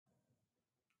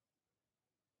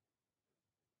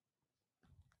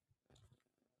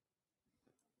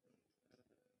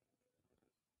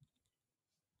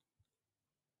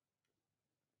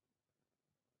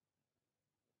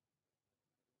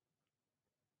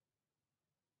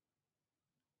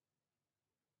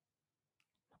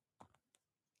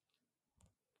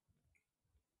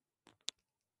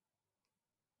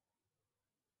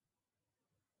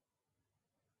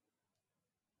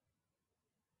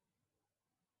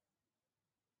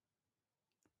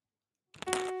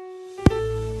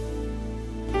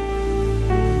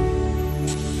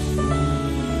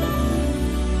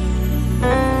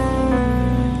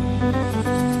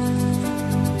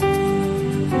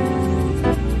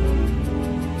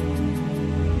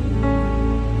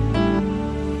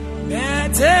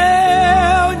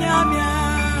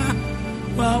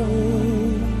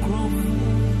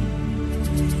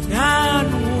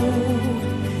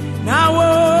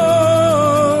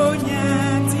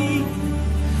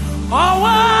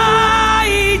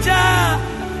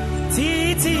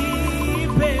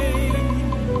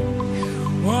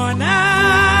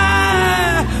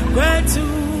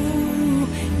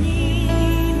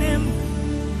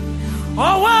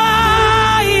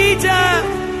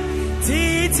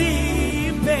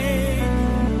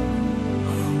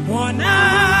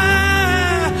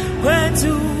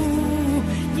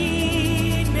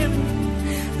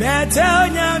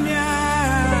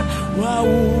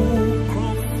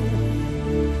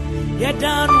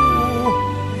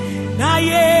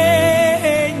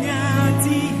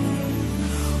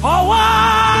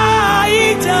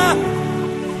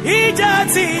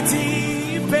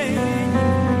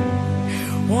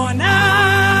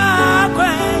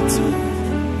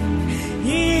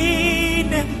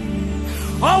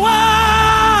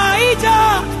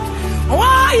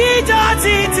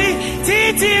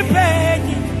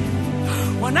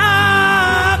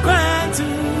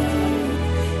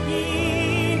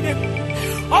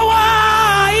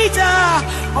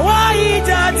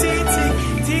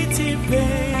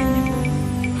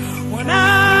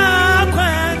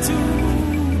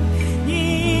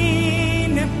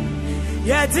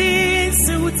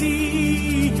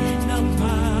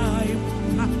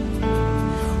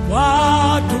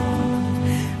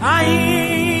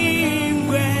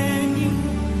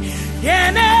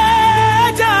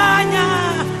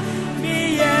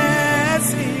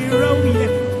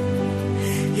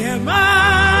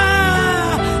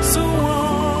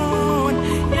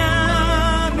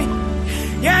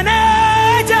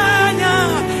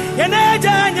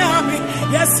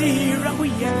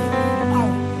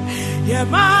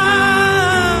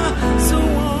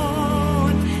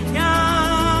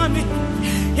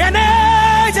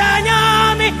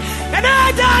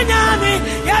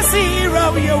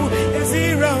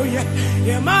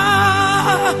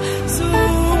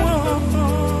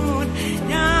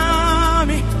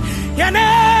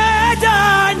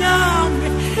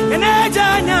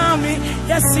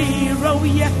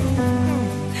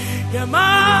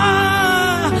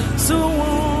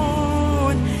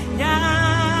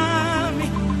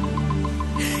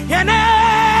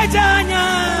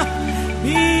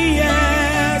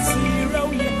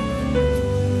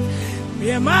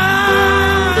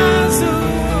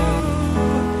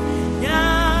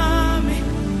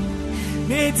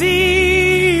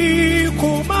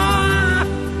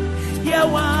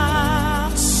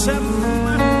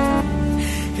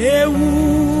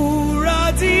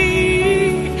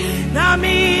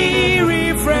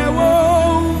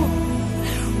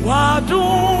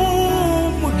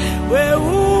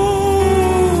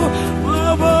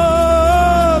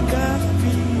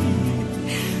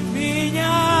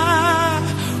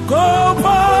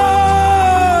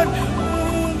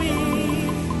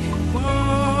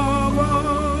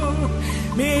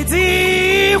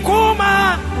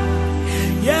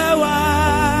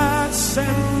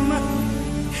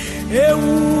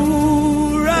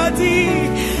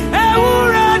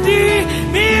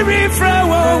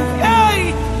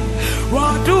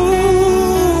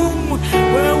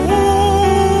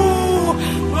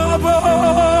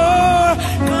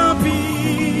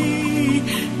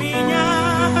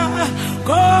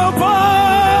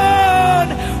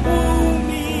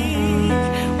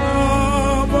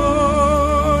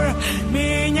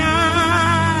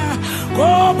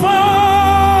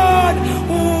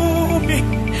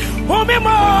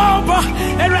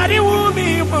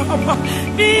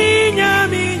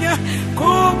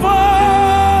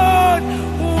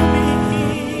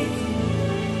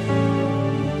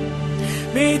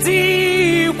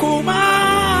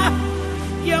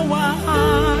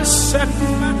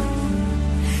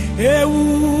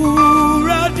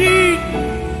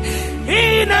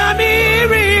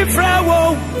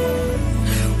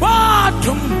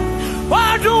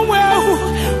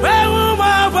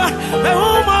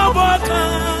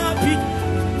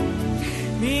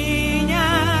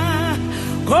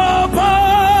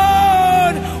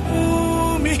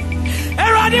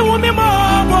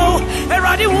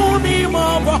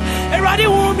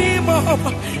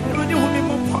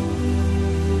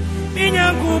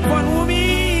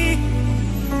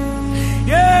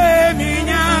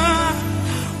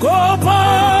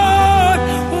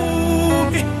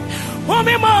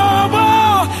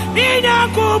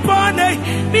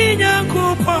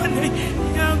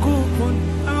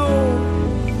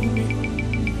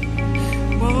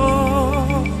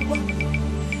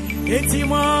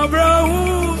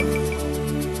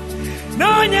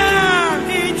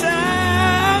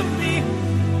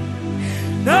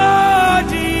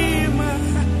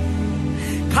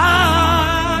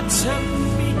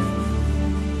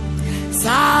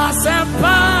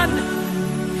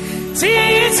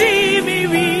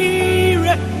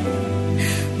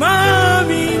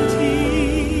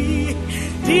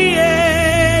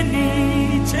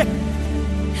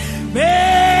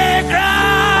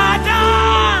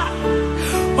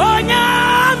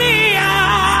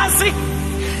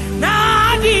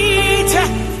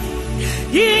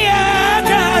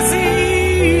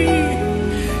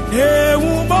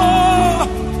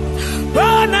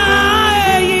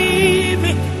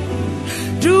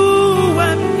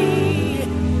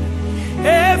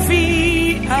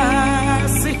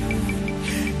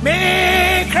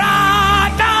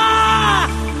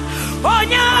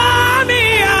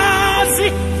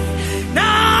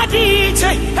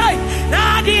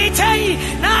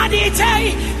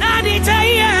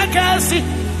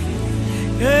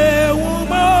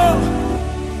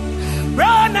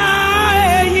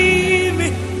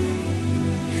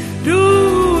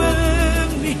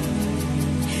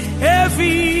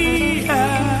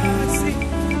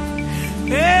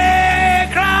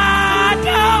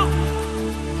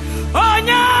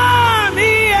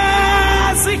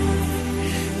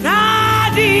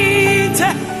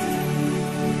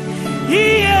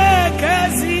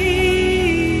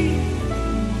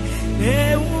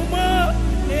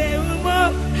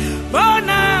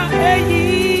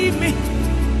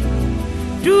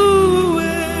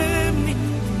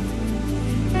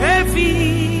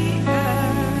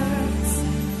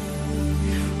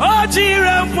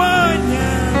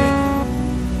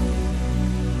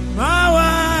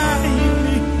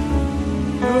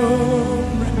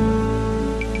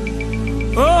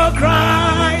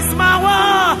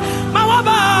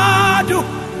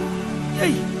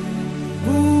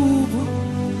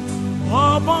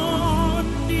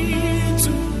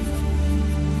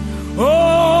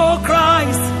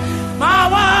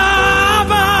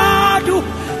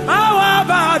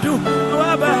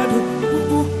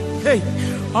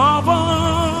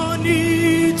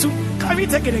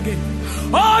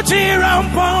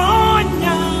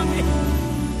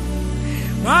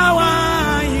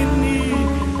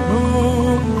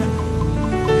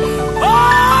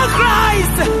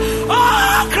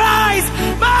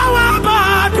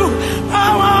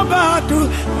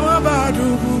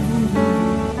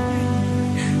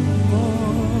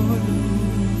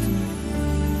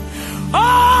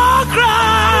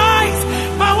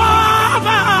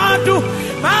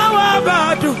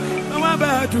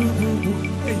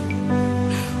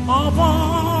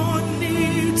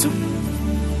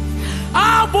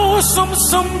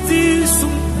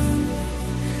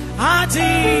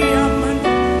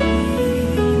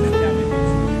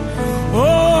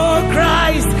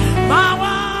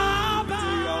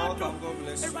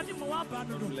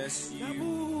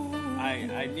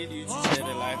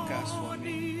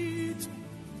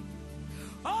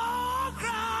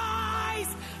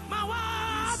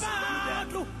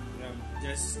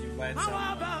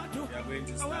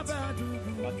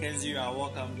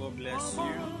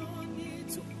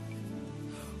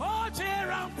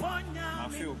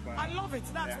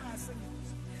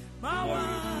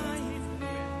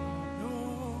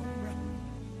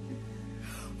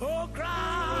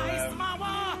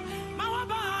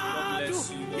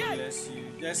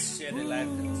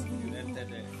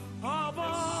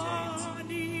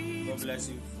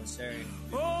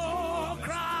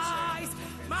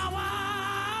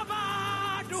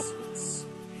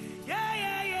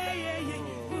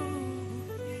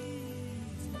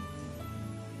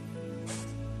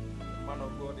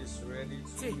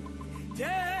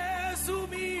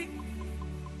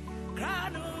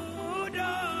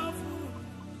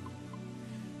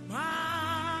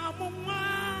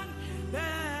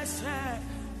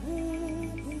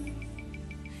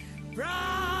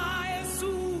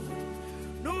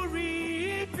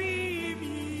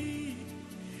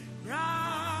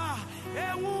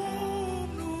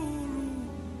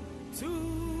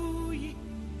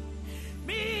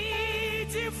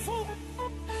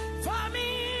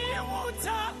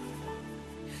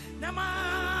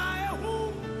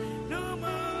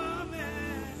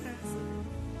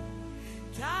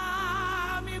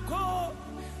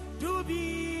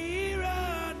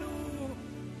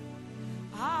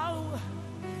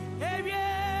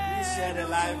Share the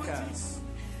live cast.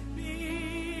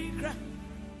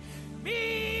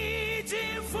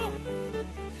 Jifu,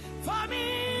 for me,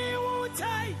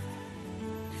 Wutai,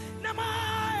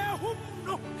 Namaya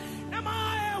Humno,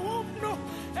 Namaya Humno,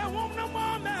 and Humno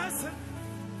Mamas,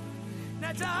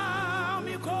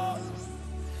 Natami cause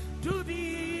to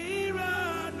be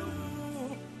Ranu.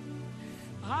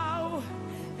 How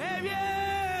have you?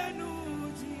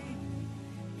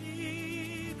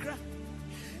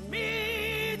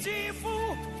 Me, Jifu,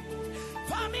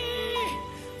 for me,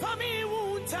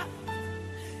 Wuta.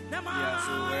 Yeah,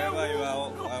 so wherever you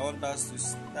are, I want us to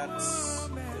start.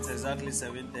 It's exactly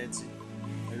 7:30.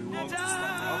 We want to start. I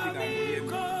hope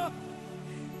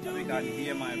you can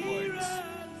hear me. I hope you can hear my voice.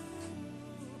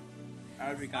 I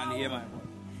hope you can hear my voice.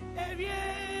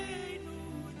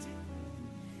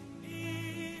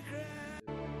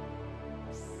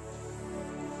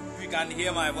 If you can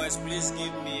hear my voice, please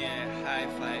give me a high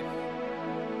five.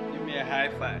 Give me a high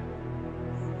five.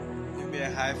 Give me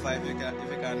a high five if you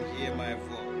can hear my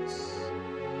voice.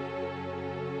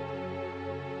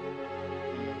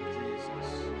 Jesus.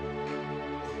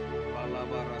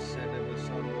 Balabara said the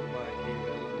son of my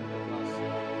evil in the past.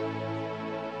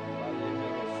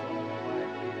 Balibara son of my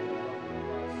evil in the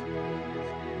past.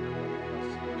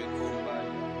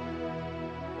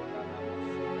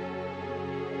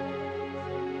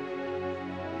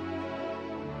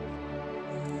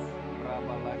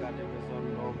 Rabalaga de Bezon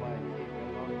no by evil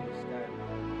on the sky.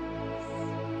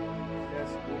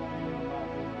 Yes,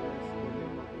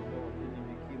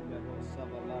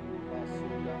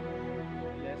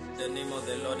 the name of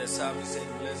the Lord, the psalmist said,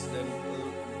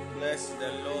 bless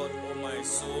the Lord, O my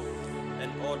soul,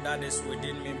 and all that is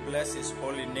within me, bless his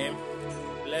holy name.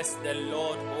 Bless the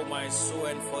Lord, O my soul,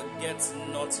 and forget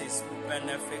not his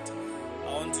benefit.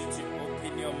 I want you to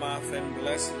open your mouth and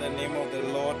bless the name of the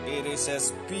Lord. It is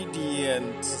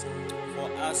expedient for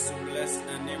us to bless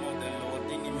the name of the Lord.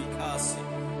 Inimikasi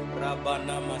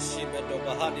Rabana Mashibe do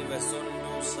Bahadi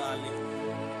Vesondo Sali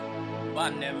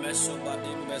Bane Meso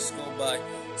Badim Besko Bai.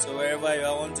 So wherever you are, I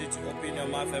want you to open your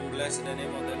mouth and bless the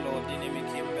name of the Lord.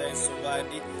 Inimikimbe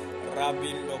Subadi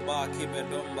Rabin Dobaki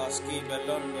Bedomba Ski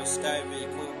Belondo Skyve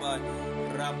Kubai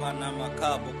Rabana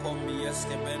Makabu Kombi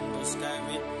Eskebendo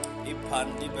Skyve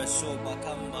Ipandi Besoba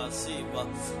Kamba Siba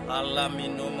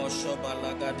Alamino Moshoba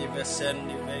Lagadi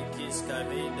Vesendi Vekis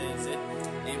Kavide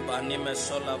Ibani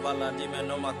Mesola Valadime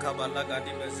no Makaba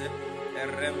Lagadi Veze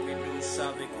Erembidu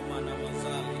Savi Kumana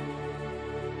Mazali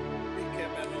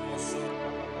Ikemeno Mosora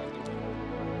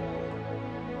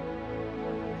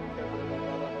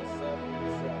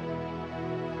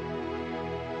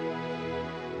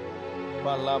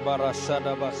Balabara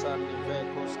Shada Basandi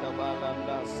Vekus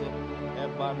Kabalandasi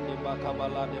Ebandi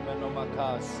Bakabala de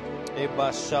Menomakas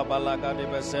Ebashabalaga de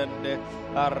Bezende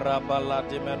Arabala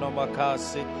de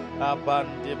Menomakasi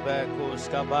Abandi Bekus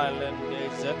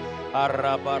Kabalendese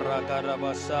Arabaragada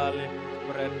Basali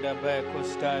Brenda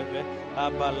Bekus Kaive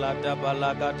Abalada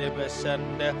Balaga de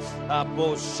Besende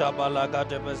Aboshabalaga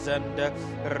de Bezende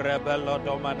Rebelo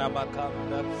Domana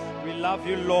Makanda. We love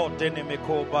you, Lord,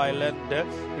 Denemiko Bailende.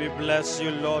 We bless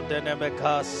you, Lord,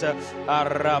 Denemekas,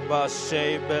 Araba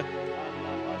Shebe,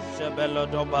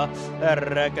 Shebelodoba,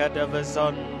 Regada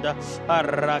Vezonda,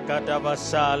 Aragada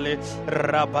Vasali,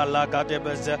 Rabalaga de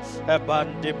Beze,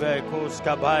 Ebandi Bekus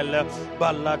Kabale,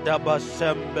 Balada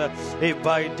Bashembe,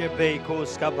 Ibaidi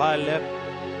Bekus Kabale.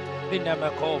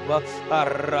 Inamekoba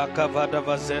Arakavada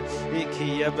Vaze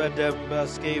Ikiyebedemba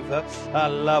Skiva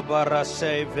Alabara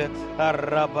Save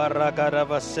Arabaragada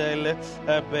Vasele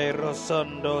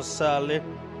Eberosondo Sali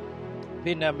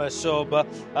Pinamesoba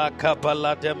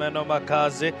Akapala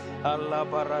Demenomakazi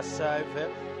Alabara Save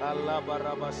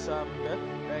Alabara Basambe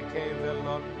Ekeve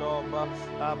Londoba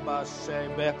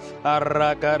Abashebe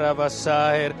Aragara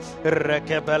Vasahir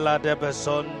Rekebela de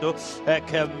Besondo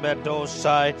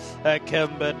Ekembedosai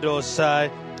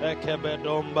Ekembedosai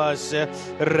Ekebedombase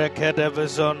Rekede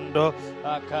Besondo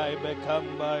Akaibe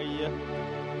Kambaye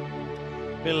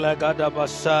Bilagada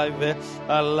Basaive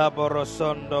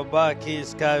Alaborosondo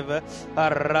Bakis Kaive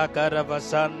Aragada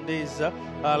Vasandiza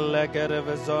Allegere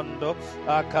Vezondo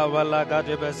Akawalaga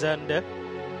de Bezende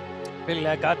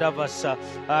Pilagadavasa,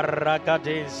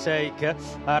 Aragadisake,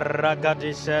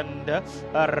 Aragadisende,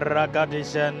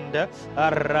 Aragadisende,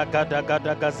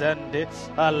 Aragadagazende,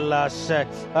 Alase,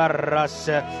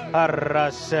 Arase,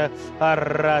 Arase,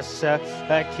 Arase,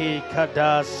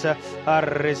 Ekikadas,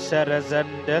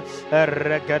 Ariserezende,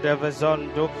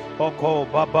 Regadavazondo, Oko,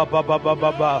 Baba, Baba,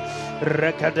 Baba,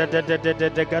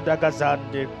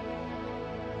 Rekadagazandi.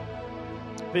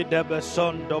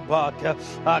 Pidebesondo Baka,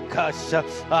 Akasha,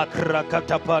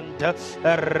 Akrakatapanta,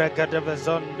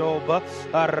 Erekadavazondoba,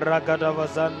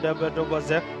 Aragadavazanda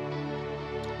Bedobaze,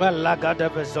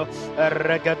 Lagadaveso,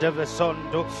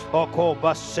 Regadavesondo,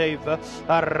 Okoba Save,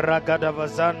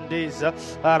 Aragadavazandis,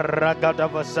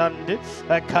 Aragadavazandi,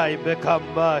 Akai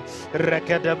Bekamba,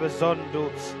 Rekadavezondo,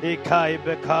 Ikai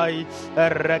Bekai,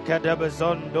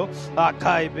 Rekadavezondo,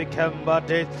 Akai Bekamba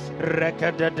de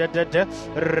Rekadadada,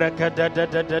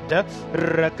 Rekadadada,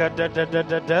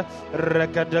 Rekadadada,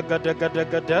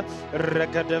 Rekadagadagada,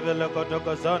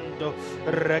 Rekadavelogodogozondo,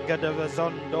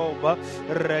 Rekadavezondo,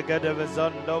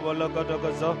 Regadavezondo,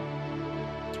 Vologodogozo.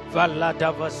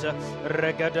 Valadavas,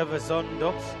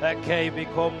 Regadavezondo, Kabi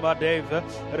Komba Deva,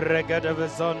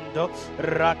 Regadavezondo,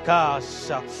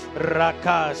 Rakasha,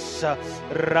 Rakasha,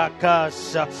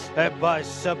 Rakasha,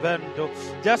 Ebasabendo.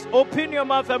 Just open your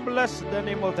mouth and bless the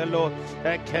name of the Lord.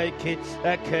 Ekeki,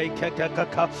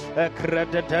 Ekekaka,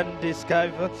 Ekredendis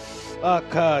Kaiva.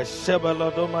 Aka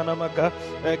Shebalodomanamaga,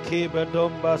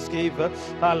 Ekibedomba Skiva,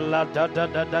 Allah da da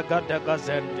da da da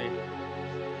Gazendi.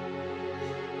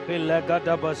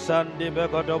 Pilegadabasandi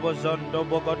Begodobozondo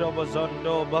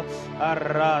Bogodobozondo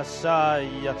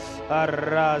Arasaya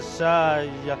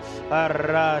Arasaya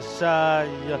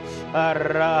Arasaya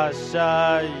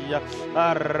Arasaya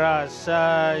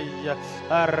Arasaya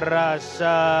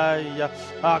Arasaya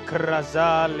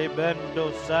Akrazali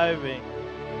Bendo Saving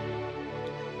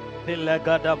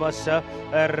Pilegadabasa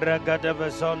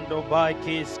Erregadevezondo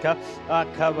Baikiska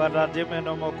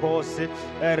Akavaradimenomokosi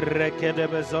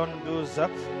Errekedebezonduza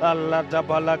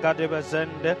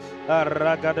Alladabalagadevezende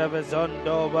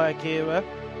Arragadevezondo Baikiva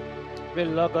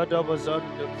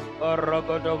Pilegadobozondo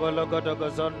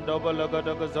Arrogodobologadagozondo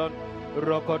Bologadagozondo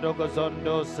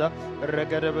Rokodogozondosa,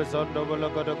 Regadevezondo,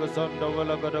 Bologodogozondo,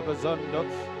 Bologodogozondo,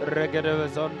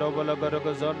 Regadevezondo,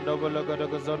 Bologodogozondo,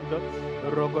 Bologodogozondo,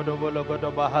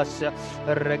 Rogodobologodobahasha,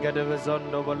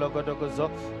 Regadevezondo, Bologodogozo,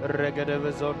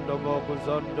 Regadevezondo,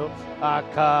 Bogozondo,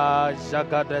 Aka,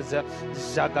 Jagadeza,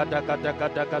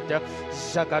 Jagadakadakadakada,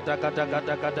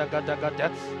 Jagadakadakadakadakada,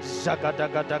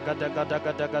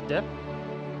 Jagadakadakadakadakada,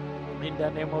 in the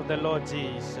name of the Lord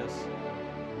Jesus.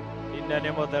 In the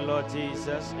name of the Lord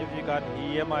Jesus, if you can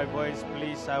hear my voice,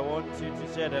 please, I want you to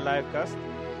share the live cast.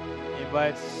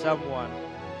 Invite someone.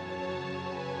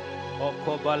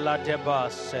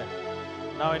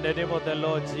 Now, in the name of the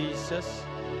Lord Jesus,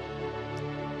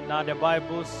 now the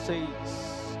Bible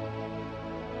says,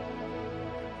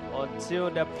 until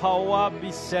the power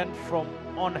be sent from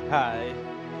on high,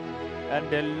 and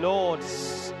the Lord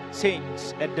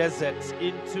changed a desert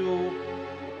into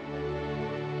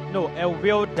a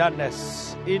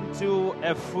wilderness into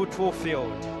a fruitful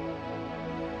field,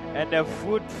 and a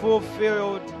fruitful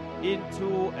field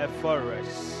into a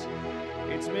forest.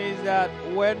 It means that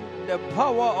when the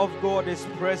power of God is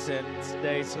present,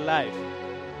 there is life.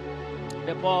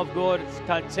 The power of God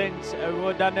can change a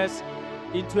wilderness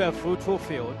into a fruitful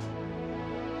field.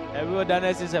 A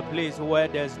wilderness is a place where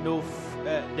there's no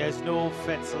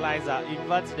fertilizer. In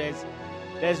fact,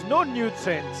 there's no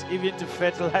nutrients even to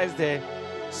fertilize the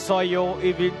soil,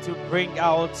 even to bring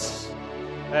out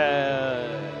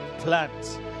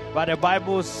plants. But the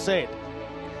Bible said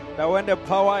that when the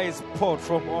power is poured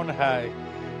from on high,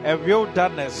 a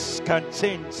wilderness can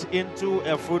change into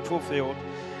a fruitful field.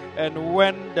 And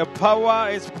when the power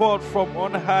is poured from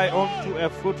on high onto a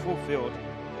fruitful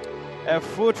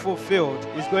field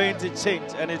is going to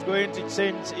change, and it's going to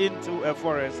change into a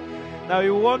forest. Now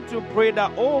you want to pray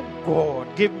that, oh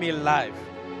God, give me life.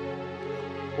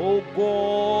 Oh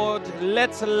God,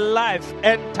 let life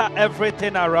enter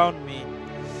everything around me.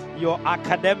 Your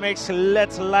academics,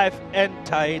 let life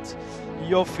enter it.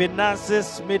 Your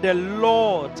finances, may the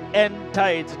Lord enter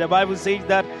it. The Bible says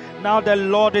that now the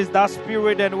Lord is that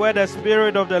Spirit, and where the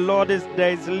Spirit of the Lord is,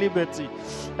 there is liberty.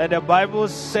 And the Bible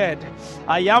said,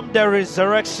 I am the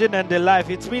resurrection and the life.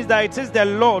 It means that it is the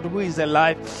Lord who is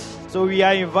alive. So we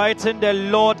are inviting the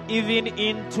Lord even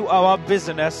into our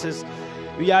businesses.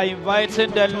 We are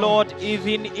inviting the Lord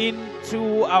even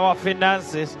into our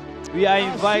finances. We are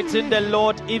inviting the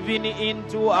Lord even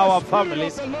into our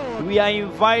families. We are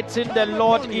inviting the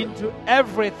Lord into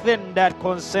everything that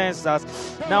concerns us.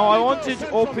 Now I want you to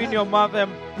open your mouth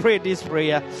and pray this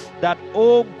prayer that,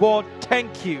 oh God,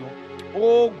 thank you.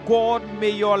 Oh God,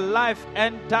 may your life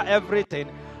enter everything.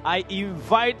 I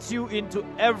invite you into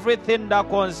everything that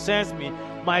concerns me.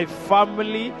 My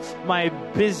family, my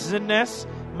business,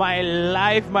 my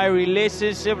life, my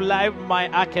relationship life, my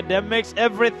academics,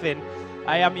 everything.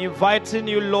 I am inviting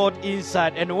you, Lord,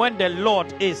 inside. And when the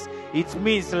Lord is, it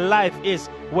means life is.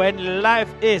 When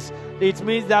life is, it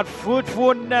means that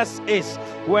fruitfulness is.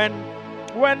 When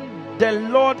the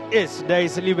Lord is, there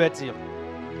is liberty.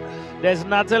 There's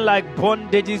nothing like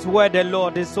bondages where the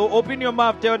Lord is. So open your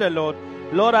mouth, tell the Lord,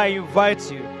 Lord, I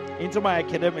invite you into my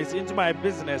academics, into my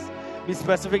business. Be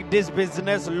specific, this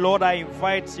business, Lord, I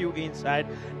invite you inside.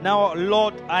 Now,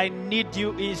 Lord, I need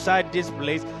you inside this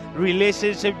place.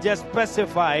 Relationship, just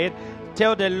specify it.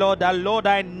 Tell the Lord that, Lord,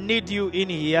 I need you in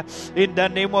here in the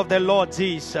name of the Lord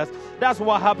Jesus. That's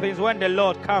what happens when the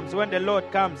Lord comes. When the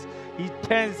Lord comes, He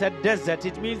turns a desert.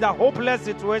 It means that hopeless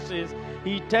situations,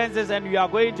 He turns us, and you are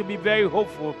going to be very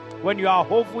hopeful. When you are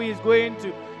hopeful, He's going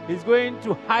to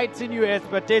heighten your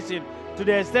expectation to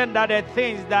the extent that the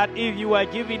things that if you were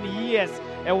given years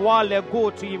a while ago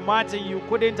to imagine, you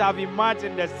couldn't have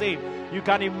imagined the same. You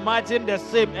can imagine the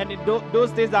same, and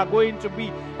those things are going to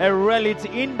be a reality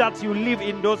in that you live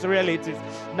in those realities.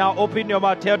 Now open your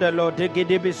mouth, tell the Lord, so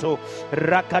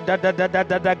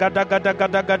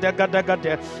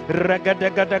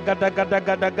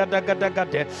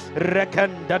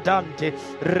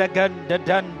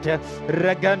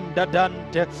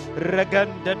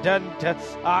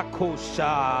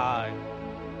akusha.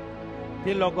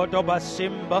 Pilogodoba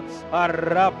Simba,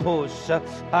 Arapusa,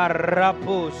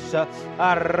 Arapusa,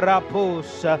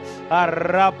 Arapusa,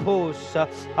 Arapusa,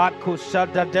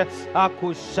 Akushada de,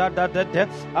 Akushada de,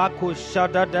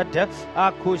 Akushada de,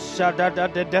 Akushada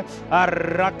de,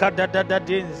 Arakada de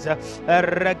Dins,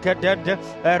 Erekaded,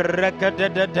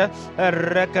 Erekaded,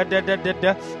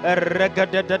 Erekaded,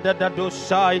 Erekaded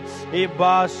Dosai,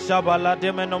 Iba Sabala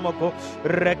de Menomoko,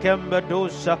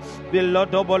 Rekembedosa,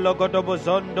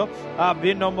 Bilodobologodobozondo,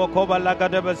 Abino mokoba laga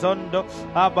de bezondo,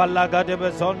 abalaga de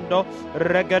bezondo,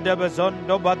 rega de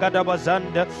bezondo, bagada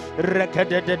bazanda, rega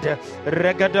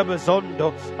de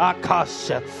bezondo,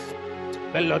 akasha.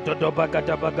 Belodo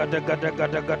bagada bagada gada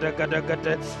gada gada gada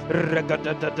gada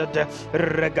regada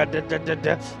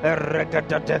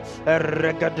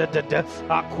regada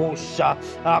akusha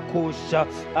akusha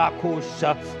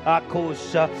akusha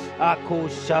akusha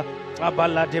akusha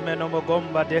abala de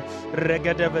menomogomba de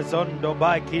regede vezondo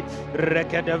baki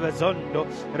regede vezondo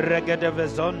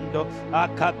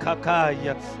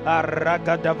akakakaya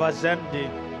aragada vazendi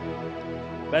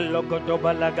Bello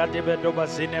godoba laga de bedoba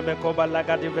sineme koba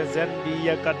laga de vezendi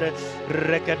yakade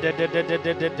regede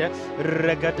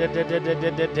regede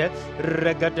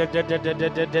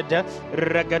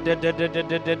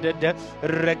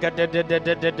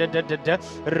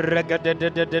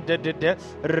regede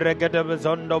regede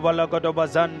bezondo balagodoba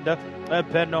zanda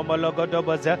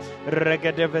epenomologodoba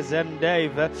regede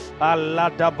vezendeve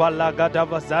alada balaga da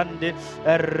vazandi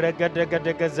regede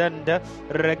gezende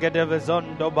regede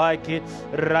vezondo baki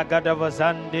Ragada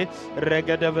Vazandi,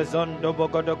 Regada Vazondo,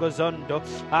 Bogodogozondo,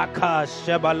 Akash,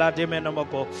 Baladi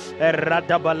Menomoko,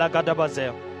 Radabalagada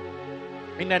Bazel.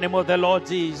 In the name of the Lord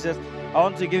Jesus, I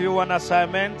want to give you one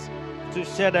assignment to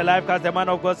share the life, because the man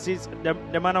of God sees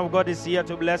the man of God is here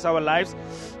to bless our lives,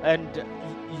 and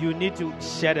you need to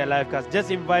share the life, because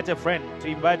just invite a friend, to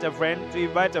invite a friend, to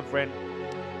invite a friend,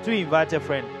 to invite a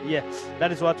friend. Yeah,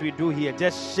 that is what we do here.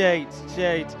 Just share it,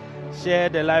 share it. Share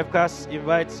the live cast,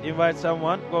 invite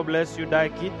someone. God bless you,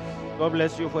 Daiki. God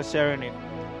bless you for sharing it.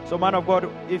 So, man of God,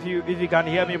 if you can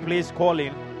hear me, please call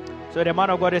in. So the man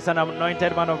of God is an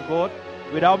anointed man of God,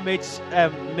 without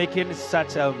making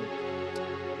such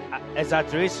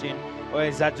exaggeration or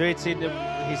exaggerating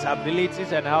his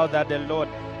abilities and how that the Lord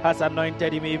has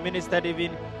anointed him. He ministered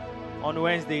even on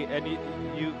Wednesday, and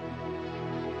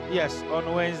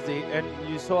on Wednesday, and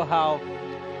you saw how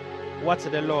what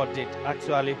the Lord did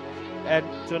actually. And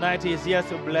tonight He is here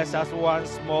to bless us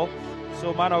once more.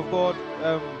 So, man of God,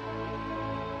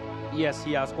 yes,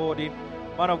 He has called in.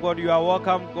 Man of God, you are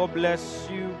welcome. God bless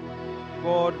you.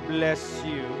 God bless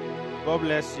you. God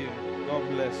bless you. God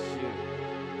bless you.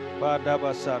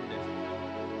 Badaba Sunday.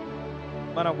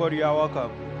 Man of God, you are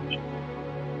welcome.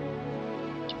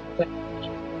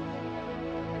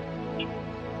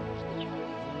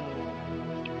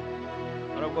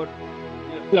 Man of God.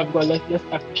 Let's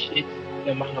appreciate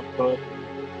the man of God.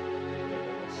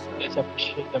 Let's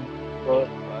appreciate the man of God.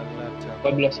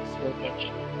 God bless you so much.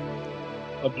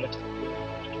 God bless you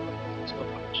so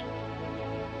much.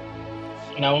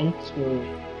 And I want to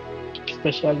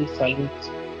especially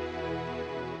salute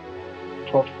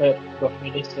Prophet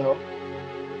Israel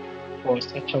for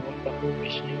such a wonderful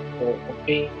mission, for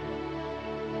obeying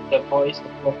the voice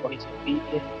of God, for his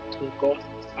obedience to God's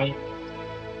assignment.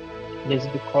 It is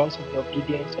because of the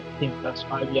obedience of Him that's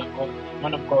why we are God.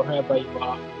 Man of God, wherever you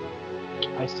are,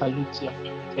 I salute you.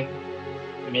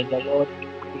 May the Lord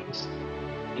increase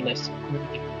in a second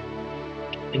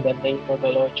in the name of the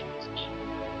Lord Jesus.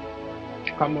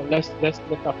 Come on, let's lift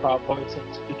up our voice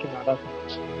and speak in other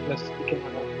tongues. Let's speak in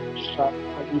other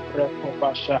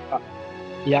tongues.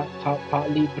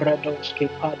 Yakapali bredoski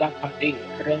pada kadi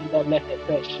renda lehe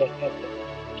peshe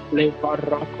Le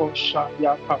barako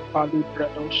shaya kapali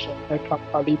bredo shete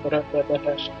kapali brede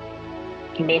behesh.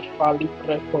 Me fali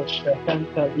breko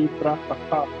shehente libra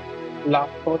kapa. La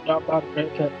koda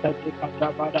barreke tedi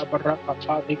kadabada baraka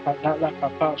padi kadala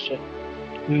kapashe.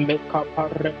 Me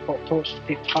kapareko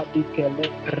tosti padi kele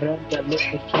rende le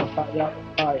shaya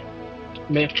kapaya.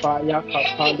 Me faya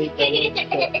kapali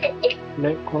bredo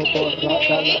le kobo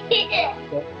rada la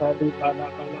shete bala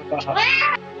bala baha.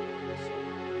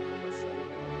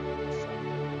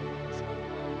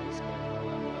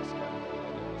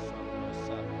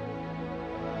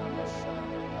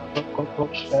 Kobo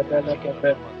shede le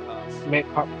kebe. Me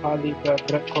kapali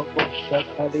breko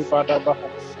shete bada baha.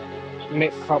 Me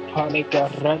kapali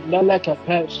rende le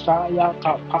kepe shaya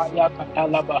kapaya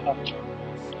kadala baha.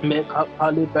 Me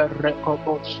kapali bereko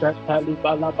shetali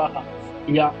balabaha.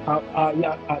 Ya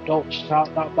kapaya kado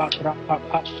shada baraka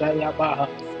pasaya baha.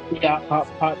 Ya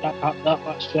kapada kada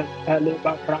shetali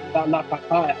baranda la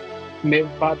kapaya. Me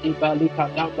vadi bali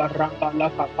kada baranda la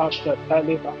kapasha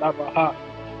tali balabaha.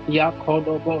 Ya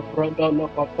kodobo rondo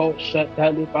lokopo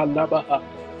shetali balabaha.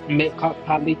 Me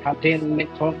kapali kadin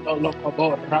litondo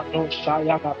lokobo rado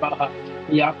shaya baha.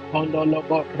 Ya kondo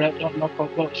lobo redo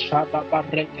lokobo shada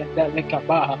bareke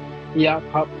delekabaha. Ya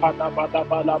kapada bada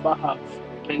bada baha.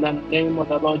 In the name of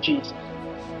the Lord Jesus.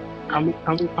 Can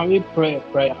we pray a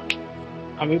prayer?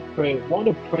 Can we pray? We want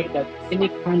to pray that any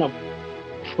kind of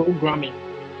programming.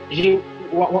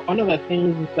 One of the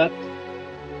things that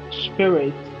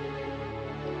spirit,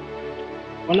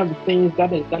 one of the things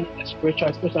that is done in the spiritual,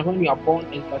 especially when you are born,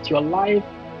 is that your life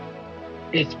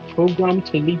is programmed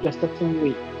to live a certain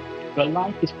way. Your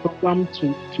life is programmed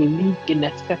to live in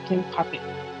a certain pattern.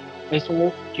 And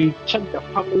so you check the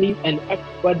family and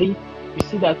everybody, you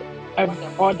see that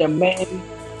all the men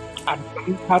are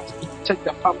doing that. You check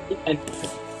the family and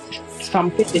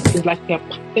something is like a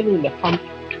pattern in the family.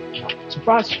 So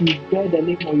far as you bear the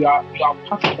name or you are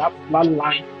part of that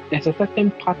bloodline, there's a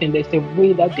certain pattern, there's a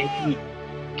way that they live.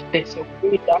 There's a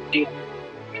way that they,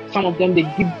 some of them, they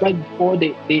give birth before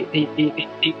they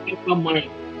ever marry.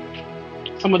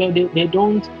 Some of them, they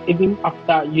don't, even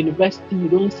after university, you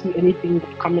don't see anything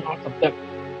coming out of them.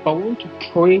 But I want to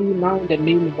pray now in the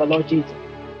name of the Lord Jesus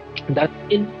that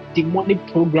in demonic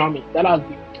programming that has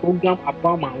been programmed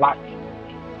about my life,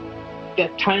 the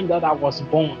time that I was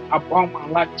born, about my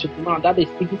life to now, that is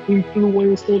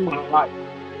influencing my life.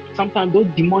 Sometimes those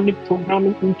demonic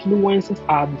programming influences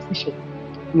our decision.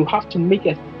 You have to make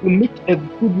a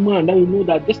good man that you know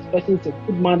that this person is a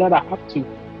good man that I have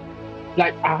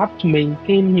to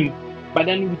maintain him. But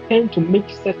then we tend to make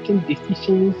certain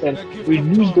decisions and we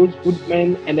lose those good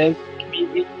men, and then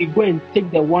we go and take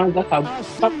the ones that are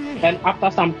good. And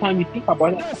after some time you think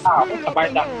about it, what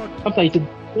about that? Sometimes it's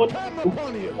God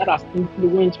that has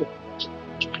influenced you.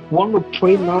 We want to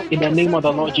pray now in the name of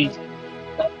the Lord Jesus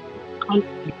that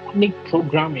demonic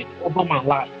programming over my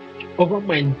life, over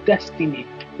my destiny,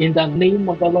 in the name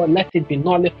of the Lord, let it be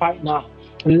nullified now.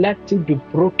 Let it be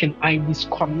broken. I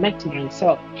disconnect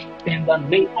myself in the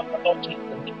name of the Lord Jesus.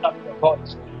 Lift up your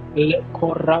voice.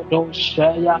 Lekorado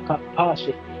shaya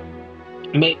kapashi.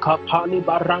 Me kapali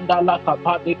baranda la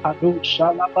kapadi kadu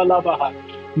shala balabaha.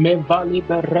 Me vali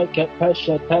bereke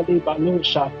peshe teli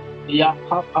balusha. Ya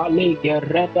kapali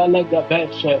gereda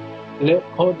legebeshe. Le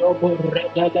kodobo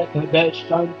reda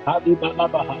legebeshan tali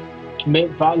balabaha. Me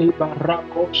vali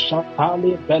barako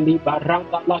shatali beli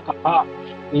baranda la kapa.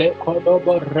 Le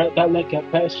kodobo reda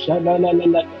legebeshe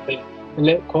lelelelebe.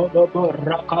 Le kodobo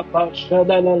rakapa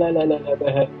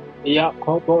shelelelelebe.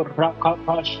 Yakobo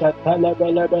rakapa shatala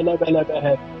bala bala bala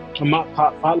baha.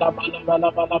 Maka bala bala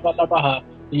bala bala bala baha.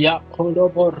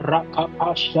 Yakobo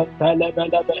rakapa shatala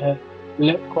bala baha.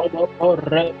 Lekodobo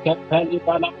rekapeli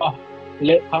bala baha.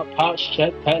 Lekapa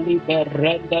shatali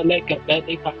berenda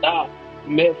lekapeli kada.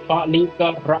 Me fali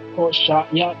garako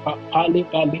shaya kapali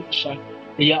balisha.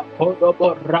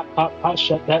 Yakobo rakapa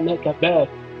shatala kabe.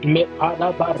 Me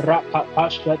ada barakapa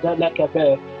shatala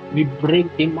kabe. We bring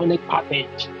demonic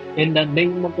patterns in the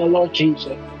name of the Lord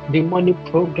Jesus. Demonic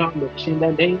programmers in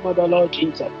the name of the Lord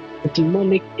Jesus.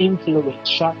 Demonic influence.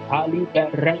 Shatali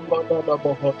berengo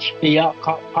dodoboho.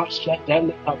 Yaka pasha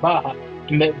delikabaha.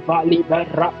 Me vali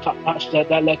beraka pasha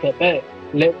delikebe.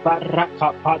 Le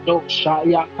baraka pado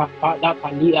shaya kapada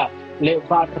kalia. Le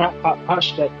baraka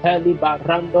pasha teli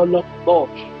barando lokbo.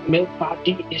 Me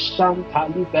fadi ishan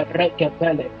tali bereke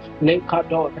bele. Le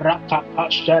kado raka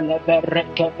pasha le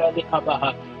bereke bele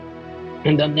kabaha.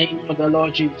 In the name of the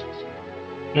Lord Jesus.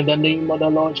 In the name of the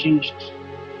Lord Jesus.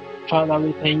 Father,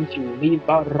 we thank you.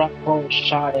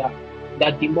 Shaya.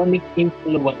 That demonic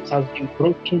influence has been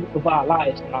broken over our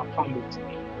lives and our families.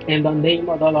 In the name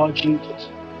of the Lord Jesus.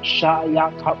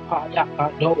 Shaya kapaya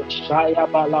kado shaya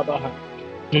balabaha.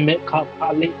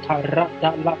 Mekapali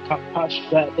karada la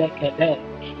kapasha dekede.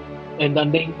 In the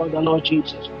name of the Lord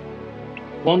Jesus.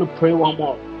 I want to pray one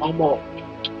more. I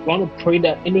want to pray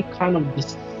that any kind of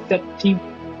deceptive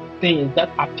thing that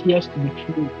appears to be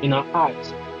true in our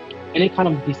eyes, any kind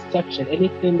of deception,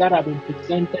 anything that has been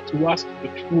presented to us to be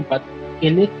true, but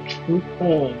in its true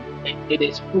form, it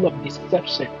is full of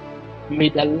deception. May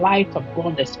the light of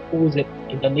God expose it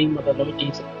in the name of the Lord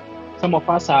Jesus. Some of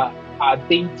us are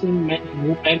dating men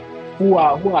and women who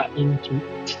are into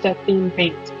certain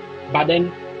things, but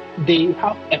then they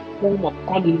have a form of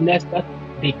godliness that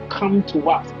they come to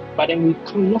us, but then we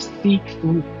cannot see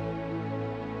through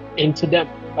into them.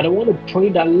 But I want to pray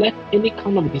that let any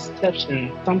kind of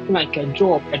deception, something like a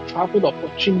job, a travel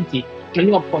opportunity,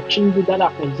 any opportunity that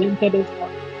are presented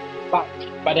itself,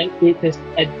 but then it is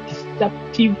a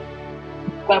deceptive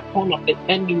weapon of the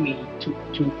enemy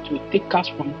to take us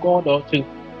from God or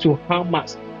to harm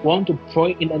us. We want to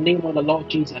pray in the name of the Lord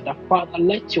Jesus that Father,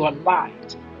 let your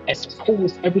light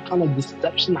expose every kind of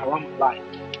deception around my life.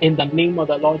 In the name of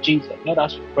the Lord Jesus, let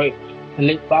us pray.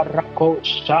 Libarako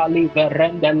shali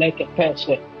verenda leke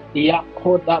pese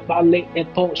yakoda bale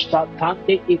eto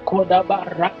satande ikoda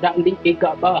barada li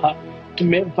igabaha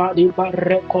mevadi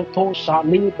bareko to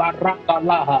shali barada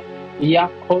laha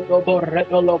yakodo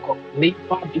borredo loko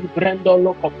liba di brendo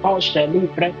loko pause li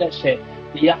brendese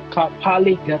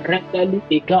yakapali gerenda li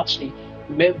igasi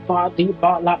mevadi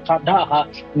balakadaha.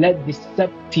 Let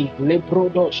deceptive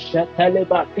lebrodo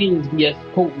sheteleba things be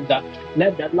exposed.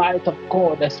 Let the light of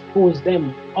God expose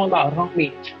them all around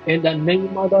me. In the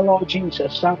name of the Lord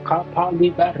Jesus.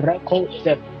 Sakapali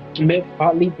berekose.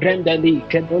 Mepali brendeli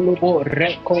kedulubo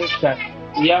rekose.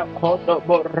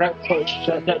 Yakodobo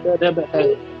rekose.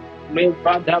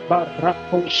 Mevada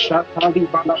barakosha tali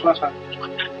balabaha.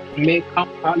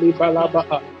 Mekapali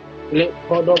balabaha.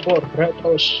 Lekodobo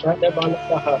rekose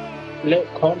balabaha.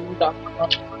 Lekonda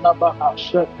balabaha.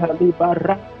 Shetali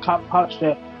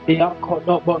barakapase.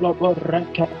 Yakodobolobo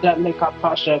rekadele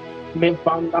kapashe,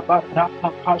 mevanda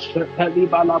baraka pashe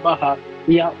telibalabaha,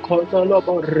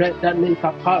 Yakodolobo redele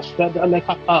kapashe dele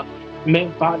kapa,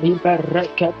 mevali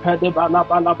bereke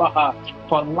pedibalabaha.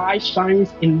 For light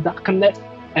shines in darkness,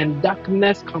 and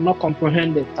darkness cannot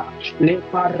comprehend it. Le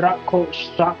barako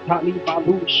shatali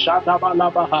balu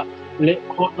shadabalabaha, le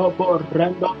kodobo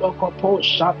rendolo kopo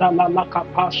shadalala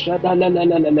kapashe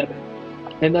dele.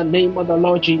 In the name of the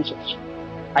Lord Jesus.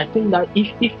 I think that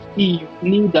if Eve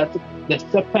knew that the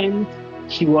serpent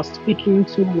she was speaking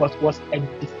to was a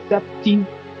deceptive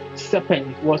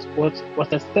serpent, was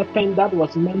a serpent that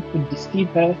was meant to deceive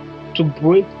her, to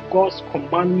break God's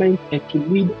commandment and to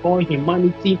lead all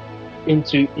humanity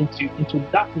into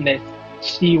darkness,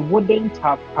 she wouldn't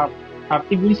have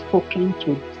even spoken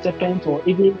to the serpent or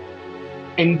even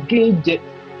engaged it.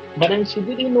 But then she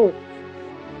didn't know.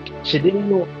 She didn't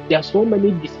know there are so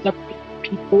many deceptive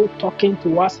people talking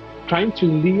to us, trying to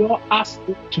lure us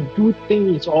to do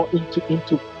things or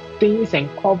into things and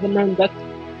covenant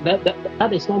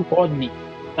that is not godly.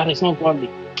 That is not godly.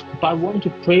 But I want to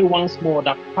pray once more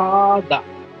that Father,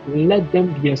 let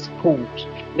them be exposed.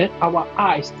 Let our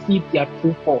eyes see their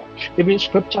true form. Even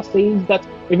Scripture says that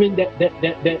even the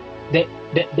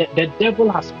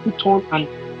devil has put on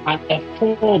a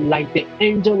form like the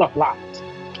angel of light.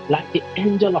 Like the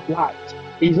angel of light.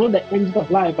 He's not the angel of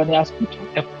light, but he has put on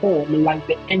a form like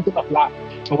the angel of light.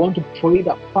 I want to pray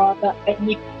that Father,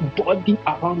 anybody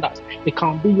around us, it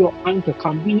can be your uncle, it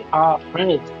can be our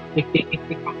friends, it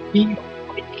can be your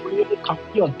boyfriend, it can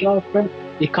be your girlfriend,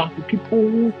 it can be people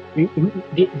who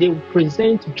they will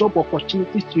present job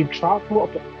opportunities to travel.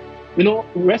 You know,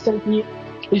 recently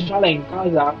Israel and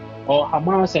Gaza or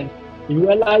Hamas, and you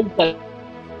realize that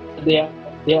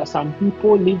there are some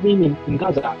people living in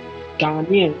Gaza,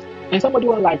 Ghanaians, and somebody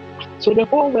was like, so the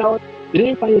whole world, they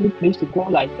didn't find any place to go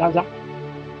like Gaza,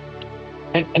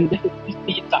 and these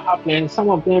things are happening. And some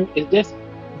of them is just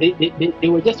they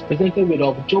were just presented with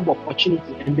a job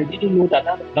opportunity, and they didn't know that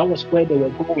was where they were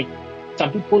going.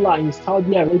 Some people are in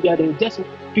Saudi Arabia.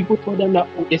 People told them that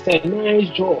it's a nice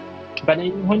job, but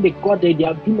then when they got there, they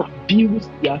are being abused.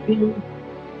 They are being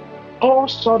all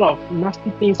sort of nasty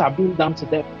things are being done to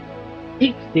them.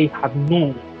 If they had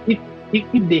known, if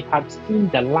they had seen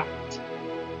the light,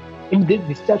 if this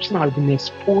deception had been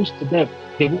exposed to them,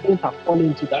 they wouldn't have fallen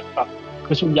into that trap.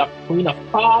 Because we are praying,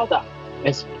 Father,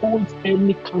 expose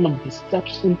any kind of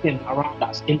deception thing around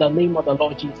us in the name of the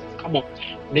Lord Jesus. Come on.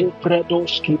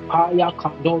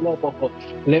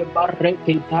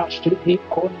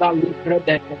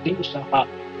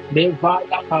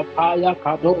 Levaya kapaya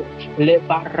kado le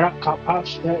baraka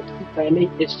pashe Feli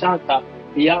Ishanta,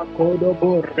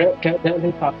 Yakodobo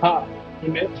Rekadeli Papa,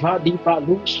 Mevadi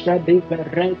Balusha de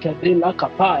Bereka de la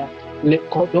Capaya,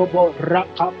 Lekodobo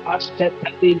Rakapasta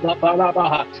Teliga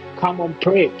Balabaha. Come on,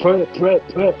 pray, pray, pray,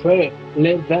 pray, pray.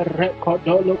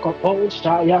 Leverekodolo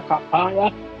Koposha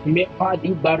Yakapaya,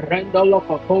 Mevadi Barendolo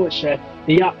Koposha,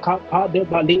 Yakapa de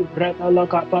Balibrena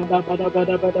Lokapada Bada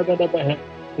Bada Bada Bada Bada.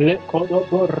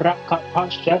 Lekodobo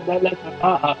Rakapasha de la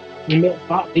Capaha,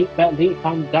 Mevadi Bali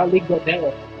Pandali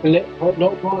Gode.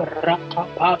 Lekodobo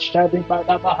Rakapasha de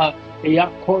Badabaha,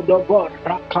 Yakodobo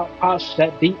Rakapasha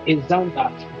di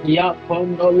Izanda,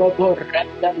 Yakondolobo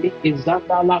Rendali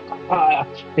Izanda la Kapaya,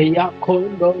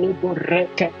 Yakondolobo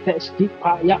Reketesti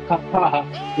Paya Kapaha,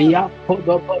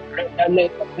 Yakodobo Rendale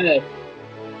Kapaya.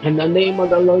 In the name of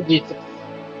the Lord Jesus.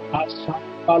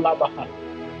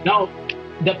 Now,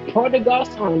 the prodigal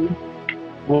son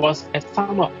was a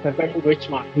son of a very rich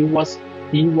man. He was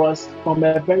from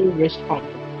a very rich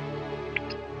family.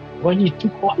 When he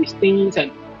took all his things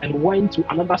and went to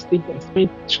another state and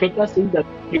spent, scripture says that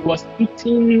he was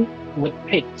eating with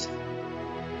pigs.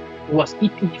 He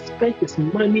spent his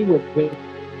money with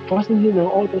prostitutes and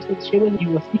all those things. He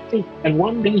was eating. And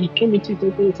one day he came into the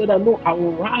and said, no, I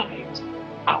will rise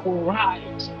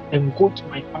and go to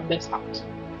my father's house.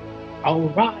 I will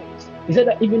rise. He said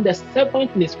that even the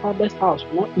servant in his father's house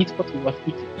will not eat what he was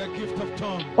eating. The gift of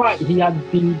tongues. Why? He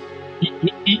had been,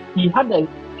 he had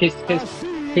his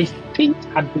things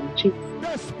had been changed.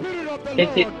 The Spirit of the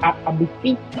It Lord had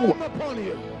been thankful. upon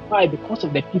you. Why? Because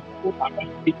of the people around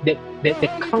the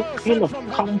kind of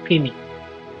company.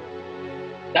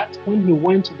 That's when he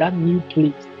went to that new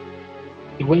place.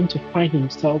 He went to find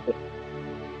himself.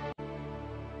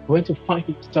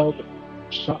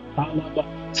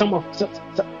 Some of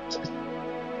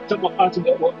us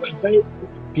were very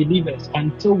believers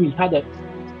until we had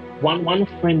one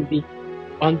friend.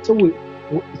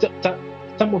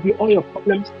 Some of you, all your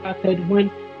problems started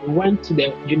when you went to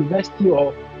the university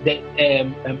or the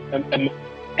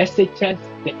SHS,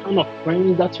 the kind of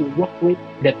friends that you work with,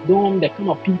 the dorm, the kind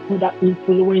of people that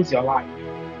influence your life.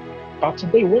 But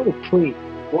today we want to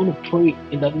pray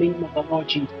in the name of the Lord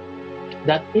Jesus,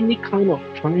 that any kind of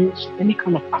friends, any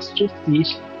kind of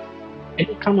association,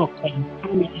 any kind of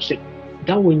companionship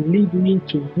that will lead me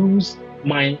to lose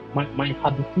my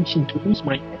habitation, to lose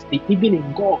my estate, even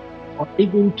in God, or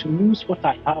even to lose what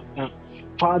I have now.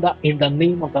 Father, in the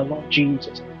name of the Lord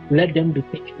Jesus, let them be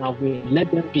taken away.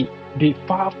 Let them be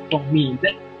far from me.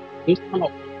 Let this kind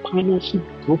of companionship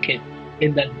be broken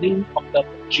in the name of the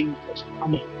Lord Jesus.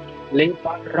 Amen.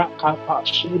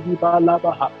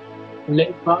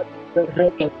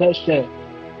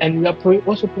 And we are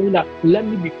also praying that let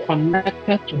me be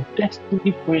connected to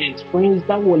destiny friends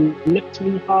that will lift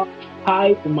me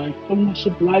high in my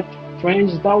fellowship life,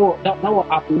 friends that will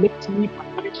uplift me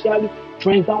financially,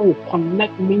 friends that will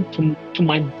connect me to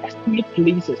my destiny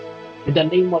places. In the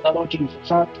name of the Lord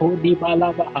Jesus.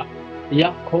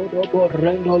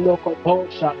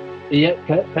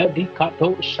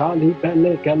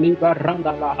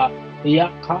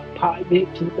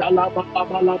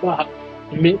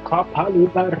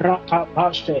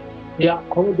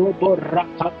 Yakodo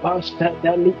Rakapasta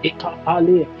Deli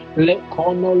Ikapali,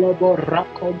 Lekonolobo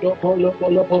Rakodo Bolo,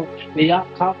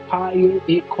 Yakapai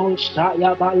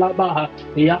Ikosaya Balabaha,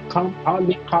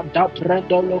 Yakampali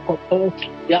Kadabredo Lokopo,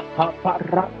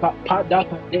 Yakaparaka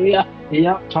Padakadea,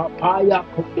 Yakapaya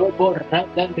Kodobo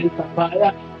Redeli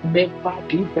Kapaya,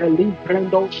 Mefati Beli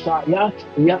Brendo Saya,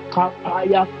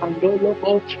 Yakapaya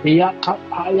Kandolobo,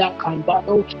 Yakapaya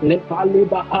Kambado, Levali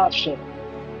Bahasha.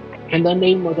 In the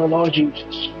name of the Lord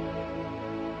Jesus.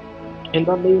 In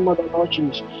the name of the Lord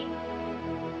Jesus.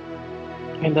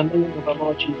 In the name of the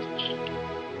Lord Jesus.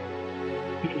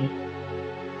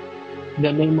 In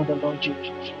the name of the Lord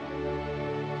Jesus.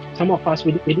 Some of us,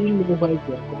 we didn't know where we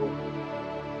were going.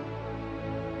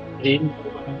 We didn't know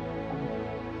where we were going.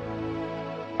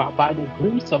 But by the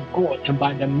grace of God and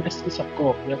by the mercies of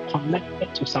God, we are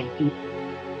connected to some people.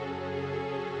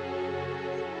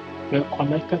 We are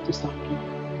connected to some people.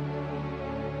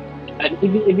 And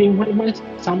even when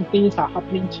some things are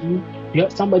happening to you,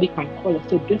 somebody can call and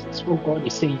say, this is what God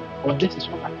is saying, or this is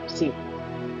what I am saying.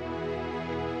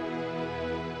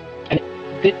 And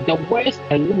the words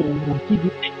alone will give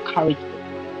you encouragement.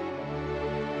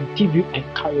 Will give you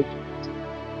encouragement.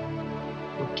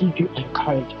 Will give you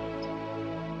encouragement.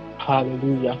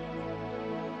 Hallelujah.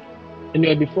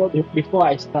 Anyway, before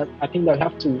I start, I think that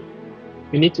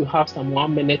we need to have some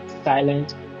 1 minute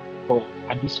silence for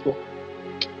Abisko.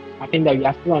 I think that we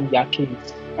are still on their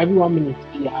case. Every 1 minute,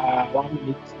 1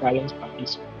 minute silence for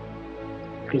this.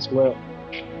 Please, well.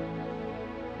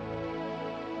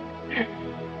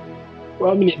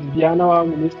 1 minute, Diana, 1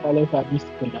 minute silence for this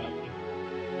school.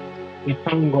 We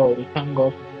thank God. We thank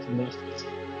God for His mercies.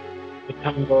 We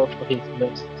thank God for His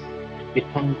mercies. We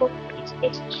thank God for His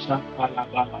mercies.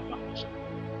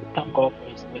 We thank God for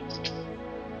His mercies.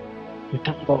 We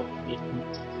thank God for His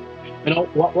mercies. You know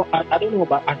what I don't know,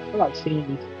 but I feel like saying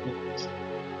these things.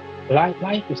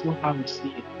 Life is not how we see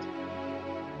it.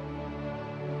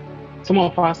 Some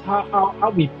of us,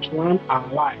 how we plan our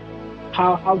life,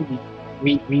 how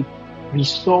we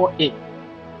saw it,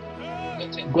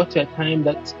 got to a time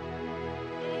that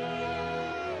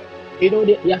there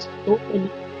are so many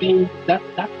things that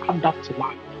add up to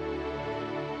life,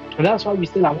 and that's why we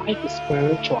say that life is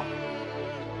spiritual.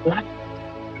 Life is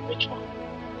spiritual.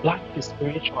 Life is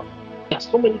spiritual. There are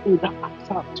so many things that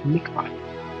add up to make life.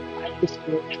 Life is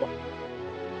spiritual.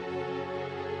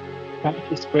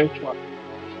 Life is spiritual.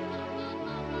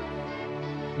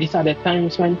 These are the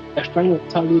times when a friend will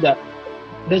tell you that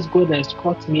let's go and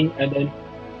escort me, and then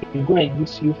you go and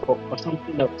use you for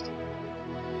something else.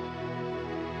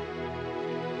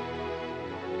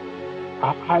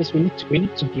 Our eyes, we need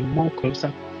to be more closer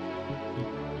to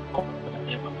God than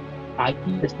ever. Our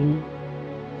ears need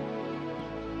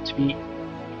to be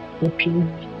open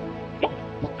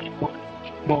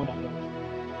more than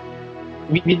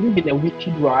ever. We live in a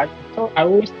wicked world. I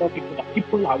always tell people that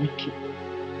people are wicked.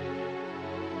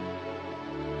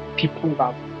 People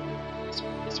are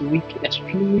wicked,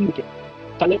 extremely wicked.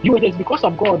 It is because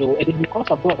of God, though. It is because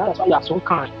of God. That is why you are so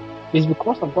kind. It is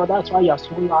because of God. That's why you are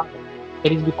so loving.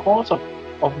 It is because of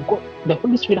God. The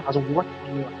Holy Spirit has worked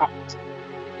on your heart.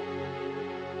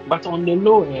 But on the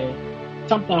low,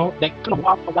 sometimes the kind of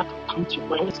laughter that can come to you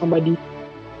when somebody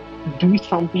do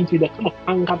something to you, the kind of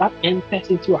anger that enters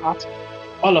into your heart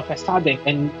all of a sudden,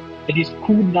 and it is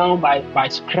cooled down by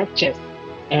scriptures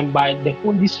and by the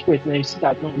Holy Spirit, and you see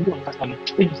that no, you understand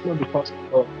it. It is not because of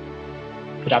God.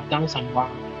 You could have done some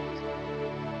wild things.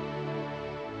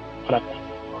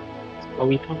 But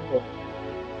we thank God.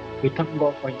 We thank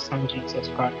God for His Son Jesus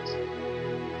Christ.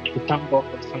 We thank God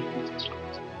for His Son Jesus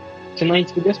Christ.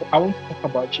 Tonight, I want to talk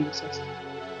about Jesus.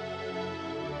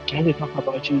 I want to talk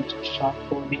about Jesus.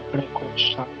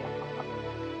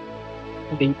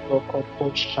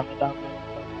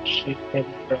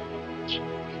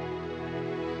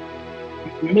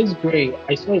 Miss Gray,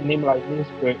 I saw a name like Miss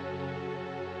Gray.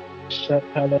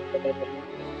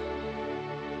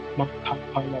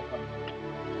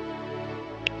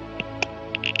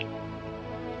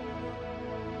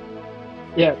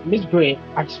 Yeah, Miss Gray,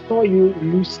 I saw you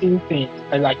losing things,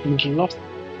 like you lost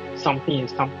something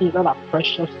that are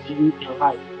precious to you in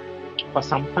life. For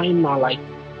some time now, like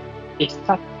it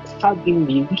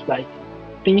suddenly looks like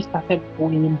things started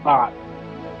going bad.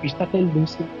 You started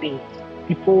losing things.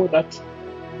 People that,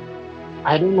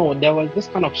 I don't know, there was this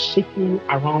kind of shaking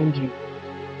around you.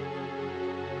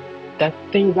 That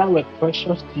things that were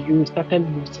precious to you, started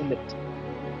losing it.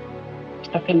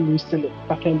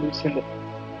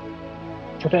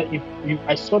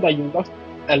 I saw that you lost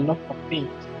a lot of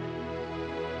things,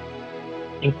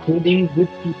 including good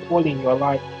people in your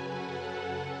life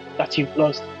that you've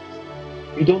lost.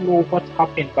 You don't know what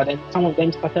happened, but then some of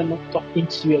them started not talking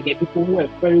to you again. People who were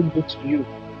very good to you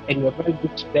and you were very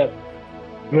good to them.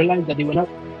 You realize that they were not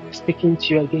speaking to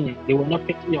you again. They were not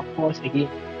picking your calls again.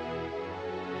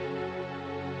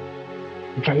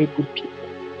 Very good people.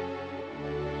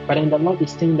 But then the Lord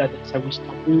is saying that there's a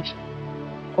restoration.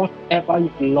 Whatever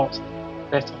you've lost,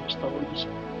 there's a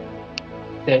restoration.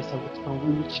 There's a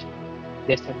restoration.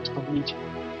 There's a restoration.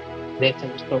 There's a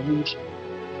restoration.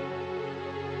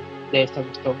 There's a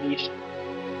restoration.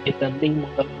 In the name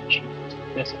of the Lord Jesus,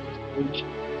 there's a restoration.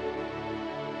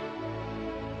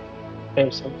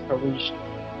 There's a restoration.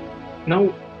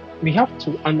 Now, we have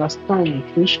to understand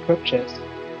through scriptures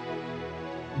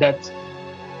that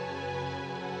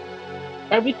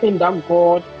everything that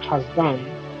God has done,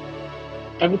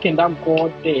 everything that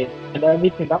God did, and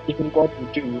everything that even God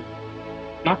will do,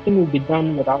 nothing will be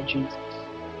done without Jesus.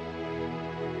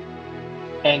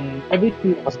 And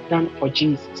everything was done for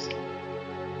Jesus.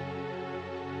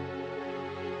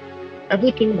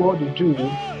 Everything God will do,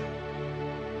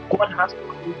 God has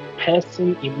one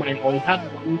person in mind, or He has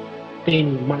one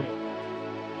thing in mind,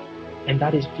 and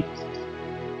that is Jesus.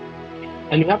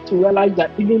 And you have to realize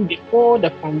that even before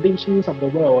the foundations of the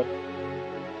world,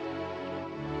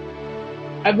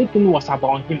 everything was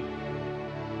about Him.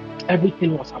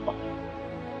 Everything was about Him.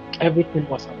 Everything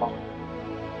was about Him.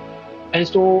 And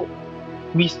so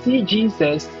we see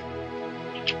Jesus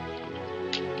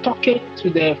talking to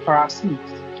the Pharisees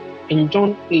in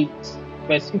John 8,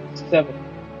 verse 57.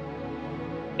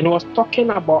 And he was talking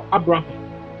about Abraham.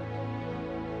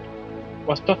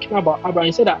 was talking about Abraham.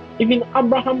 He said that even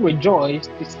Abraham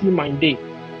rejoiced to see my day.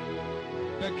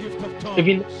 The gift of tongues.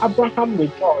 Even Abraham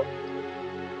rejoiced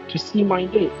to see my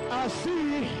day. I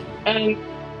see And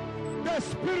the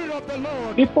Spirit of the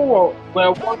Lord people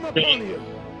were come upon wondering, you.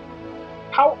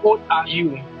 how old are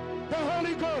you? The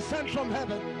Holy Ghost sent from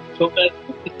heaven. So verse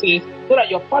 6 says, so that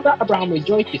your father Abraham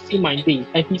rejoiced to see my day,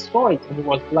 and he saw it and he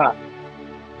was glad.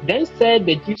 Then said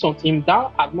the Jews unto him,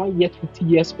 thou art not yet 50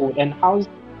 years old, and hast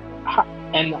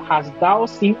thou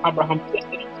seen Abraham? He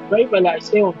said, very well I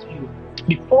say unto you,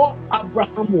 before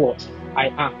Abraham was, I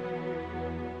am.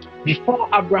 Before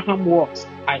Abraham was,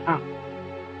 I am.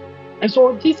 And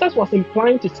so Jesus was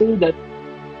implying to say that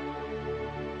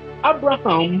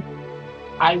Abraham,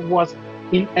 I was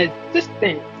in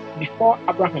existence before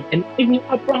Abraham, and even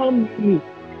Abraham knew me.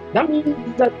 That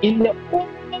means that in the Old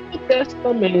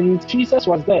Testament, Jesus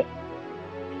was there.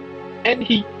 And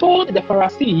he told the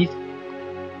Pharisees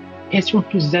his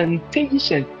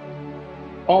representation,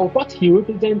 or what he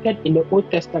represented in the Old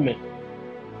Testament.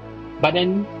 But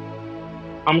then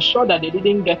I'm sure that they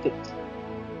didn't get it,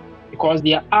 because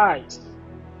their eyes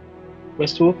were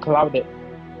so clouded.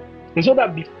 And so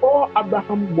that before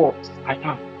Abraham was, I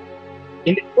am.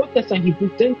 In the Old Testament, he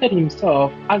presented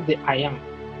himself as the I am.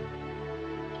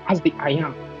 As the I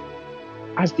am.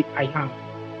 As the I am.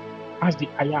 As the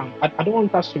I am. I don't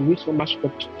want us to read so much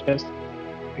scriptures,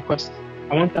 because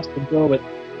I want us to go with,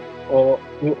 or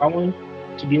I want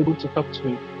to be able to talk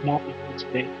to more people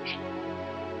today.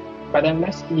 But then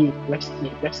let's see what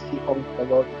the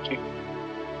Lord will do.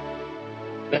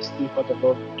 Let's see what the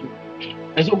Lord will do.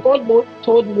 And so God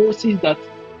told Moses that,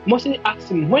 Moses asked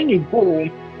him, when you go,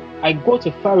 I go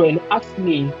to Pharaoh and ask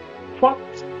me, what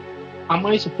am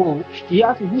I supposed? He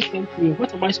asked me, who sent me?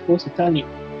 What am I supposed to tell him?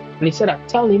 And he said, I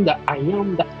tell him that I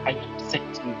am that I am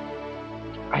sent you.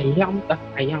 I am that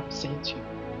I am sent you.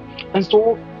 And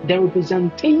so the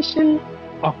representation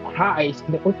of Christ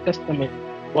in the Old Testament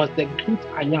was the great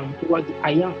I am. He was the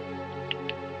I am.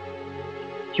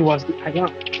 He was the I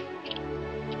am.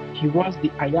 He was the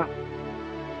I am.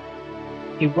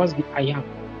 He was the I am.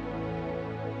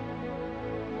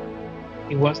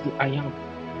 He was the I am.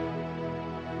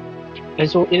 And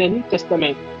so in the New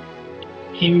Testament,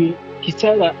 he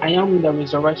said that I am the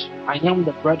resurrection, I am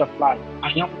the bread of life,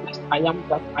 I am this, I am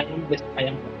that, I am this, I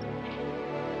am that.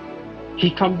 He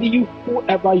can be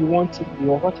whoever you want him to be,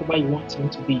 or whatever you want him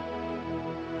to be.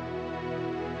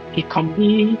 He can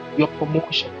be your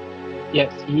promotion.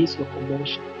 Yes, he is your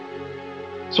promotion.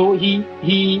 So he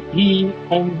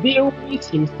unveils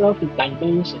himself in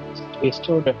dimensions to his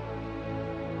children.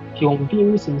 He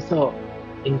unveils himself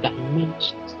in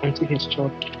dimensions unto his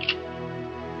children.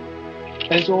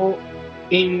 And so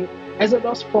in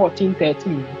Exodus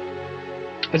 14:13,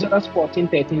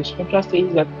 scripture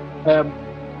says that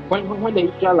when the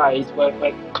Israelites were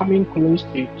coming close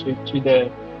to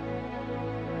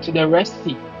the Red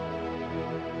Sea,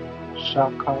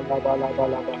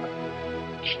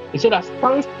 he said that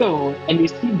stand still and you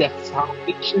see the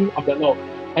salvation of the Lord.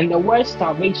 And the word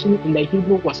salvation in the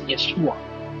Hebrew was Yeshua,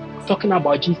 talking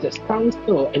about Jesus. Stand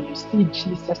still and you see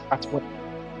Jesus at work.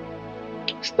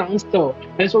 Stand still.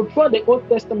 And so throughout the Old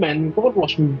Testament, God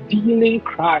was revealing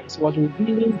Christ, was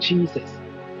revealing Jesus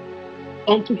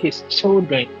unto his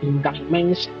children in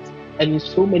dimensions and in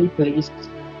so many places.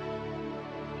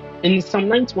 In Psalm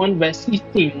 91 verse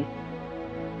 16,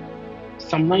 he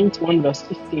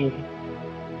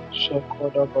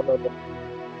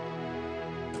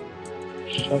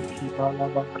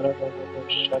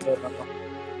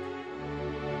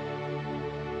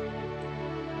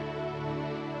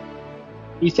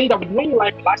said that when you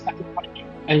like last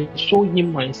and show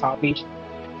him my salvation.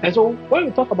 And so when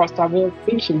we talk about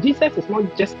salvation, Jesus is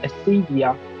not just a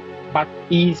savior, but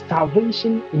he is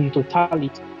salvation in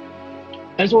totality.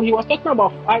 And so he was talking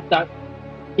about the fact that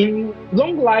in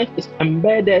long life is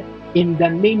embedded in the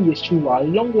name Yeshua.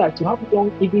 Long life, to have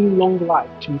long life,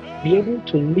 to be able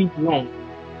to live long,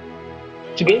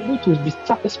 to be able to be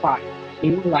satisfied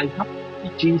in your life, you have to be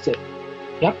Jesus.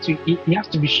 He has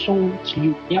to be shown to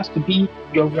you. He has to be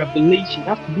your revelation. He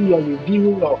has to be your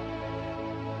revealer.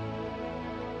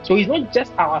 So he's not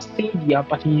just our savior,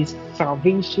 but he is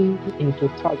salvation in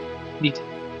totality.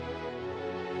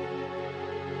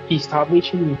 He's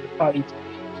salvation in totality.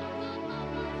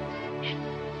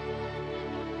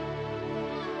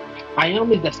 I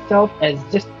am is the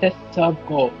self-existent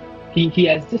self-God. He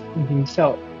exists in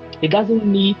himself. He doesn't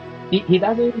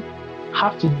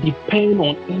have to depend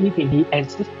on anything. He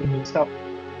exists in himself.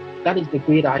 That is the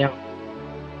great I am.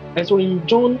 And so in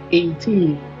John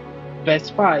 18 verse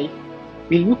 5,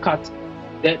 we look at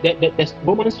the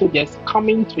Roman soldiers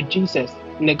coming to Jesus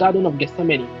in the Garden of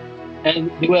Gethsemane,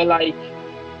 and they were like,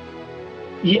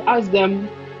 he asked them,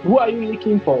 "Who are you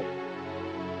looking for?"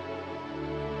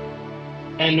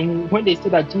 And when they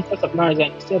said that Jesus of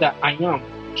Nazareth, he said that I am.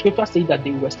 Scripture says that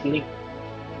they were slain.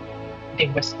 They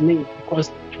were slain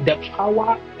because the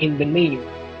power in the name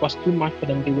was too much for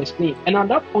them. They were slain. And at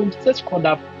that point, Jesus could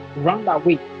have run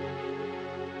away.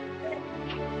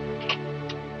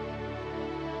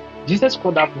 Jesus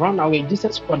could have run away.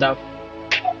 Jesus could have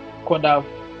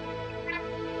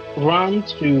run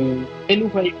to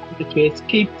anywhere he wanted to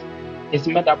escape his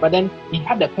murder. But then he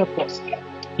had a purpose.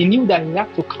 He knew that he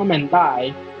had to come and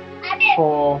die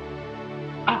for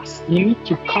us. He needs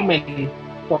to come and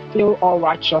fulfill all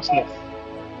righteousness.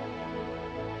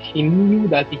 He knew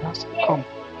that he has to come.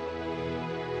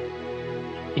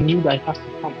 He knew that he has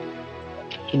to come.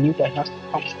 He knew that he has to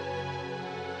come.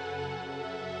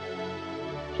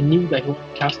 He knew that he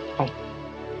has to come.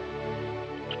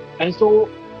 And so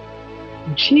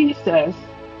Jesus,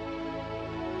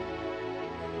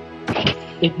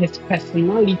 in his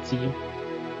personality,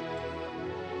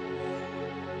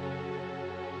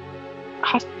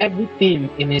 has everything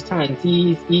in his hands.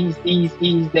 He is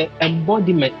the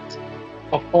embodiment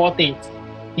of all things.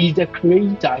 He's the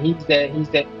creator. He's the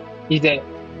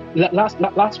last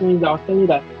one I was telling you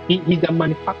that he's the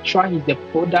manufacturer. He's the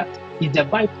product. He's the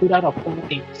byproduct of all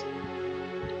things.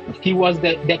 He was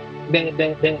the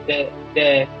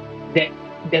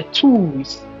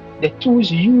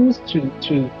tools used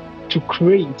to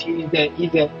create.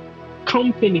 He's the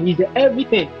company. He's the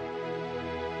everything.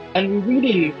 And we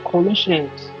read in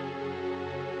Colossians.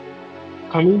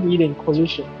 Can we read in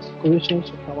Colossians? Colossians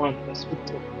chapter 1, verse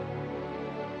 15.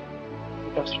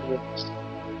 Just read this.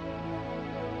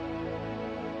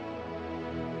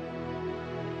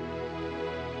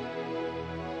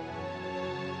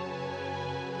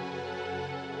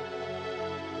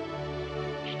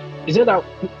 He said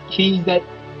that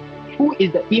who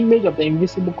is the image of the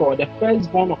invisible God, the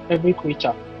firstborn of every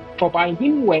creature. For by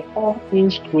him were all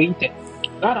things created,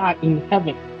 that are in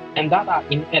heaven and that are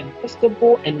in earth,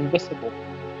 visible and invisible.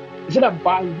 He said that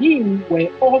by him were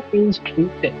all things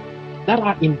created, that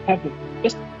are in heaven,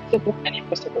 visible and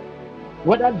invisible.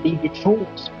 Whether they be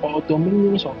thrones or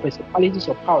dominions or principalities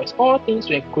or powers, all things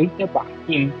were created by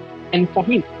him and for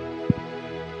him.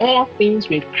 All things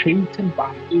were created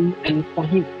by him and for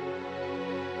him.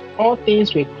 All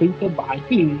things were created by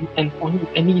him and for him.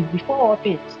 And he is before all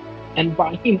things. And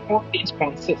by him all things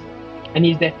consist. And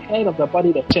he is the head of the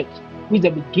body, the church, who is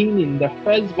the beginning, the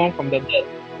firstborn from the dead,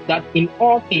 that in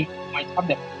all things he might have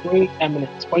the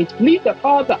preeminence. For it pleased the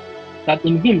Father that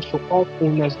in him should all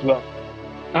fullness dwell.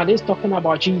 Now this is talking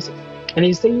about Jesus. And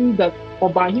he's saying that for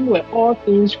by him were all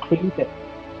things created.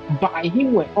 By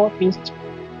him were all things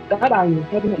that are in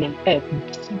heaven and on earth,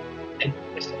 visible and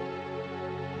invisible.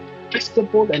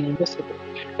 Visible and invisible.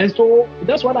 And so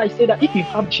that's what I say, that if you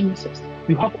have Jesus,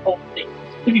 you have all things.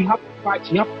 If you have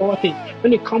Christ, you have all things.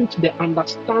 When it comes to the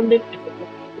understanding and the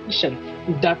revelation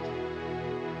that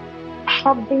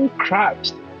having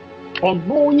Christ or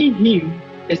knowing him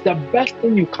is the best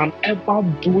thing you can ever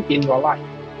do in your life.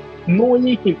 Knowing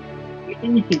him.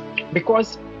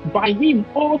 Because by him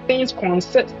all things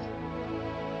consist.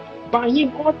 By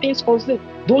him all things consist.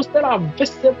 Those that are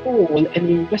visible and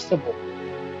invisible.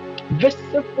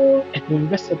 Visible and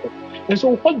invisible. And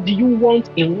so what do you want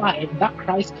in life that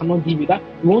Christ cannot give you, that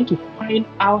you want to find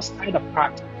outside of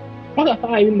Christ? What at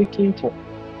all are you looking for?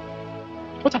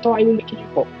 What at all are you looking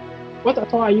for? What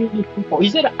at all are you looking for? He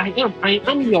said, I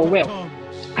am your wealth.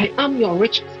 I am your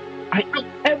riches. I am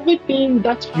everything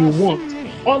that you want.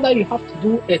 All that you have to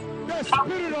do is have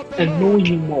and know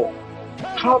him more.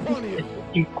 Have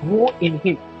and grow in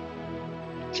him.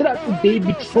 So that they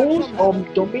be thrones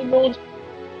of dominions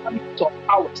of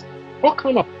powers. What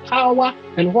kind of power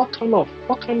and what kind of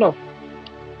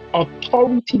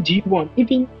authority do you want?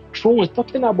 Even thrones,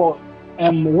 talking about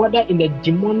whether in the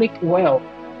demonic world,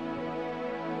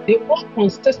 they all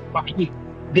consist by him.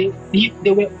 They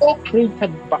were all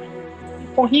created by him,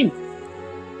 for him.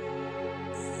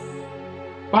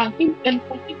 By him and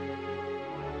for him.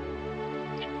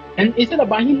 And instead of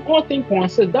by him all things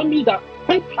consist, that means that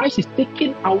when Christ is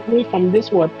taken away from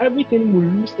this world, everything will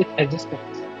lose its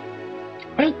existence.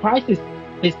 When Christ is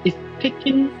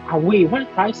taken away,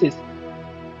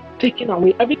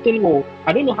 everything will,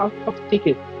 I don't know how to take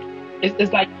it.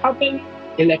 It's like having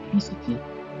electricity.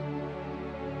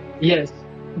 Yes,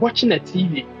 watching a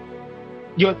TV.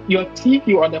 Your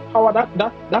TV or the power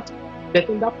that's the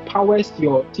thing that powers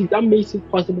your TV, that makes it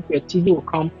possible for your TV will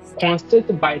come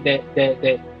consists by the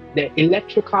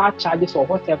electrical charges or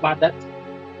whatever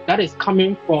that that is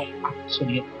coming from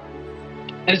Absolute.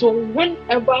 And so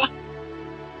whenever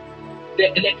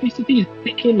the electricity is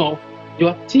taken off,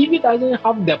 your TV doesn't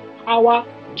have the power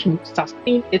to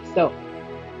sustain itself.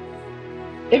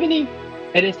 Even if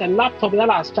it is a laptop that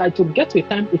has tried to get to a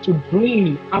time, it will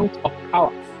drain out of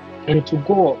power and it will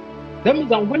go off. That means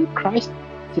that when Christ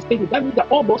is taken, that means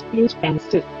that all those things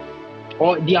consist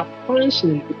or they are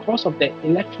functioning because of the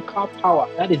electrical power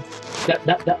that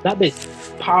is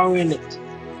powering it.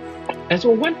 And so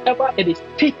whenever it is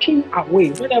taken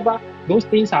away, whenever those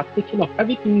things are taken off,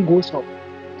 everything goes off.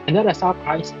 And that is how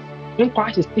Christ, when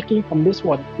Christ is taken from this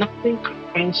world, nothing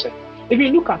can function. If you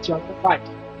look at your life,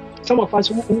 some of us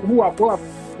who have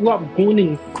gone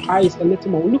in Christ a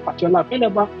little more, look at your life.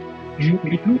 Whenever you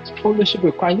lose fellowship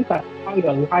with Christ, look at how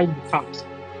your life becomes.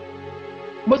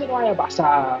 Most of the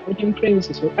time,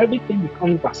 so everything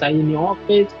becomes basa in your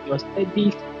office, your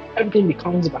studies, everything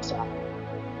becomes basa.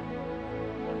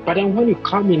 But then when you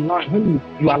come in line, when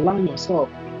you align yourself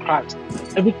with Christ,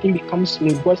 everything becomes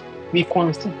smooth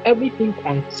because everything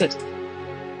consists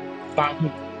by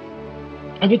Him.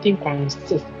 Everything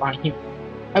consists by Him.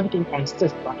 Everything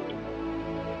consists by Him.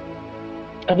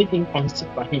 Everything consists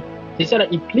by Him. He said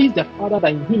that it pleased the Father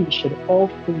that in Him should all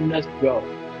fullness dwell.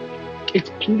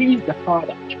 It pleased the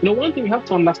Father. One thing we have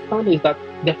to understand is that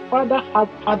the Father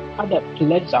had a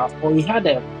pleasure, or He had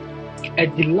a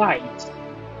delight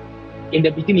in the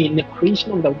beginning, in the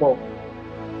creation of the world.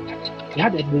 He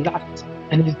had a delight,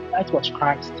 and His delight was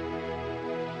Christ.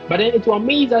 But then it will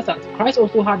amaze us that Christ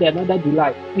also had another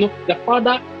delight. The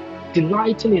Father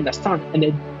delighting in the Son, and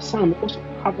the Son also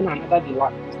having another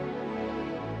delight.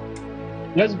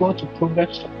 Let's go to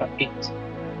Proverbs chapter 8.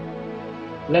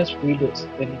 Let's read it,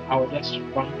 then I'll just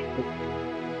run through.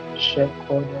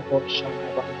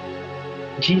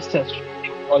 Jesus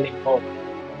is all in all.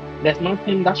 There's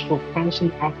nothing that should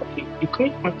function out of Him. You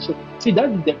can't function. See,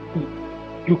 that's the key.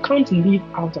 You can't live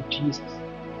out of Jesus.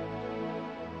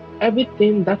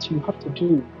 Everything that you have to do,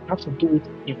 you have to do it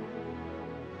in Him.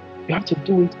 You have to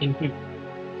do it in Him.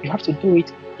 You have to do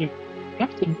it in Him. You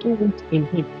have to do it in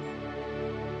Him.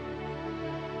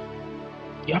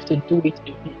 You have to do it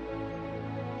in Him.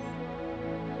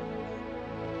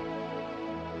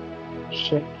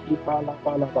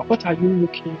 What are you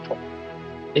looking for?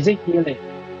 Is it healing?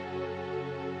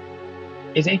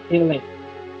 Is it healing?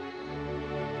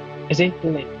 Is it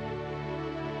healing?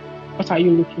 What are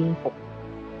you looking for?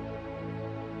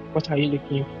 What are you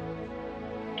looking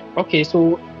for? Okay,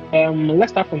 so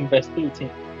let's start from verse 18.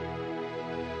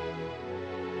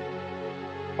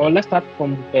 Or let's start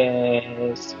from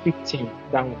verse 15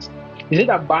 downwards. Is it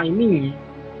that by me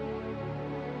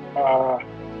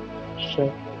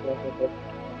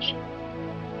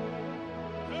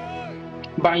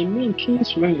by me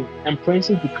kings reign and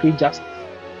princes decree justice.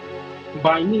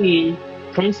 By me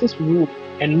princes rule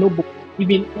and nobles,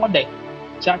 even all the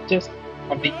judges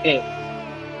of the earth.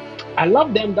 I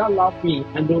love them that love me,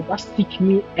 and those that seek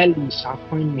me early shall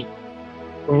find me.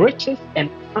 Riches and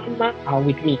honor are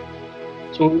with me.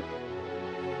 So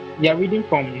we are reading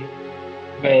from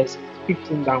verse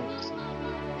 15 downwards.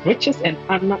 Riches and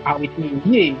honor are with me,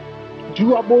 yea,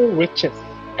 durable riches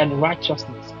and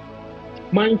righteousness.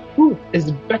 My fruit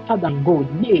is better than gold,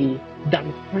 yea,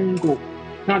 than fine gold.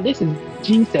 Now this is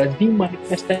Jesus being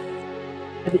manifested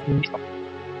in wisdom.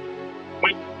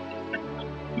 My fruit is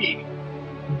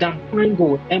better than fine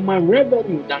gold, and my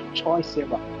revenue than choice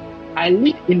silver. I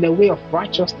live in the way of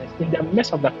righteousness, in the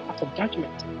midst of the path of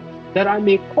judgment, that I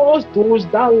may cause those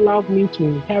that love me to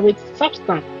inherit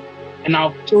substance, and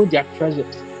I'll fill their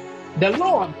treasures. The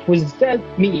Lord possessed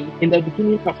me in the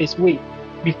beginning of His way.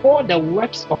 Before the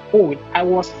works of old, I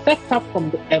was set up from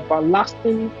the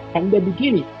everlasting, from the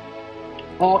beginning,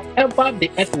 or ever the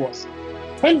earth was.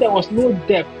 When there was no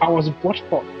depth, I was brought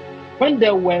forth. When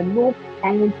there were no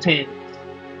fountains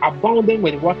abounding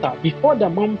with water, before the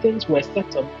mountains were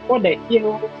settled, before the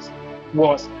hills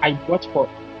was I brought forth.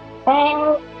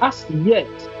 Far as yet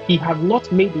He had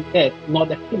not made the earth, nor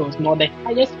the hills, nor the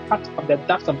highest part of the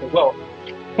depths of the world.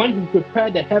 When He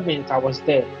prepared the heavens, I was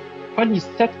there. When He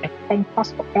set a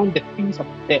compass upon the face of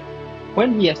the earth,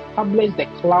 when He established the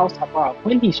clouds above,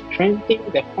 when He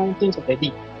strengthened the fountains of the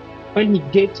deep, when He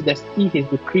gave to the sea His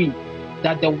decree,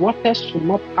 that the waters should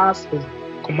not pass His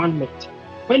commandment,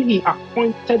 when He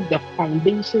appointed the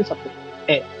foundations of the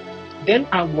earth, then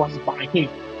I was by Him,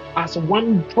 as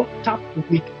one brought up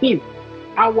with Him.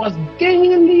 I was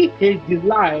daily His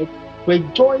delight,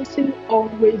 rejoicing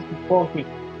always before Him,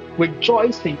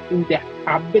 rejoicing in the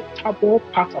habitable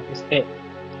part of His earth.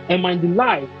 And my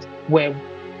delight were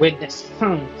with the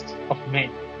sons of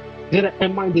men.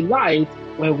 And my delight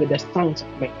were with the sons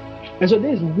of men. And so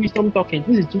this is wisdom talking.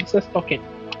 This is Jesus talking.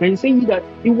 And saying that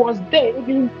it was there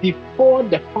even before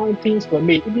the fountains were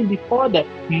made, even before the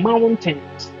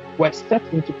mountains were set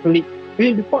into place,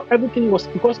 even before everything was,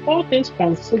 because all things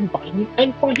consist by him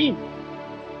and for him.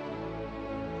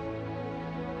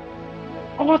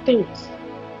 All things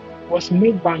was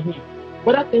made by him,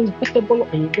 whether things visible or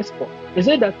invisible. He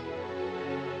said that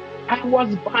I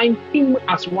was by him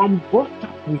as one brought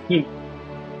up with him,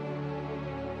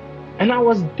 and I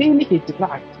was daily his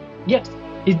delight. Yes,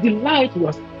 his delight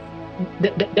was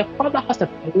the Father has a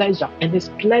pleasure, and his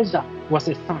pleasure was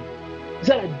his Son. He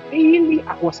said that daily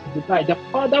I was his delight. The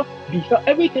Father beheld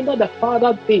everything that the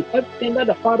Father did, everything that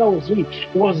the Father was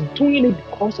doing it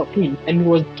because of him, and he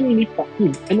was doing it for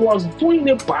him, and he was doing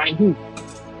it by him.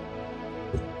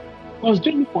 He was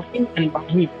doing it for him and by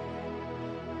him.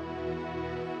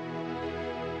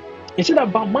 He said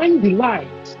that, but my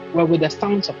delights were with the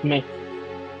sons of men.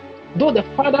 Though the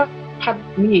Father had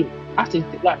me as his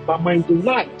delight, but my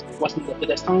delight was with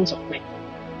the sons of men.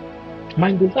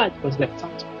 My delight was the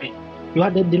sons of men. You are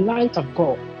the delight of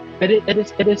God. It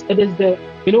is the,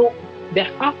 the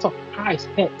heart of Christ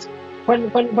hurts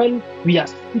when we are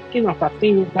seeking after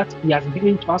things that he has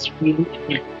given to us freely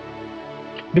in him.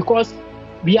 Because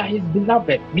we are his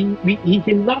beloved.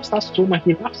 He loves us so much.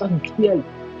 He loves us dearly,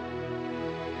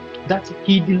 that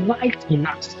he delights in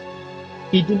us.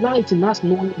 He delights in us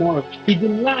knowing more. He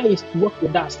delights to work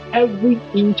with us every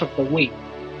inch of the way.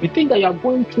 You think that you are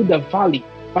going through the valley,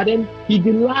 but then he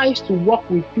delights to walk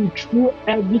with you through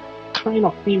every kind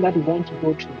of thing that you want to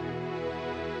go through.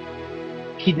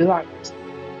 He delights.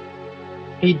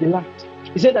 He delights.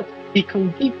 He said that he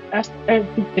can give us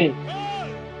everything.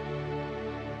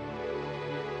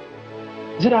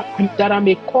 He said that I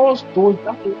may cause those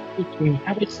that love me to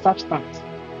inherit substance,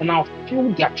 and I'll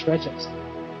fill their treasures.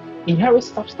 Inherit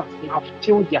substance, and I'll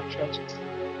fill their treasures.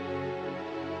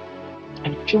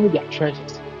 And fill their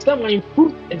treasures. So my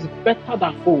fruit is better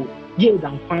than gold, yea,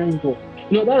 than fine gold.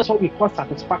 That is what we call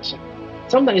satisfaction.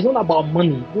 Sometimes it's not about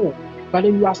money, no, but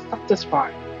then you are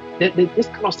satisfied. There's this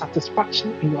kind of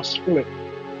satisfaction in your spirit.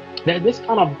 There's this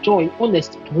kind of joy,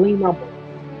 unexplainable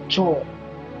joy,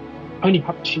 when you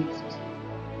have Jesus.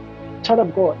 Child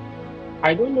of God,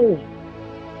 I don't know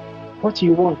what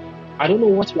you want. I don't know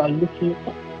what you are looking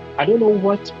for. I don't know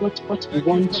what you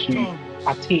want to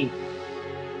attain.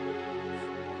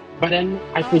 But then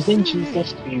I present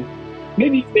Jesus to you.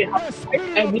 Maybe you may have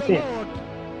everything.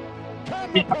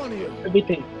 You have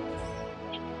everything.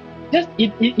 Just he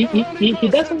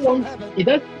doesn't want to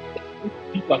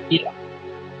be your healer.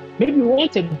 Maybe you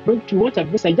want a breakthrough, you want a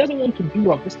visa. He doesn't want to be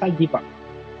your visa giver.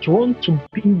 He wants to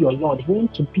be your Lord. He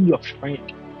wants to be your friend.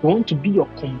 He wants to be your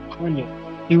companion.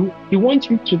 He wants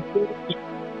you to know him.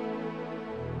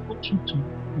 He wants you to know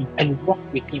him and walk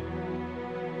with him.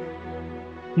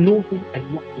 Know him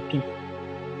and walk with him.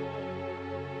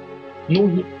 Know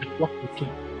him and walk with him.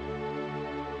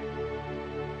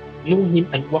 Know him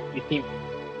and walk with him.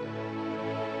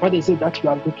 What is it that you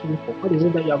are looking for? What is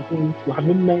it that you are going through? Have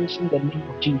you mentioned the name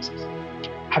of Jesus?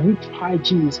 Have you tried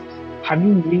Jesus? Have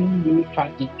you really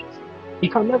tried Jesus? He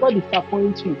can never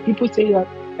disappoint you. People say that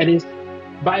it is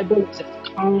Bible is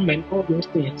calm and all those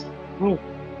things. No,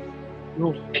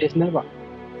 it is never.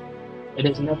 It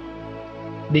is never.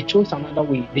 They chose another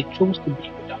way. They chose to be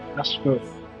with another spirit.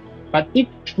 But if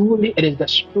truly it is the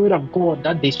Spirit of God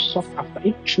that they sought after,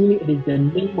 if truly it is the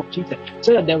name of Jesus,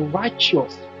 so that the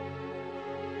righteous,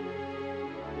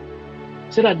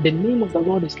 so that the name of the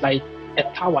Lord is like a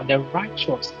tower, the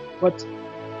righteous, but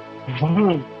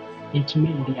run into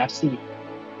men, they are saved.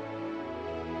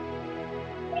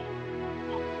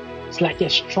 It's like a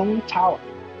strong tower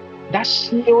that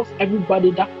shields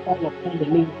everybody that fall upon the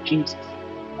name of Jesus.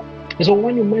 And so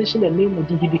when you mention the name of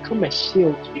Jesus, he becomes a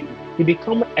shield to you. He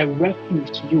becomes a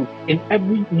refuge to you in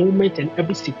every moment and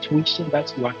every situation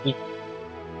that you are in.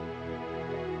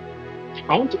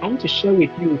 I want to share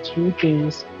with you two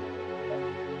things,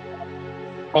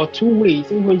 or two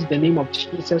ways in which the name of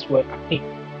Jesus will appear.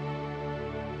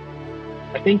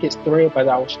 I think it's three, but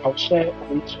I'll share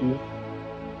only two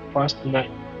for us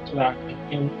tonight, so that I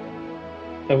can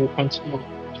we continue.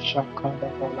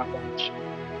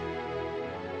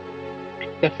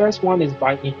 The first one is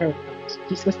by inheritance.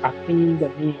 Jesus attained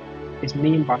his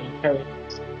name by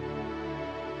inheritance.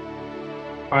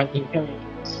 By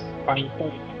inheritance. By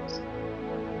inheritance.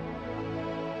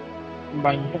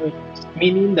 By inheritance.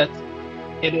 Meaning that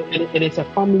it is a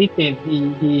family thing.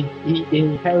 He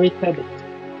inherited it.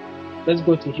 Let's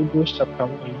go to Hebrews chapter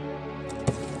 1.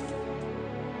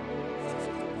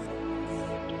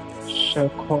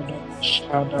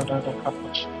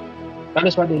 That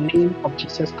is why the name of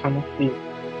Jesus cannot fail.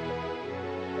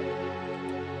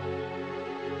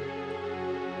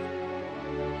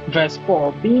 Verse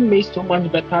 4, being made so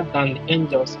much better than the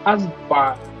angels, as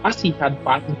he had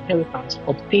by inheritance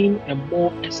obtained a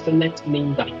more excellent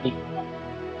name than they.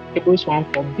 Hebrews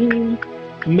 1, for being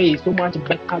made so much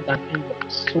better than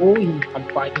angels, so he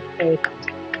had by inheritance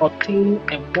obtained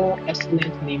a more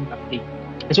excellent name than they.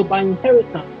 And so by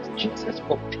inheritance, Jesus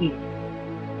obtained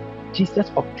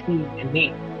a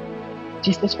name.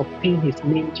 Jesus obtained his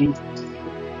name, Jesus.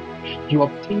 You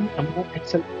obtained a more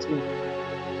excellent name.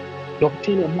 You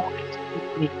obtained a more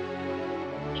excellent name.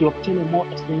 You obtained a more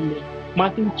excellent name.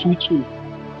 Matthew 2:2.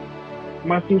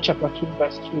 Matthew chapter 2,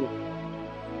 verse 2.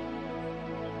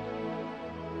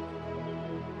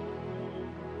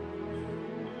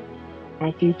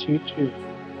 Matthew 2:2.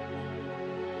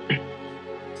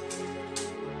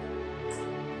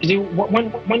 You see,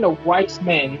 when the wise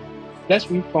men, let's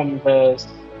read from verse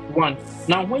 1.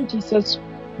 Now, when Jesus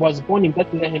was born in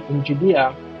Bethlehem in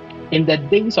Judea, in the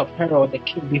days of Herod the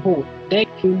king, behold, there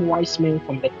came wise men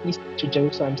from the east to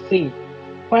Jerusalem, saying,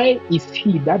 where is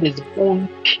he that is born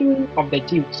King of the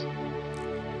Jews?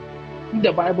 In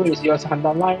the Bible is yours,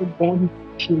 underline born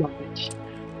King of the Jews.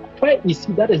 Where is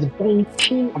he that is born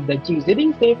King of the Jews? They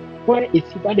didn't say, where is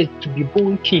he that is to be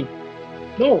born king?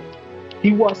 No,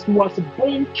 he was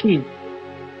born king.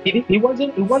 He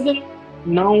wasn't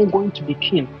now going to be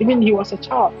king. Even he was a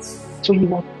child, so he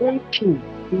was born king.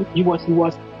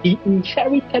 He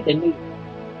inherited the name.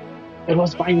 It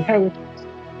was by inheritance.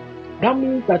 That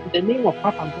means that the name of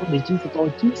Papa God is Jesus, or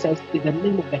Jesus is the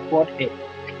name of the Godhead.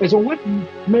 And so when you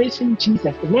mention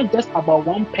Jesus, it's not just about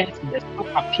one person that's not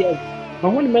appearing.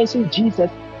 But when you mention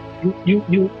Jesus,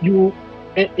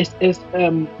 it's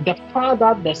the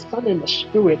Father, the Son, and the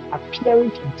Spirit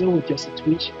appearing to deal with your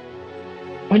situation.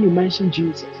 When you mention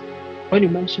Jesus, the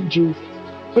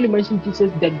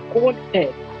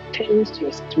Godhead turns to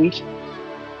your situation.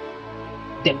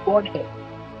 The Godhead.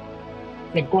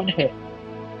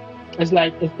 It's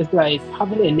like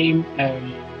having a name.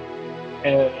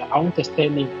 I want to say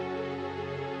name.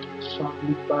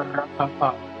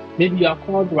 Maybe you are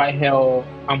called Rahel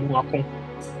Amuakon,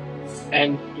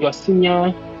 and your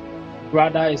senior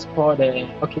brother is called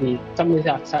somebody say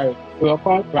Asari. We are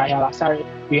called Rahel Asari.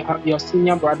 We have your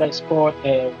senior brother is called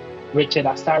Richard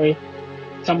Asari.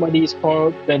 Somebody is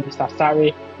called Bendis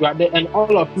Asari. You are there, and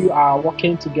all of you are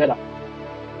working together.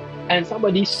 And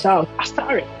somebody shouts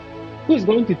Asari. Who is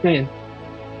going to turn?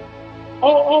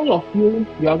 All of you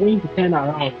are going to turn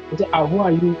around and say, who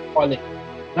are you calling?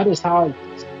 That is how it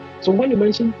is. So when you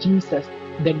mention Jesus,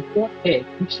 the Godhead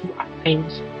gives you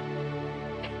attention.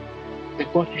 The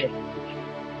Godhead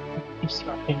gives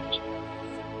you attention.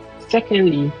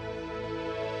 Secondly,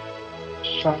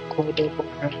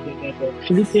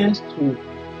 Philippians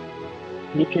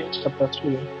chapter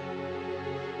 2.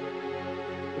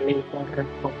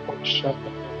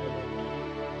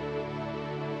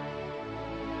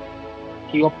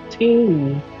 He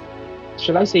obtained,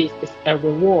 should I say, it's a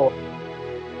reward.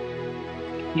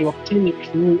 He obtained it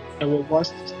through a reward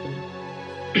system.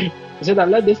 He said that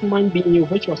let this mind be in you,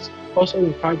 which was also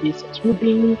in Christ Jesus, who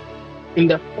being in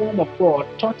the form of God,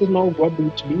 thought it not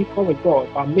robbery to be equal with God,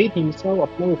 but made himself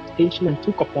of no reputation and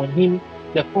took upon him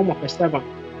the form of a servant,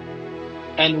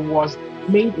 and was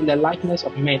made in the likeness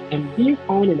of men, and being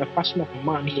found in the fashion of a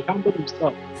man, he humbled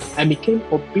himself and became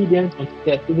obedient unto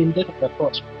death, even death of the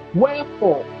cross.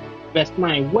 Wherefore, verse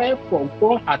 9, wherefore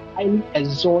God had highly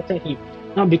exalted him.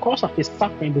 Now, because of his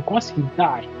suffering, because he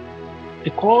died,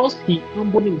 because he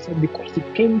humbled himself, because he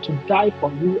came to die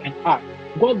for you and I,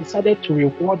 God decided to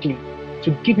reward him,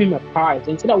 to give him a prize.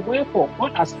 And said that wherefore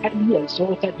God has highly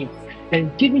exalted him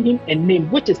and given him a name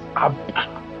which is above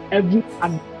every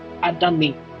other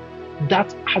name,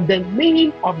 that at the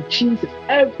name of Jesus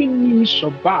every knee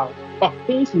shall bow, of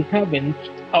things in heaven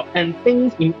and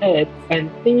things in earth and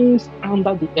things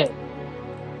under the earth.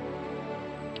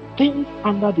 Things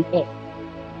under the earth.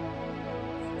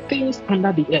 Things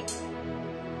under the earth.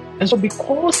 And so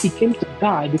because he came to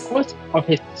die, because of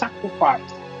his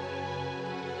sacrifice,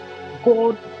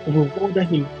 God rewarded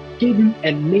him, gave him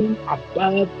a name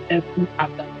above every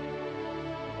other.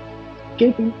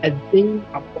 Gave him a name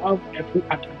above every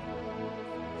other.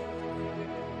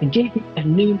 He gave him a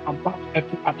name above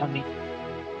every other name.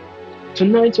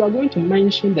 Tonight we are going to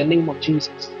mention the name of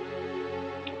Jesus.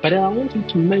 But I want you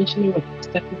to mention it with a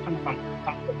certain kind of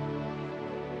understanding.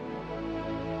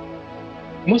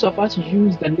 Most of us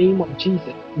use the name of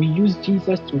Jesus. We use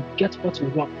Jesus to get what we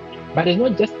want. But it's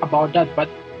not just about that, but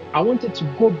I wanted to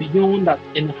go beyond that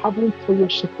in having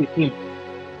fellowship with him,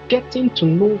 getting to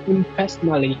know him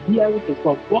personally, hearing his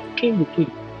word, walking with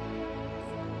him.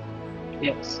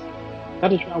 Yes,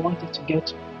 that is what I wanted to get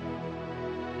to.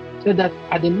 So that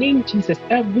at the name Jesus,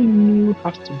 every knee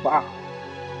has to bow.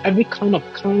 Every kind of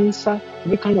cancer,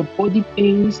 every kind of body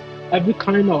pains, every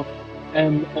kind of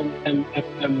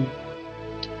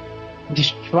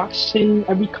distraction,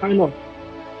 every kind of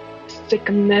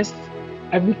sickness,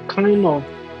 every kind of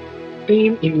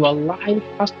thing in your life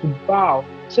has to bow.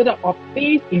 So that of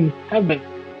things in heaven,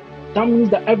 that means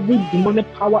that every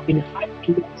demonic power in high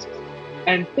places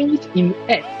and things in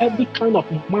earth, every kind of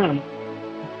man,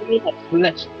 born of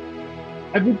flesh,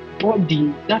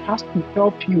 everybody that has to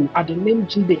help you at the name of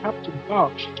Jesus, they have to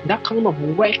bow. That kind of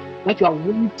work that you are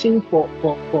waiting for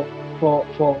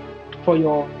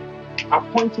your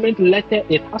appointment letter,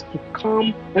 it has to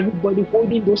come. Everybody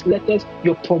holding those letters,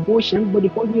 your promotion, everybody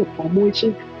holding your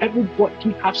promotion,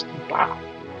 everybody has to bow.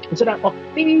 Instead of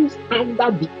things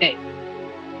under the earth.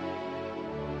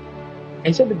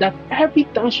 And so that every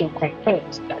tongue shall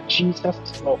confess that Jesus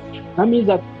is Lord. That means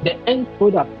that the end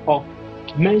product of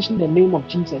mention the name of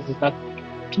Jesus is that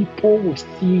people will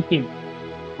see him,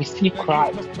 will see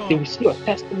Christ, they will see your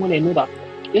testimony and know that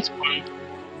this one,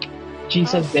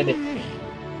 Jesus did it.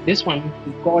 This one,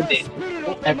 God did it.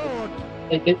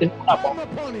 It's not about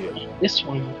this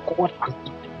one, God has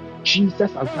done it.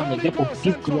 Jesus has done it. Therefore,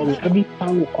 give glory. Every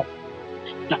tongue will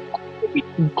confess that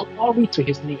glory to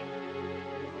his name.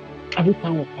 Every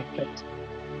tongue will confess.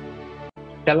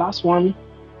 The last one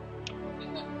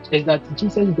is that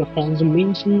Jesus is the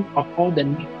consummation of all the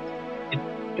names in the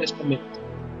Old Testament.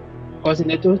 Because in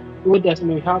the Old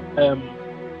Testament, we have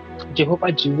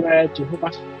Jehovah Jireh,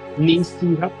 Jehovah Nissi,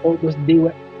 we have all those, they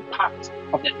were part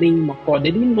of the name of God.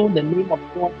 They didn't know the name of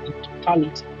God in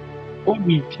totality. God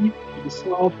revealed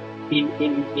himself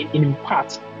in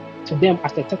parts to them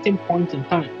at a certain point in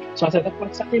time. So at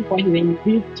a certain point, he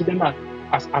revealed to them as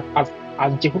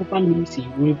Jehovah Nissi,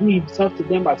 revealed himself to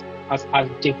them as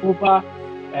Jehovah.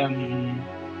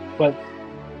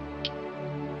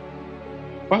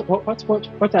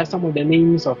 What are some of the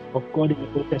names of God in the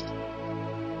Old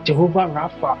Testament? Jehovah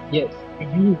Rapha, yes,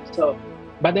 revealed himself.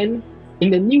 But then in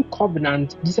the new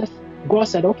covenant, God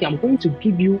said, okay, I'm going to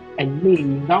give you a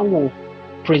name that will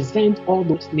present all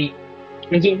those names.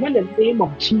 And so when the name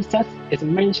of Jesus is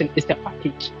mentioned, it's a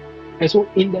package. And so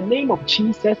in the name of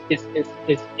Jesus is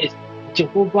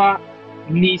Jehovah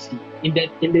Nissi. In the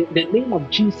name of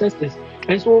Jesus is,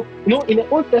 and so in the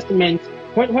Old Testament,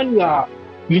 when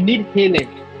you need healing,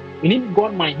 you need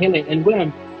God my healing, and go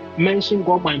and mention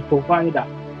God my provider,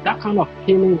 that kind of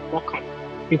healing will not come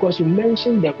because you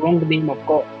mentioned the wrong name of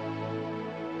God.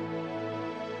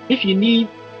 If you need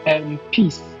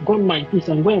peace, God my peace,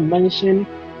 and go and mention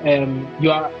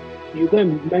you go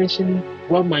and mention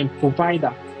God my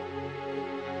provider,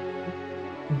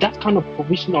 that kind of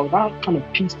provision or that kind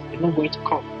of peace is not going to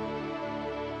come.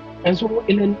 And so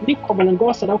in the new covenant,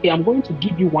 God said, okay, I'm going to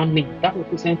give you one name that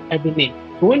represents every name.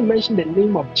 But when you mention the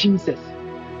name of Jesus,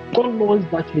 God knows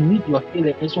that you need your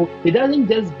healing. And so it doesn't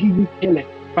just give you healing,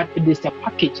 but it is a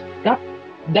package that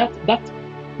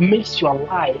makes your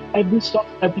life,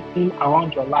 everything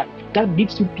around your life, that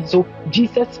gives you peace. So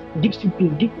Jesus gives you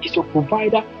peace, is your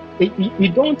provider. You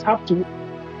don't have to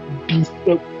be,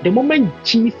 the moment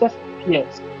Jesus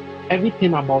appears,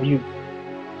 everything about you,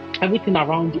 everything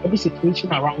around you, every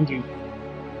situation around you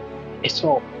is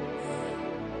solved.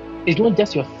 It's not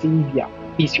just your savior,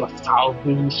 it's your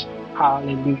salvation.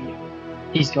 Hallelujah.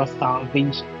 He's your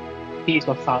salvation. He is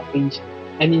your salvation.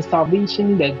 And in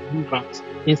salvation there's deliverance.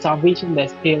 In salvation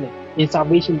there's healing. In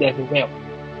salvation there's wealth.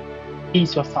 He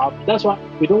is your salvation. That's why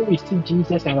we don't receive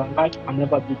Jesus and our life can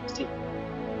never be the same.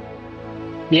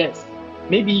 Yes,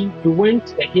 maybe you went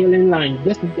to the healing line,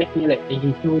 just need the healer and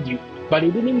he healed you. But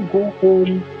you didn't go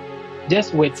home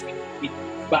just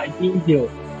by being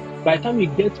healed. By the time you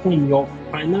get home, your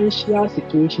financial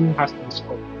situation has to be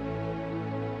solved.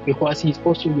 Because he's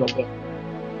also your wealth.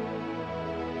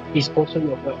 He's also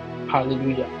your wealth.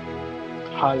 Hallelujah.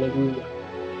 Hallelujah.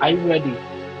 Are you ready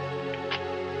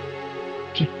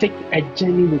to take a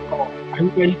journey with God? Are you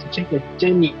ready to take a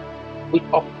journey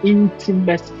of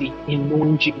intimacy in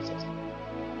knowing Jesus?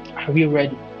 Are we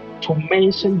ready to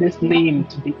mention this name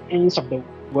to the ends of the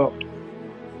world?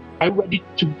 Are you ready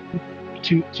to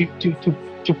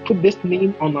put this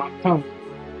name on our tongue?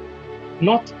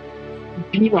 Not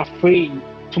being afraid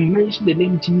to mention the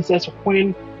name Jesus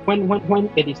when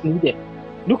it is needed.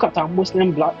 Look at our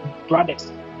Muslim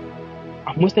brothers,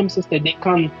 our Muslim sisters. They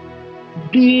can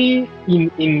be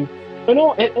in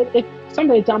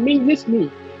sometimes it amazes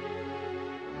me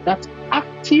that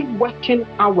active working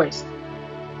hours,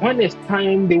 when it's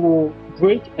time, they will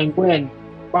break and go and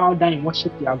bow down and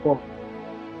worship their God.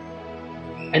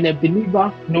 And a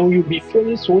believer, you'll be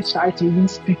feeling so shy to even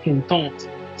speak in tongues,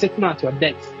 sitting at your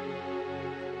desk.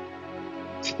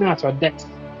 sitting at your desk,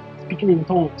 speaking in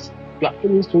tongues. You are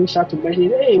feeling so shy to mention,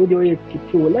 hey,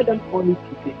 let them call you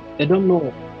people. They don't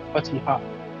know what you have.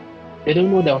 They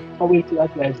don't know the authority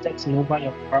that you are exerting over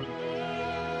your family.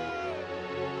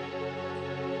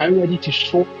 Are you ready to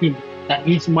show him that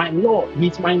he's my Lord,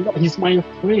 he's my Lord, he's my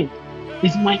friend,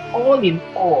 he's my all in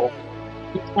all?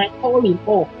 He's my all in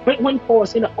all. When Paul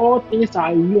said that all things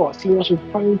are yours, he was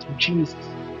referring to Jesus.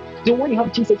 So when you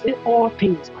have Jesus, he said all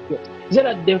things are yours. He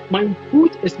said that my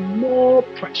fruit is more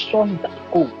precious than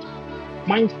gold.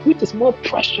 My fruit is more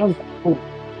precious than gold.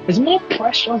 It's more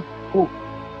precious than gold.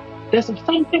 There's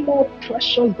something more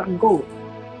precious than gold.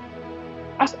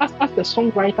 As the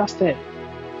songwriter said,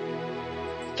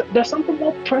 there's something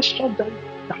more precious than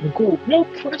gold. More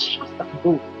precious than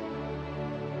gold.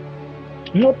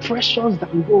 More precious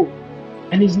than gold.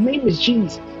 And his name is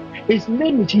Jesus. His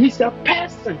name is, he's a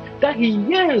person that he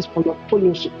yearns for your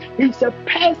fellowship. He's a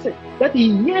person that he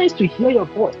yearns to hear your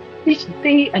voice each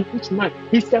day and each night.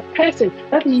 He's a person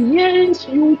that he yearns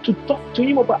you to talk to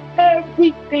him about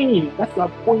everything that you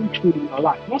are going through in your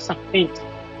life, not some things.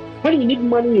 When you need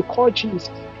money, you call Jesus.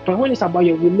 But when it's about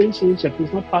your relationship,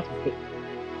 he's not part of it.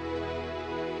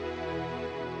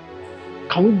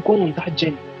 Can we go on that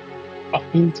journey of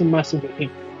intimacy with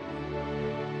him?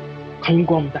 Can we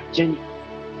go on that journey?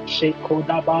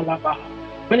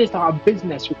 When it's our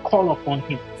business, we call upon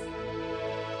him.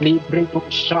 Can he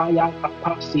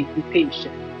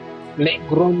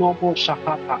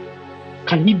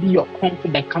be your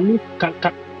confidence? Can he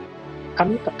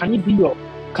be be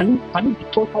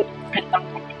totally dependent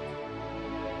on him?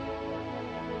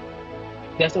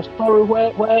 There's a story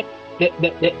where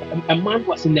a man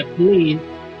was in a plane,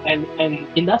 and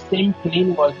in that same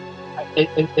plane was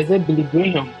Billy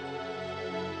Graham,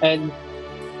 and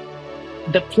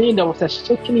the plane, there was a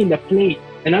shaking in the plane,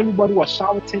 and everybody was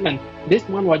shouting, and this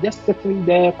man was just sitting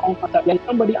there comfortably. And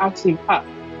somebody asked him,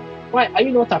 why are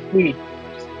you not afraid?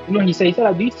 He said,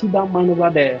 do you see that man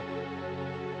over there?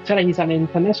 He said, he's an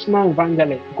international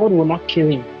evangelist. God will not kill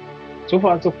him. So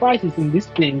far as he's in this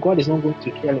plane, God is not going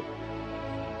to kill him.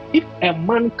 If a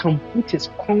man can put his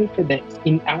confidence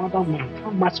in another man,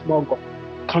 how much more God?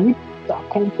 Can we put our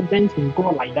confidence in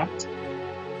God like that?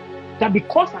 That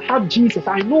because I have Jesus,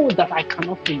 I know that I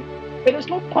cannot fail. It is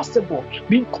not possible.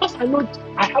 Because I know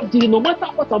I have Jesus, no matter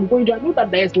what I'm going to, I know that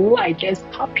there is light, there is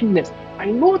happiness. I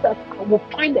know that I will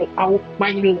find that my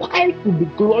life will be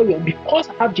glorious because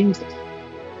I have Jesus.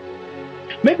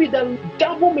 Maybe the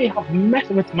devil may have messed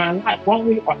with my life one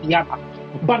way or the other.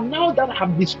 But now that I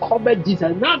have discovered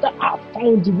Jesus, now that I have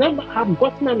found Jesus, now that I have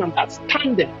gotten an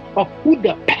understanding of who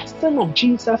the person of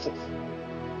Jesus is,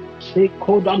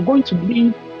 I'm going to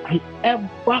live an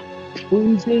ever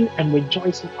praising and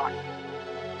rejoicing life.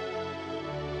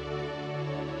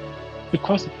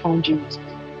 Because you found Jesus.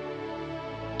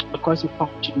 Because you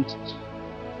found Jesus.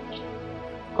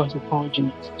 Because you found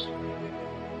Jesus.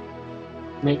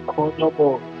 I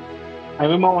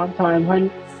remember one time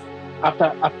when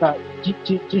after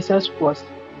Jesus was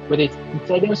with it, he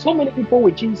said there were so many people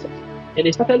with Jesus, and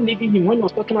they started leaving him when he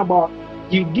was talking about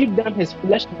you give them his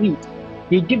flesh to eat,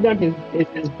 you give them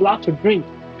his blood to drink.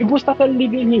 People started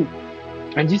leaving him,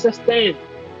 and Jesus turned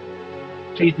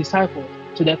to his disciples,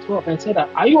 to the 12, and said,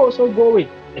 are you also going?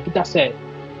 And Peter said,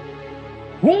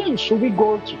 whom should we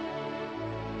go to?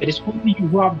 It is only you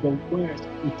who have the words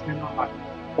of eternal life,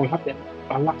 or you have the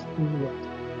everlasting word.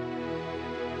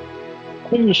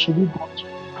 Whom should we go to?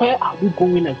 Where are we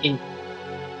going again?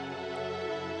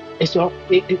 It's your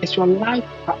life.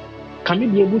 Can you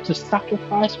be able to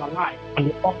sacrifice your life on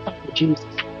the altar for Jesus?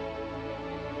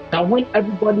 That when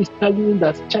everybody is telling you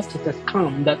that church is a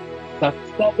scam, that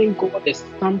serving God is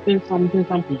something,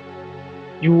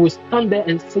 you will stand there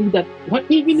and say that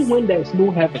even when there is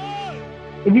no heaven,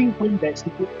 even when there is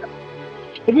no heaven,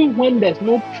 even when there is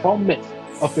no promise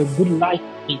of a good life,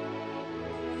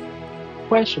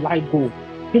 where should I go?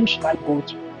 Whom should I go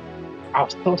to? I'll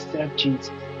still serve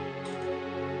Jesus.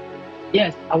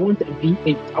 Yes, I want a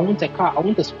V8, I want a car, I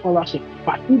want a scholarship,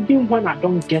 but even when I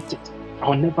don't get it, I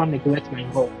will never neglect my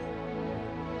God.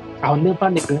 I will never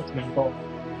neglect my God.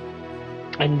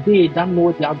 And they that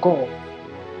know their God,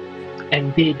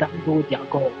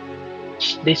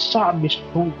 they shall be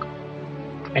strong.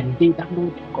 And they that know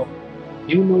their God.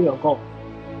 Do you know your God?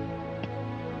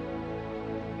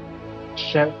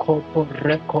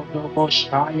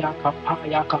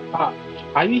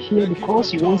 Are you here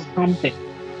because you want something?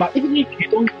 But even if you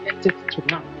don't get it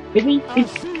tonight, even if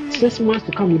 6 months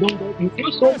to come you don't get it, you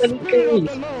do so many things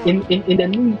in the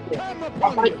new year.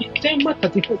 But by December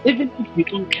 31st, even if you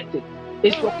don't get it,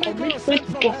 it's your commitment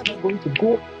to God you're going to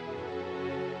go,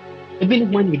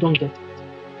 even when you don't get it.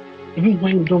 even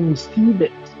when you don't receive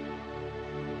it,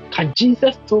 can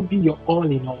Jesus still be your all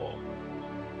in all?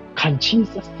 Can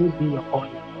Jesus still be your all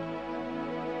in all?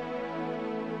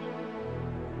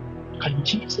 Can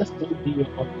Jesus still be your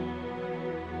all?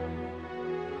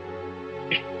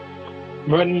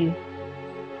 When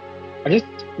I just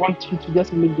want you to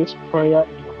just make this prayer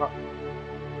in your heart.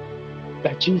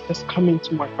 That Jesus, come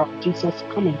into my heart. Jesus,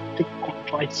 come and take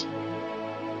control.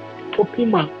 Open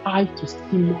my eye to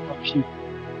see more of you.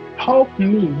 Help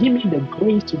me. Give me the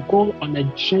grace to go on a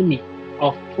journey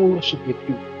of fellowship with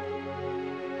you.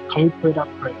 Can we pray that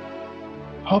prayer?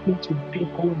 Help me to be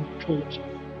going on fellowship.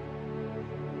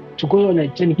 To go on a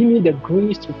journey. Give me the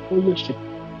grace to fellowship.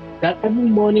 That every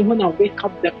morning when I wake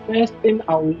up, the first thing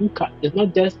I will look at is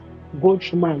not just go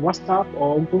through my WhatsApp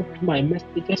or go through my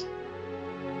messages,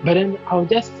 but then I'll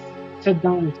just sit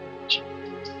down and say,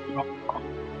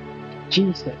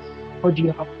 Jesus, what do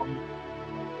you have for me?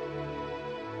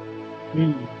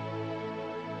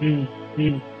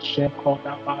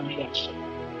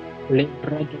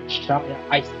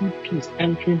 I see peace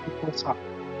entering people's heart.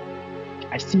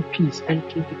 I see peace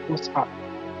entering people's heart.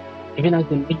 Even as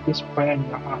they make this prayer in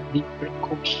your heart,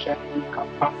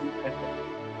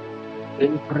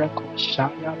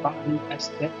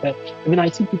 even I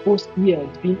see people's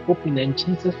ears being open and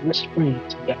Jesus whispering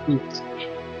to their ears.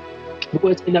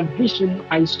 Because in a vision,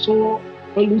 I saw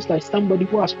almost like somebody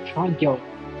who has struggled.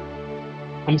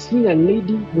 I'm seeing a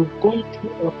lady who's gone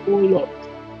through a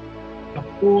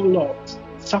whole lot,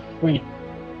 suffering,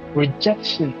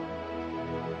 rejection.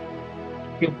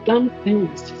 You've done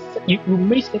things, you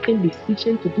made certain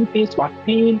decisions to do things to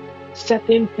attain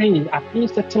certain things, attain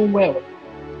certain wealth,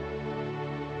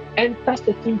 enter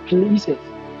certain places,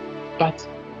 but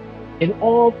in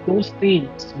all those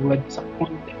things, you were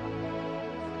disappointed.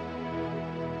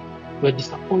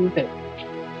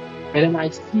 And then I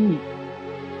see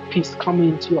peace coming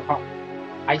into your heart.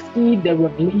 I see the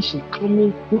revelation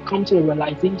coming. You come to the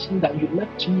realization that you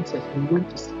left Jesus and went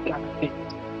to seek other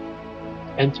things.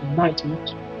 And tonight,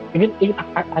 even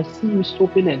I see you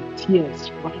sobbing and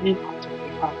tears running out of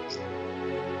your heart.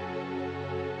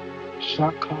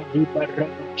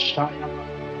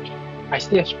 I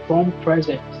see a strong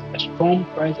presence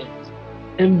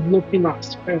enveloping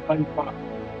us very far.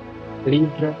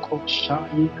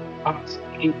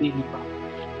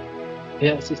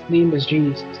 Yes, his name is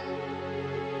Jesus.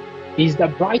 He's the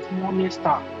bright morning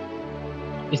star.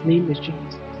 His name is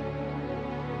Jesus.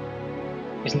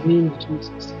 His name is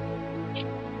Jesus.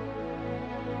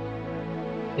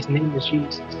 His name is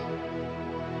Jesus.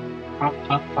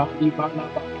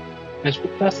 And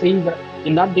Scripture says that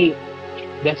in that day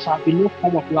there shall be no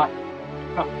form of light,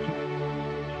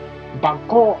 but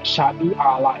God shall be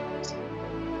our light.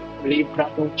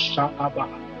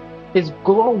 His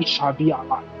glory shall be our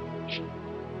light.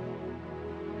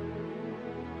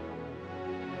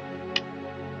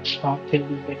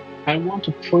 I want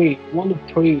to pray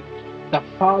that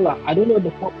Father, I don't know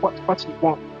what you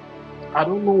want. I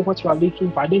don't know what you are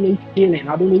looking for. I don't know if healing.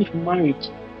 I don't know if marriage.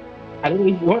 I don't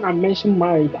know if when I mentioned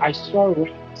marriage, I saw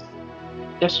rings.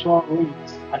 I saw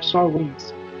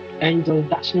rings. Angels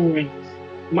dashing rings.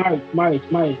 Marriage.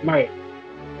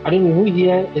 I don't know who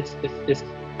here is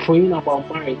praying about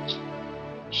marriage.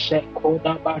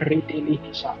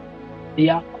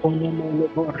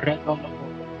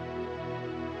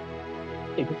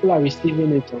 If people are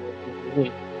receiving it,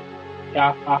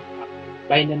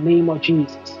 but in the name of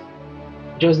Jesus,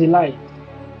 just the light,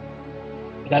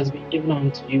 it has been given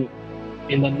unto you.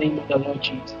 In the name of the Lord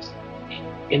Jesus.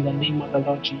 In the name of the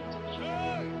Lord Jesus.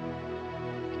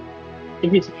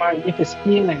 If it's marriage, if it's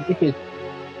healing, if it's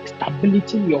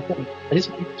stability in your home, I just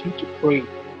want you to pray.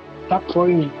 Start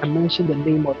praying and mention the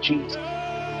name of Jesus.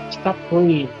 Start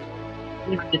praying.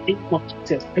 In the name of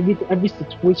Jesus, every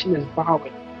situation is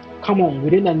bowing. Come on,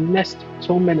 within the next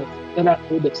 2 minutes, let us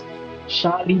do this.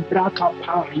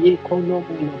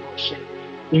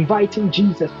 Inviting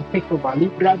Jesus to take over.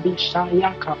 Librado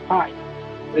Shaya Kapai.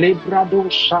 Librado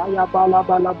Shaya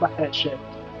Balabala Baheshe.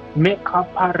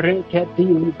 Mekapareke di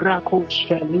Libraco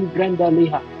Sheli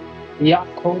Brendaliha.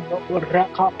 Yakono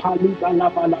Raka Pali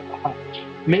Balabalabaha.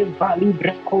 Mevali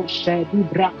Breco Shedi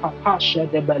Braka Pasha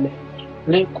de Bele.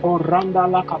 Le Koranda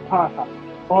La Kapata.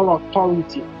 All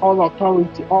authority,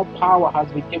 all power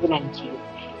has been given unto you.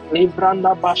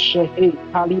 Libranda Bashe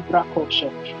Kalibrako She.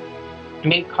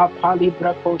 Meka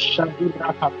Palibrako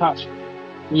Shadibrakatash.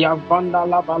 Yavanda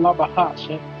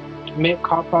Labalabahashe.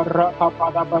 Meka Paraka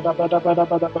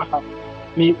Badabadabadabadabaha.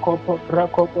 Miko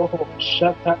Rakobo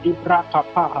Shata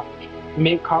Ibrakapaha.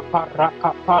 Meka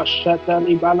Paraka Pashata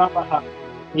Libalabaha.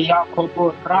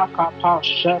 Yakobo raka pa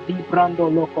shadi brando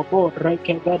lokobo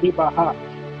reke vedi baha.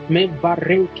 Me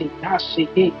bareke dashi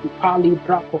e pali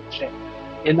brakoche.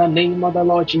 In the name of the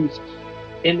Lord Jesus.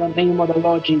 In the name of the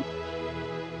Lord Jesus.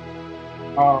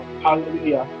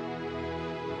 Hallelujah.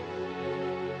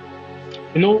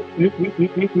 You know,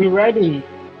 we read in.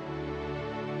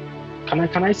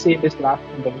 Can I say this last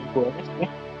thing that we go?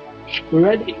 We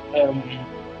read in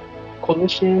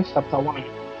Colossians chapter 1,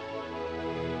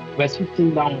 verse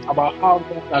 15 down, about how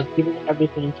God has given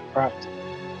everything to Christ.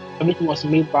 Everything was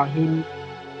made by Him.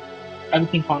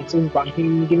 Everything contains by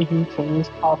Him, giving Him thrones,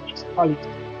 power, principality.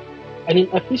 And in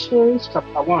Ephesians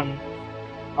chapter 1,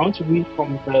 I want to read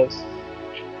from verse.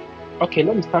 Okay,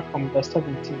 let me start from verse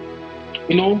 17.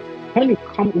 You know, when you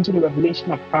come into the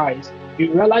revelation of Christ,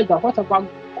 you realize that whatever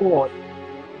God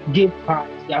gave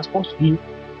Christ, He has also given,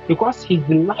 because His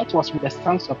delight was with the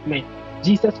sons of men.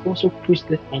 Jesus also preached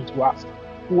this unto us,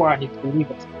 who are His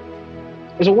believers.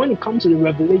 And so when it comes to the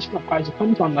revelation of Christ, you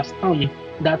come to understand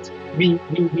that we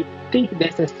think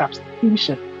there's a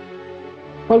substitution,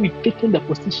 where we've taken the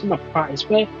position of Christ,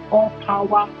 where all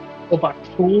power over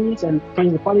thrones and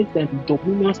principalities and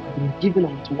dominions have been given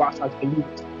unto us as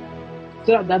believers.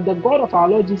 So that the God of our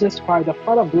Lord Jesus Christ, the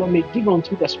Father of the Lord, may give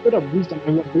unto the spirit of wisdom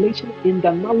and revelation in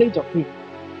the knowledge of Him.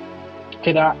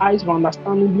 Okay, our eyes of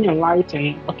understanding be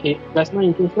enlightened. Okay, verse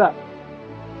 19 says that,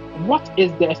 what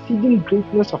is the exceeding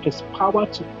greatness of His power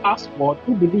to us, Lord,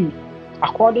 who believe,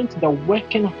 according to the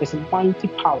working of His mighty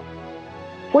power,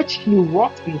 which He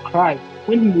wrought in Christ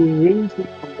when He raised Him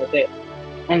from the dead,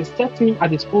 and set Him at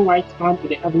His own right hand in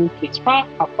the heavenly place, far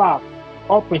above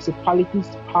all principalities,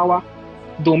 power,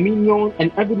 dominion,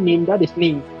 and every name that is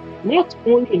named, not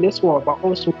only in this world, but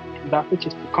also in that which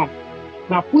is to come.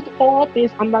 Now put all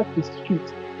things under His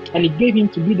feet, and He gave Him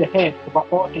to be the head over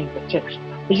all things, the church,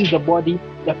 which is the body,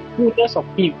 the fullness of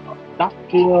Him that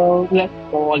filleth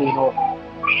all in all.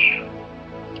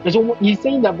 And so He's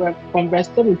saying that from verse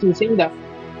 17, He's saying that,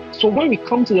 so when we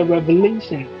come to the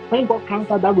revelation, when God comes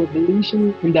out that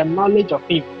revelation in the knowledge of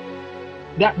Him,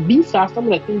 that these are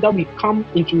some of the things that we come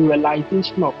into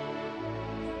realization of.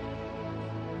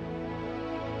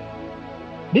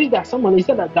 These are some, he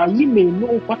said that ye may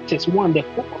know what is one, the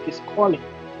hope of His calling.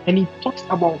 And He talks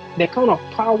about the kind of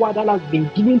power that has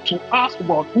been given to us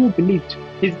about who believed.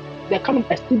 Is the kind of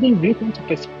exceeding greatness of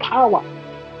His power.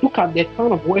 Look at the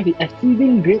kind of word, the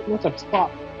exceeding greatness of His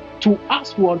power to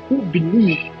us who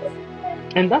believe.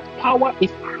 And that power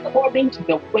is according to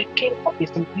the working of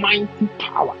His mighty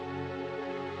power.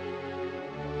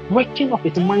 Working of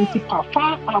His mighty power,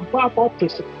 far above all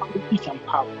principalities and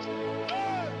powers.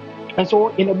 And so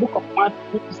in the book of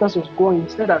Matthew, Jesus was going, He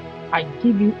said that I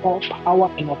give you all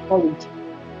power and authority.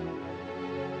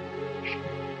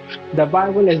 The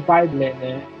Bible is Bible,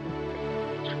 and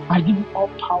I give you all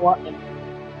power, and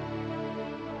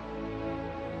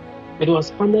it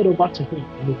was handed over to Him,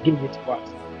 and He gave it to us.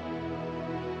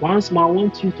 Once more, I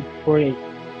want you to pray,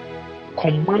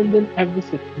 commanding every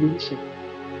situation,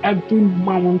 every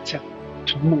mountain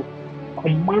to move,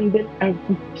 commanding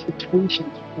every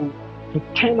situation to move, to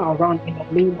turn around in the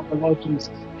name of the Lord Jesus.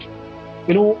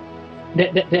 You know,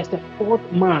 there's the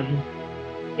fourth man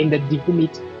in the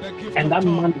divinity, and that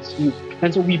man is you.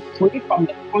 And so we pray from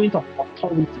the point of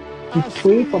authority. We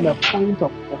pray from the point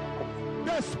of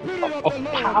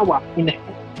power in the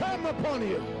head.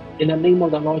 In the name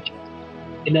of the Lord Jesus.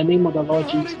 In the name of the Lord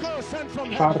Jesus.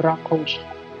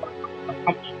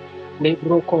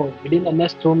 Within the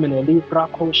next 2 minutes,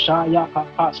 Librako Shaya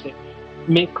Kapase.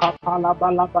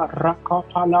 Mekapalabalaba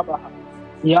Rakapalabaha.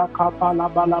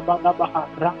 Yakapalabalabaha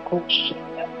Rakosha.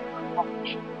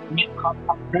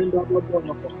 Mekapaprendo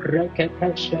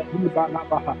Reketesha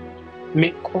Ibalabaha.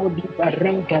 Mekodi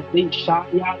Berenga de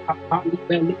Shaya Kapali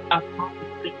Beli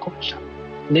Apali Kosha.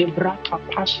 Lebra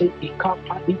Kapashe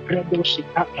Ikapali Bredo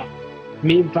Shikata.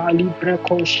 Me Vali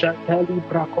Brekosha Teli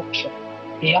Brakosha.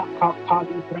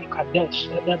 Yakapali Brekadesh.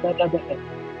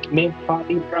 Me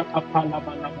Vali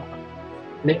Brakapalabalaba.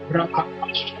 In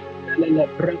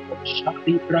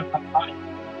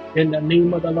the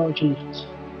name of the Lord Jesus.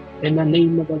 In the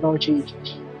name of the Lord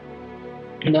Jesus.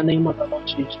 In the name of the Lord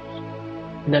Jesus.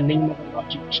 In the name of the Lord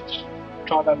Jesus.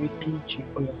 Father, we thank you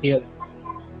for your healing.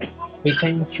 We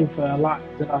thank you for your life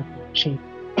that has been changed.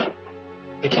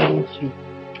 We thank you.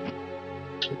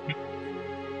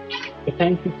 We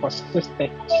thank you for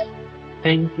sisters.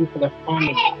 Thank you for the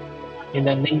family. In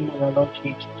the name of the Lord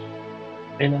Jesus.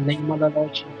 In the name of the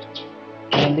Lord Jesus.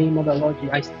 In the name of the Lord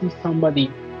Jesus. I see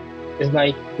somebody, it's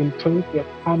like in praying for your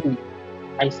family.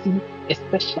 I see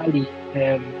especially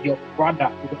your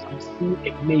brother, because I'm seeing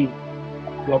a male.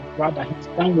 your brother. He's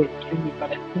done with you, but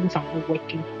the things are not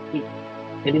working for him.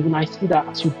 And even I see that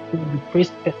as you pray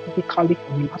specifically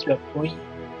for him, as you are praying,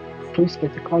 pray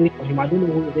specifically for him. I don't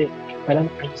know who it is, but then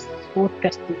I saw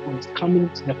testimonies coming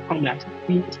to the family. I see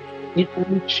things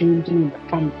literally changing in the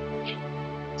family,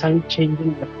 suddenly changing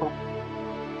in the family,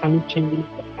 suddenly changing in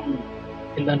the family.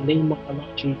 In the name of the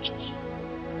Lord Jesus.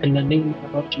 In the name of the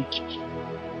Lord Jesus.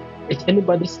 Is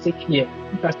anybody sick here?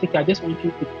 If you're sick, I just want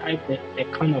you to type the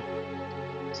kind of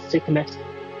sickness.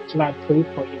 So I pray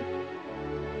for you.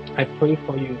 I pray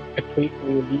for you. I pray for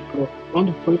you, Libro. I want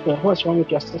to pray for you. What's wrong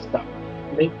with your sister?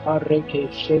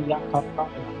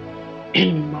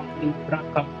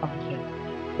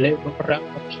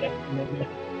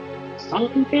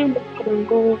 Something more than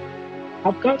gold.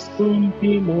 I've got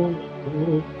something more than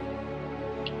gold.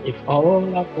 If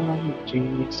all I want is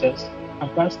Jesus,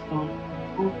 I've got something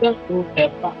more than gold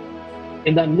ever.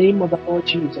 In the name of the Lord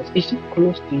Jesus, is she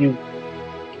close to you?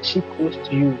 Is she close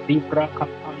to you?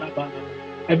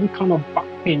 Every kind of back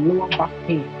pain, lower back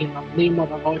pain, in the name of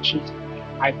the Lord Jesus,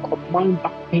 I command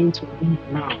back pain to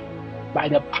leave now. By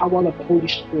the power of the Holy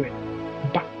Spirit,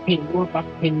 back pain, lower back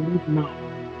pain, leave now.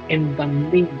 In the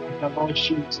name of the Lord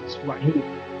Jesus, you are healed.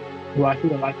 You are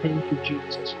healed. I thank you,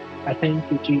 Jesus. I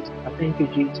thank you, Jesus. I thank you,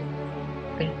 Jesus.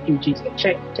 Thank you, Jesus.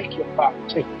 Check your back.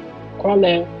 Check. Call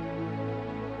her.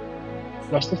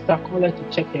 Your sister, call her to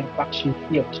check her back. She's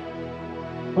healed.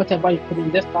 Whatever you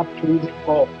couldn't, just start praising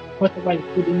God. Whatever you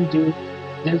couldn't do,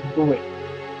 just do it.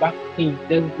 Back pain,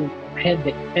 just do it.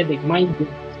 Headache,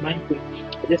 migraine.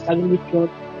 You just suddenly feel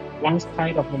one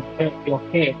side of your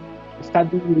head.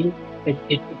 Suddenly,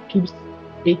 it keeps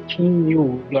aching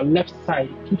you. Your left side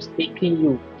keeps aching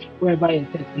you. Wherever it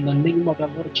is, in the name of the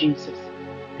Lord Jesus.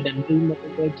 In the name of the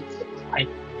Lord Jesus, I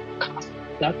cast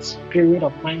that spirit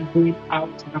of migraine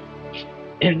out now.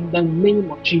 In the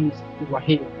name of Jesus, you are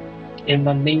healed. In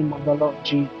the name of the Lord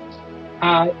Jesus.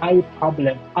 Eye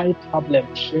problem,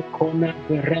 Shekona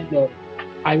Berendo,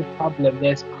 eye problem.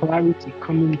 There's clarity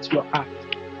coming to your heart.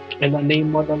 In the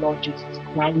name of the Lord Jesus,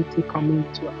 clarity coming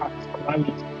to your heart.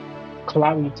 Clarity.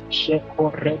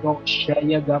 Shekorego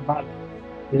Shayagabal,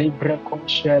 Libre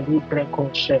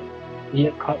Koshe,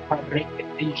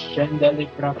 Yekapareke Shenda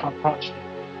Libra Papash,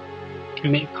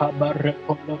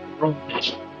 Mekabareko Rodesh.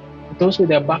 Those with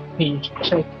their back pain,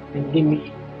 check and give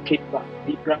me feedback.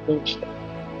 Libra Koshe.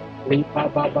 In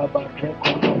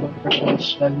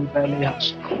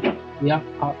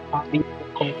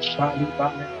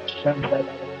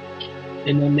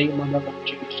the name of the Lord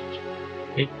Jesus.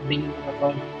 In the name of the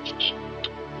Lord Jesus.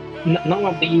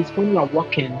 Nowadays, when you are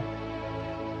walking,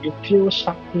 you feel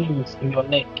sharp pains in your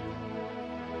leg.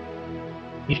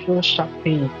 You feel sharp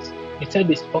pains. He said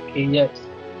it's okay, yes.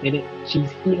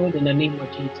 She's healed in the name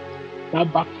of Jesus.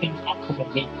 That back pain will not come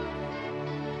again.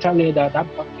 Tell her that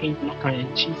back pain will not come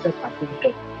again. Jesus has been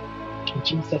there.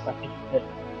 Jesus has been there.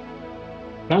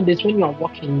 Nowadays, when you are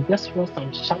walking, you just feel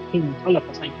some sharp pains. All of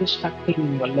a sudden, you feel sharp pain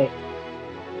in your leg.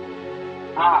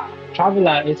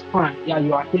 Traveler, it's fine. Yeah,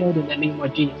 you are healed in the name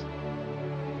of Jesus.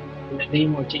 In the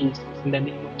name of Jesus. In the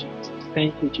name of Jesus.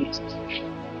 Thank you, Jesus.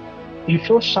 You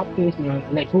feel sharp pains in your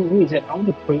leg. Who is it? I want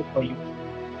to pray for you.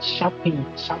 Sharp pain.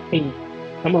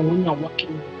 Remember, when you are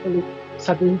walking, you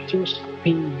suddenly feel sharp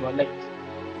pain in your legs.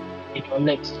 In your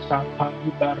legs.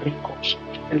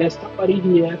 And there's somebody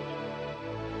here.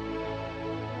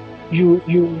 You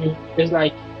it's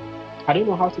like, I don't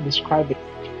know how to describe it,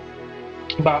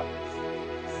 but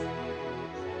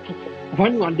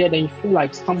when you are there, then you feel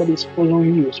like somebody's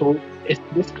following you. So it's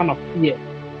this kind of fear.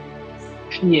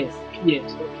 So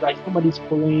it's like somebody's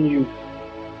following you.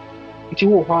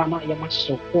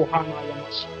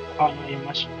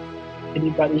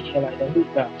 Anybody here like that? Who's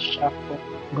that?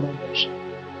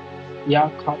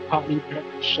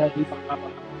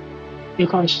 You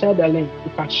can share the link.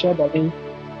 Share the link.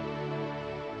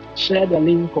 Share the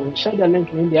link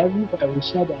in the everywhere. We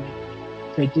share the link.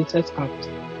 So Jesus comes.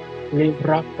 Make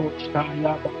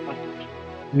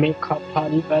up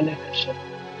party validation.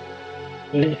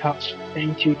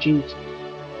 Thank you, Jesus.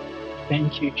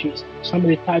 Thank you, Jesus.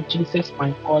 Somebody type Jesus,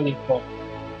 my calling Lord.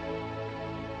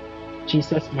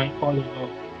 Jesus, my calling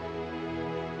Lord.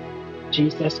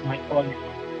 Jesus, my calling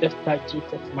Lord. Just type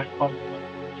Jesus, my calling Lord.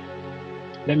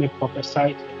 Let me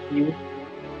prophesy to you.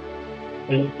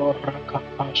 Libro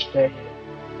Rakapashe,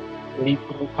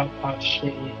 Libro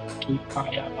Kapashe,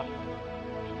 Kipayaba,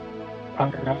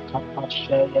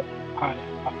 Parakapashe,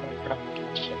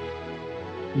 Payabrakashe,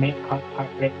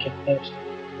 Mekaparekesh,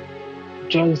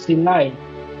 Joselight,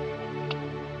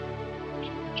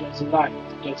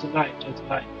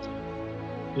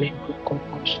 Libro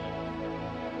Kapashe,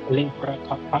 Libra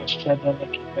Kapashe,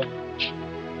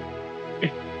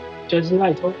 Just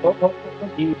like, what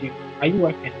do you do? Are you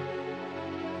working?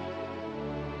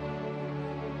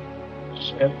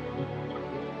 Chef,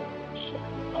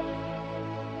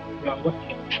 you are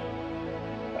working.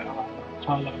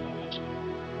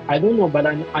 I don't know, but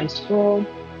I saw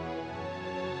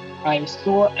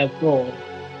a door.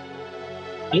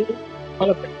 I know all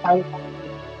of the time.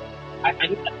 I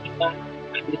know that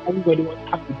everybody wants to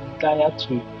have the desire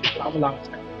to travel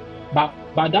outside, but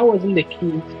that wasn't the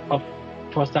case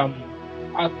for some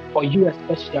for you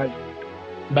especially.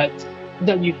 But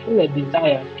that you feel a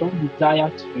desire, strong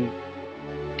desire to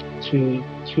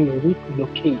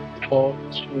relocate or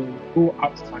to go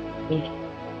outside. You know,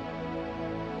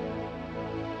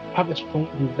 have a strong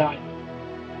desire.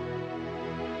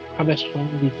 Have a strong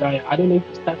desire. I don't know if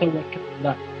you started working on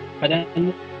that, but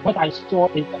then what I saw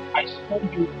is that I saw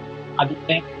you at the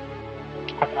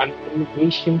airport at an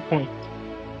immigration point,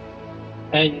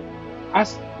 and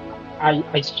as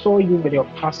I saw you with your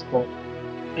passport,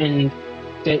 and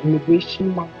the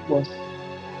immigration man was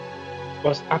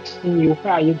asking you,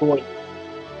 where are you going?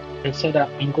 And said that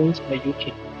I'm going to the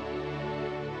UK.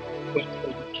 Going to the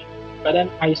UK. But then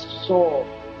I saw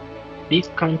these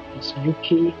countries,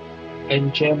 UK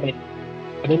and Germany.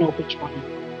 I don't know which one,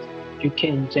 UK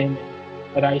and Germany.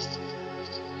 But I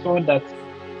saw that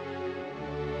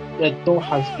the door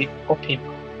has been opened.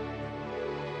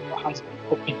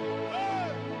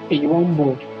 Hey, you won't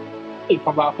move. Hey,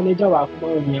 Papa, can you do a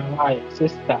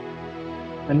sister?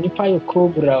 And if I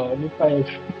cobra, if I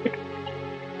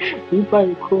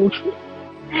cobra,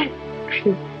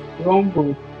 you won't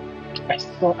move. I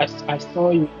saw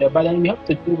you there, but then we have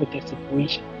to deal with the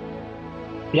situation.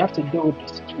 We have to deal with the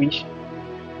situation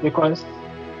because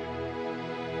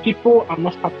people are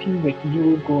not happy with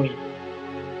you going.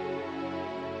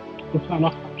 People are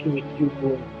not happy with you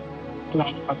going. People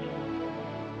are not happy.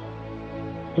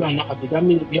 People are not happy. That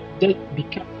means you have to be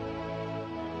careful.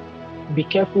 Be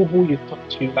careful who you talk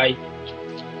to. Like,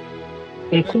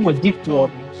 like, be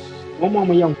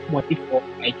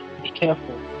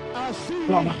careful.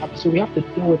 People are not happy. So we have to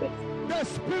deal with it.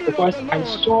 Because I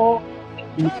saw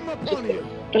you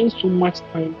spend so much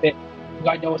time there.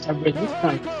 Like there was a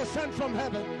resistance.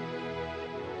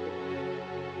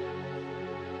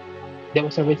 There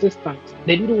was a resistance.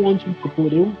 They didn't want you to go. They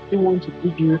didn't want to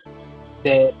give you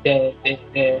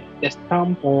the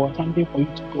stamp or something for you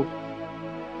to go.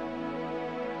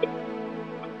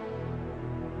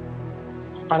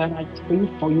 But I pray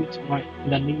for you tonight in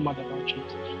the name of the Lord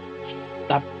Jesus,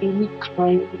 that any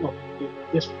kind of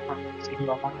resistance in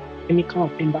your life, any kind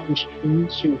of thing that will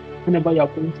change you whenever you are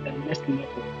going to the next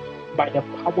level, by the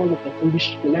power of the Holy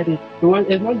Spirit, let it. Because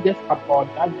it's not just about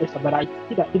that, but I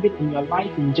see that even in your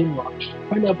life in general,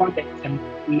 whenever there is a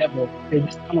level, there's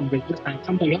this kind of resistance.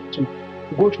 Sometimes you have to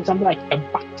go through something like a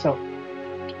battle.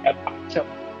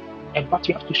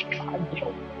 You have to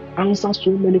struggle, answer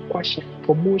so many questions,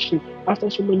 promotion, answer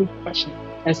so many questions,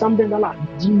 and something that like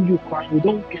you cry, you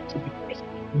don't get to because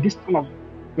this kind of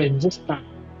resistance.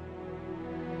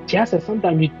 Just as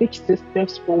sometimes you take 6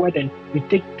 steps forward and you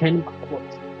take 10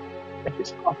 backwards. But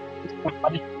this kind of resistance,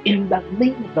 but in the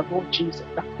name of the Lord Jesus,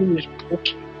 that thing is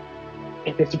broken.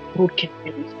 It is broken.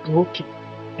 It is broken.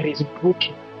 It is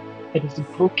broken. It is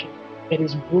broken. It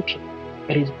is broken.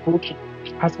 It is broken.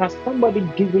 Has somebody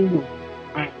given you?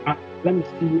 Let me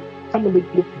see. Somebody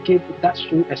gave that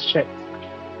shoe a shirt.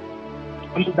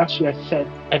 Somebody that shoe a shirt,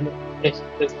 and it's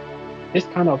this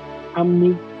kind of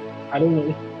army. I don't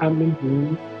know, army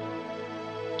blue,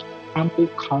 army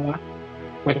color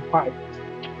with white.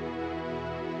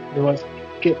 There was a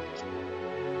gift.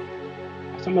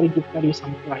 Somebody gifted you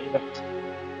something like that.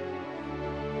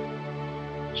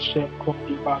 Share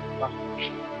coffee back.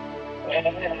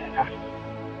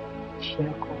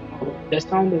 Share coffee. The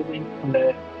sound is in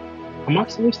the. I'm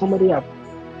asking if somebody have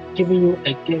given you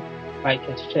a gift like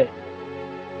a shirt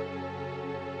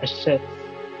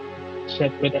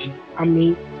with an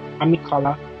army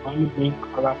color, army green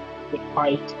color with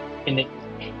white in it.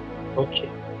 Okay.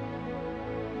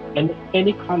 And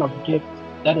any kind of gift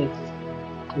that is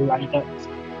like that.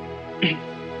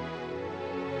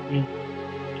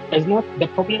 It's not, the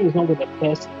problem is not with the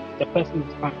person. The person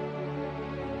is fine.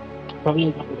 The problem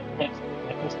is not with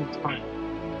the person is fine.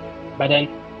 But then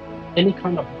any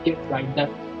kind of gift like that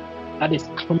is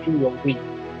coming your way,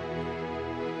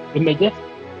 you may just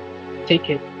take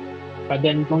it, but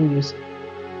then don't use it.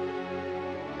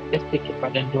 Just take it,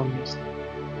 but then don't use it.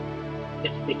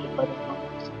 Just take it, but then don't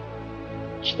use it.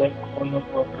 Check all of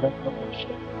our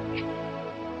revelation.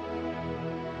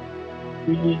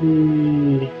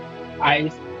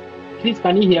 Please,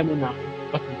 can you hear me now?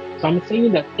 Okay. So I'm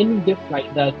saying that any gift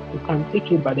like that, you can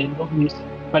take it, but then don't use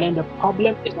it. But then the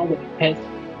problem is not with the person.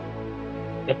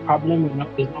 The problem is not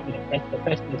with the person. The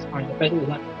person is fine. The person is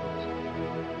not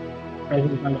the person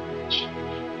is not the rich.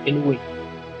 Anyway,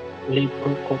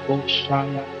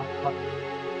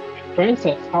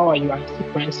 Princess, how are you? I see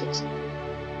Princess.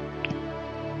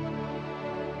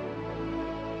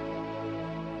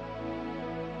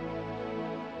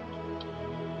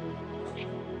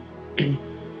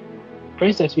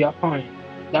 Princess, we are fine.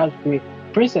 That's great.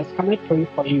 Princess, can I pray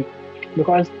for you?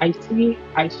 Because I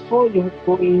saw you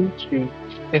going to,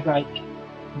 it's like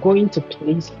going to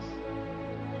places.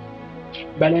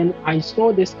 But then I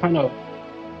saw this kind of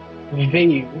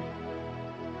veil.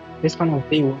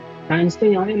 And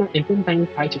instead, I don't think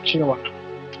I to chill.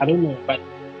 I don't know, but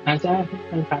I said I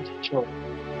think I to chill.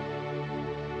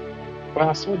 But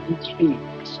I saw this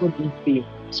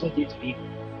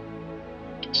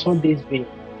veil.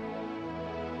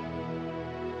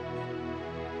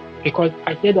 Because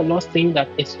I hear the Lord saying that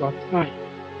it's your time.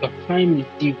 Your time is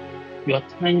due. Your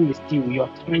time is due. Your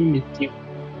time is due.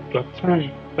 Your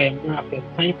time for a miracle. Your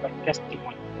time for a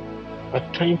testimony. Your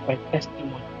time for a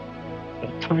testimony.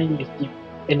 Your time is due.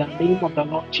 In the name of the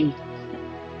Lord Jesus.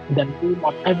 In the name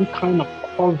of every kind of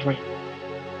covering.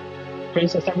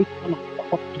 Princess, every kind of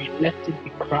covering, let it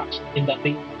be crushed in the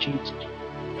name of Jesus.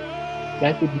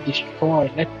 Let it be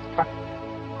destroyed. Let it cut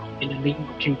in the name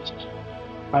of Jesus.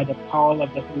 By the power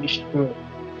of the Holy Spirit.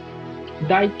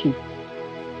 Daiki.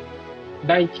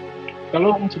 The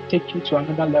Lord wants to take you to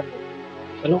another level.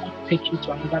 The Lord wants to take you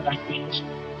to another dimension.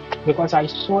 Because I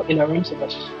saw in the realms of the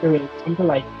Spirit something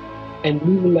like a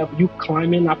new level, you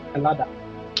climbing up a ladder.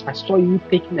 I saw you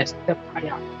taking a step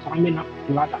higher, climbing up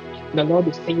the ladder. The Lord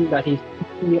is saying that He's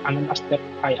taking you another step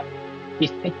higher.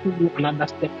 He's taking you another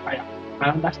step higher,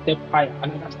 another step higher,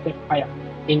 another step higher.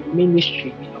 In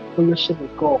ministry, in a fellowship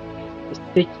with God, He's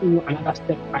taking you another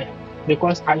step higher.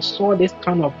 Because I saw this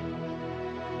kind of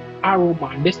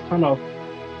aroma, this kind of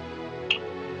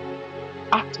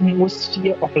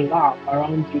atmosphere of love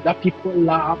around you, that people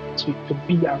love to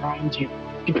be around you.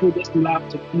 People just love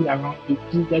to be around you.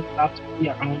 People just love to be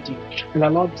around you. And the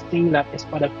Lord is saying that it's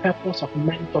for the purpose of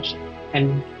mentorship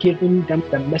and giving them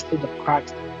the message of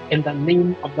Christ in the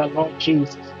name of the Lord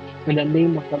Jesus. In the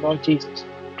name of the Lord Jesus.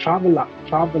 Traveler, in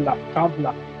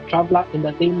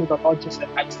the name of the Lord Jesus.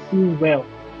 I see well.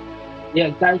 Yeah,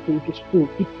 exactly. It is true.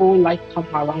 People like come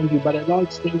around you, but the Lord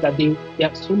is saying that there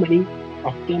are so many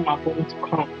of them are going to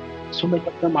come. So many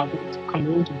of them are going to come.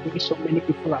 You want to bring so many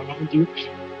people around you,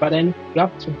 but then you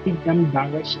have to give them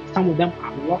direction. Some of them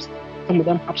are lost. Some of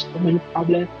them have so many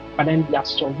problems, but then their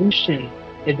solution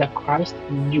is the Christ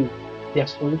in you. Their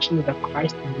solution is the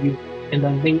Christ in you. In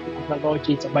the name of the Lord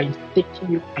Jesus, but He's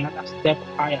taking you another step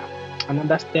higher,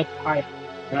 another step higher,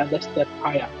 another step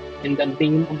higher. In the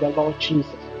name of the Lord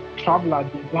Jesus. Traveler,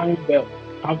 divine wealth,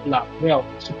 traveler, wealth,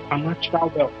 supernatural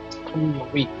wealth is coming your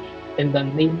way. In the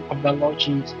name of the Lord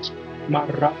Jesus. You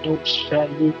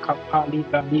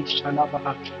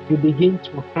begin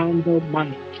to handle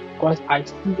money, because I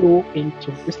see you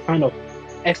into this kind of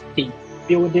estate,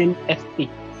 building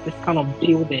estate, this kind of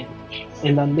building.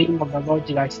 In the name of the Lord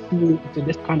Jesus, I see you into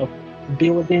this kind of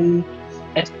building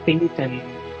estate and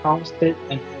houses,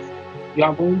 and you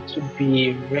are going to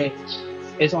be rich.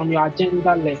 It's on your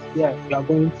agenda list. Yeah, you are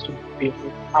going to be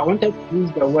rich. I wanted to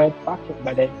use the word bucket,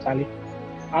 but then Charlie,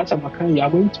 as I'm a you are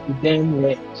going to be damn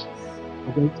rich.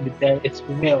 You're going to be there. It's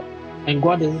real, and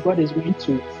God is going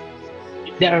to.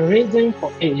 The reason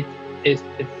for it is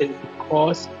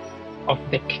because of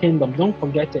the kingdom. Don't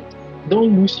forget it.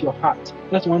 Don't lose your heart.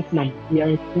 That's one thing I'm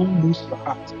hearing. Don't lose your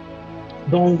heart.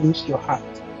 Don't lose your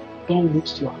heart. Don't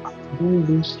lose your heart. Don't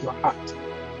lose your heart.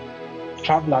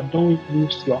 Traveler, don't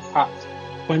lose your heart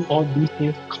when all these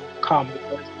things come,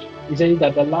 because He says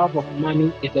that the love of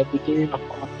money is the beginning of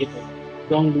all evil.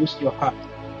 Don't lose your heart.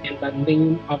 In the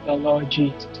name of the Lord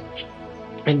Jesus.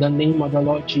 In the name of the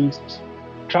Lord Jesus.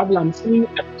 Traveler, I'm seeing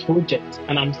a project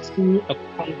and I'm seeing a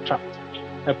contract.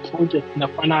 A project,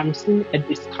 and I'm seeing a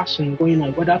discussion going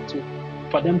on whether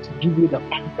for them to give you the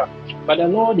contract. But the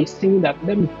Lord is saying that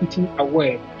let me put in a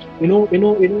word. You know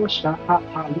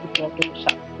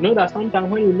that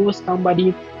sometimes when you know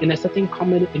somebody in a certain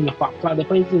community in your particular, the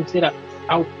person will say that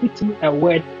I'll put in a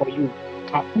word for you.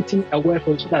 I'll put in a word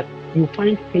for you so that you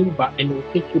find favor and will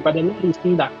take you. But the Lord is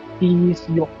saying that He is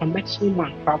your connection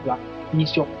man, traveler. He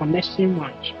is your connection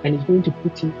man, and He's going to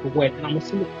put in a word. And I'm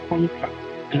seeing a contract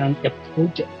and a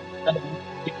project.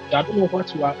 I don't know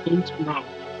what you are into now,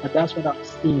 but that's what I'm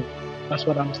seeing. That's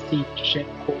what I'm seeing.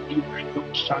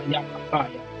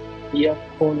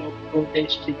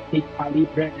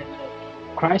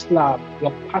 Christ love,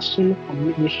 your passion for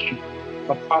ministry.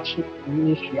 Your passion for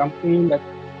ministry. I'm praying that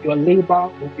Your labor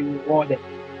will be rewarded.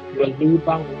 Your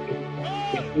labor will be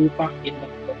rewarded. Your labor in the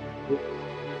Lord.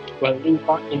 Your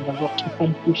labor in the Lord. Keep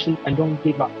on pushing and don't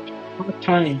give up. Hard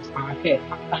times are ahead.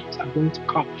 Hard times are going to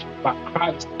come. But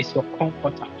Christ is your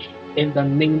comforter. In the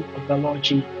name of the Lord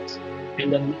Jesus. In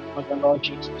the name of the Lord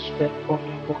Jesus.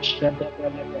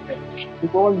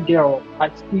 Because girl, I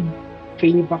see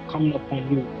favor coming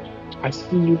upon you. I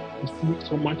see you receive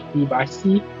so much favor. I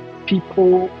see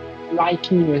people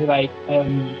liking you. Like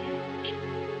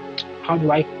how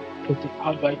do I put it?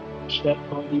 How do I share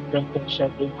Kali brother share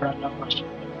the brother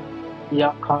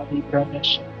yeah Kali brother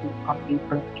share Kali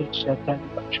brother share.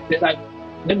 It's like,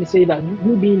 let me say that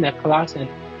you be in a class and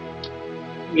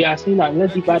we are saying that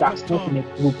let's divide ourselves in a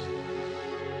group.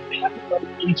 Everybody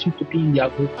wants you to be in their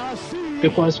group, I see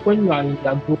because when you are in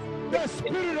their group, the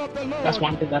Spirit of the that's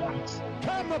Lord one thing that I'm seeing.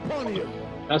 come upon you.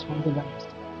 That's one thing that I'm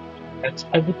seeing. That's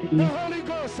The everything Holy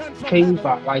Ghost sent from favor.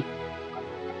 heaven. Like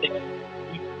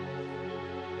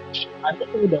I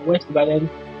don't know the words, but then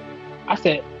I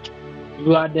said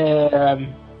you are the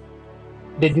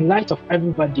delight of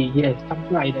everybody. Yes,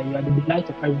 something like that. You are the delight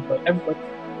of everybody. Everybody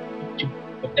wants to be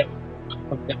for them.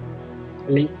 For them.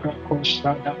 Lepra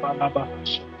koshada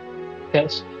balabahash.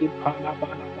 Teski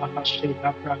palabalabahash.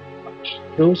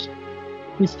 Those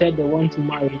who said they want to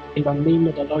marry, in the name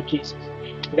of the Lord Jesus,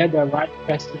 let the right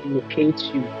person locate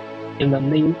you in the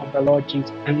name of the Lord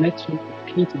Jesus, and let you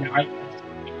locate the right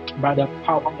person by the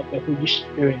power of the Holy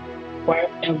Spirit.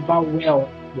 Wherever will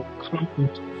come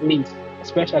into place,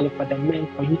 especially for the men,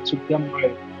 for you to get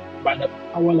married, by the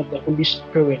power of the Holy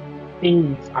Spirit,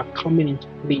 things are coming into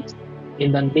place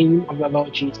in the name of the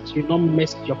Lord Jesus. You don't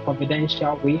miss your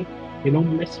providential way, you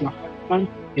don't miss your husband,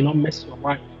 you don't miss your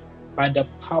wife. By the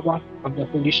power of the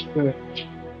Holy Spirit,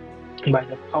 by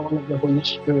the power of the Holy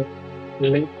Spirit.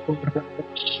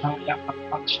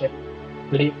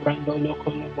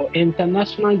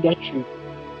 International Gertrude.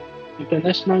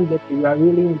 International Gertrude. You are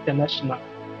really international.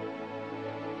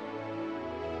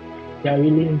 You are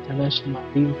really international.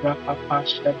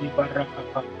 International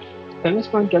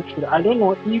Gertrude. I don't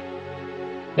know if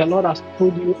the Lord has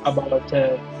told you about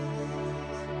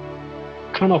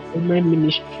kind of women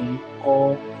ministry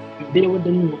or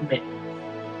building women.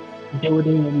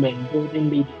 Building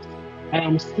ladies. I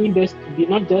am seeing this to be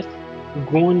not just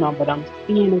grown up, but I'm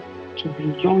seeing it to be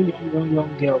young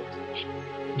girls.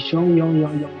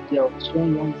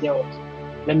 Young girls.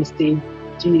 Let me say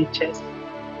GHS,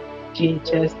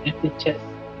 FHS.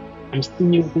 I'm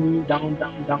seeing you going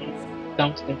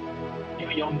downstairs.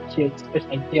 Young kids,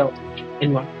 especially girls,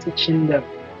 and you are teaching them,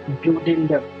 building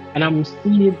them. And I'm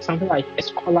seeing something like a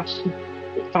scholarship,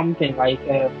 something like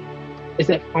it's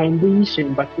a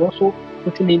foundation, but you're also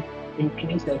putting it in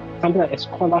place as something like a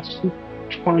scholarship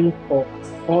fund for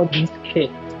all these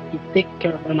kids to take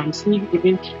care of them. I'm seeing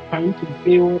even trying to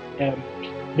build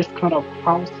this kind of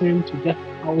housing to just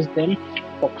house them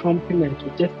for camping and to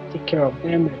just take care of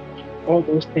them and all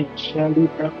those things. Shirley,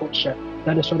 Berkshire.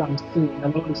 That is what I'm seeing. The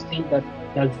Lord is saying that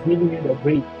He has given you the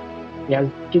grace. He has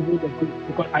given you the grace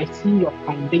because I see your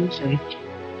foundation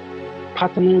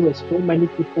partnering with so many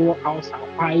people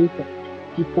outside.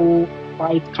 People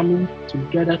coming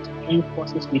together to join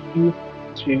forces with you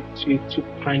to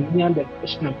pioneer the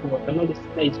vision of God. The Lord is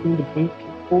saying that He's going to bring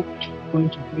people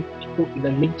to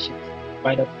the nations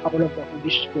by the power of the Holy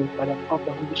Spirit, by the power of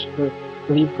the Holy Spirit.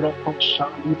 Libra Kosha,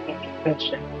 Libra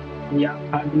Kepesha,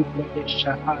 Yaka Libra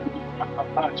Desha, Libra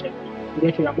Kapacha.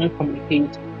 Let your mind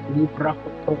communicate. Libra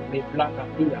Koto, Libra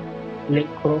Gavia,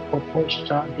 Lekro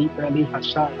Koposha, Libra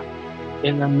Lihashaya.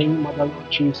 In the name of the Lord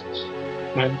Jesus.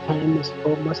 My time is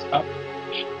almost up.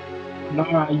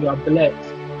 Nora, you are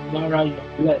blessed. Nora, you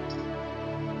are blessed.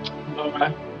 Nora,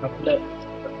 you are blessed.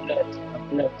 You are blessed. You are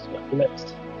blessed. You are blessed.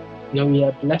 You know, we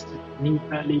are blessed.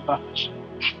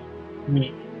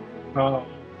 Oh,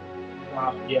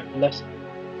 wow, you are blessed.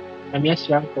 I'm yes,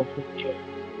 young for you.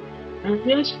 I'm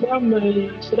yes, young.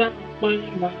 You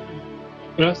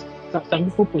know, some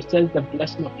people possess the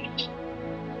blessing of age.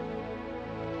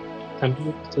 Some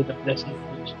people possess the blessing of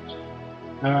age.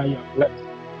 Nora, you are blessed.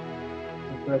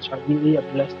 You are really a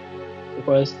blessed.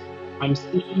 Because I'm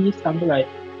seeing something like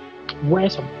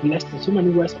words of blessing, so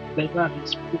many words of blessing have been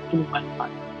spoken by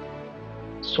God.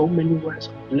 So many words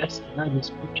of blessing have been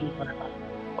spoken by God.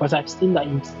 Because I've seen that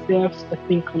you serve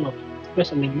certain kind of,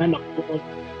 especially men of God.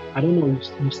 I don't know, you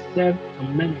serve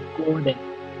some men of God and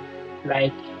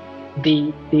like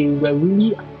they were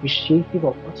really appreciative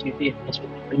of what you did, and so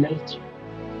they blessed you.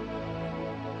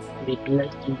 They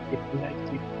blessed you.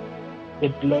 They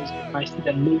blessed you. I see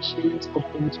the nations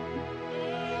open to you.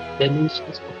 The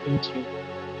nations open to you.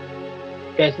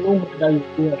 There's no wonder you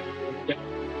do it.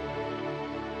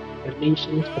 The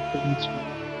nations pertain to you.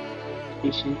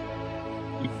 Nations,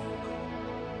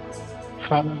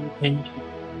 Father, we thank you.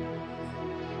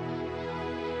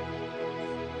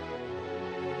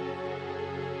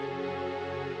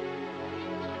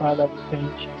 Father, we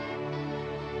thank you.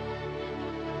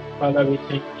 Father, we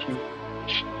thank you.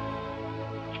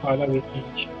 Father, we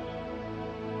thank you.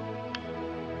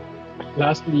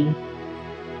 Lastly,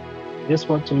 I just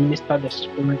want to minister the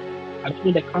Spirit. I don't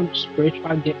know the kind of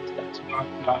spiritual gifts that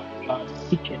you are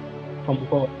seeking from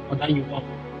God or that you want.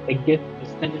 The gift of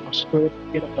discerning of spirit,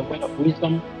 the gift of the word of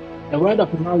wisdom, the word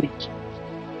of knowledge.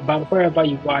 But wherever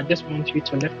you are, I just want you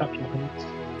to lift up your hands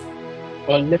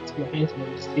or lift your hands in the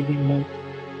receiving mode.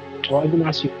 Or even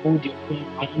as you hold your phone,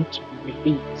 I want to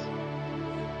release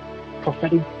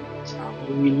prophetic gifts. I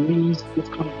will release this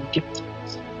kind of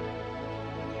giftings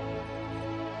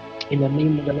in the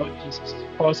name of the Lord Jesus.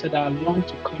 Paul said, I long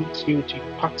to come to you to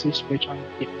impart you spiritual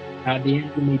gift, that at the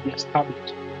end you may be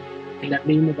established. In the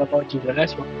name of the Lord Jesus,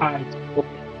 let your eyes be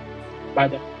opened by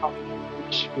the power of the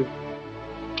Holy Spirit.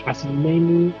 As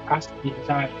many as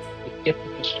desire the gift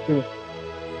of the Spirit,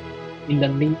 in the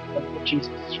name of the Lord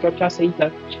Jesus. Scripture says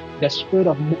that the spirit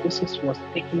of Moses was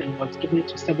taken and was given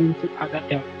to 70 other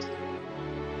elders,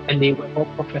 and they were all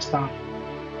prophesying.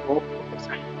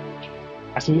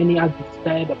 As many as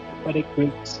desire the prophetic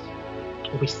grace,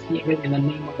 receive it in the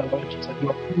name of the Lord Jesus.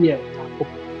 Your ears are open,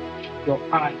 your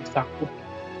eyes are open.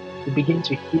 You begin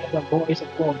to hear the voice of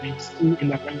God and see in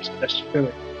the realms of the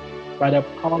Spirit. By the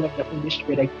power of the Holy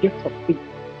Spirit, the gift of faith,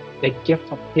 the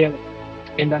gift of healing,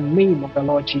 in the name of the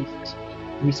Lord Jesus.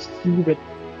 Receive it,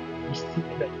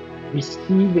 receive it,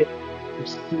 receive it,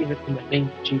 receive it in the name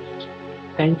of Jesus.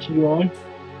 Thank you all,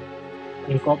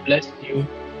 and God bless you.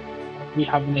 We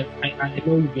have I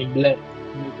know you've been blessed.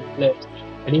 You've been blessed.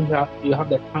 And if you have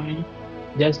the time,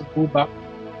 just go back,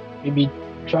 maybe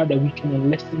try the weekend and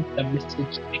listen to the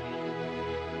message again.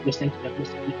 Listen to the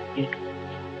message again.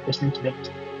 Listen to the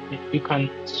message again. You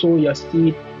can sow your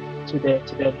seed to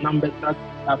the numbers that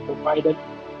are provided.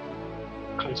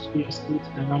 You can sow your seed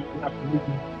to the numbers that are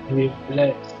provided. You will be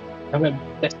blessed. Have a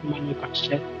testimony you can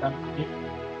share to them.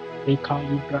 They can't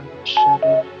be brand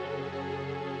shadow.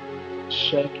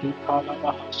 Shake it,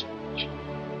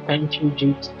 Thank you,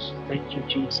 Jesus. Thank you,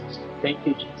 Jesus. Thank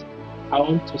you, Jesus. I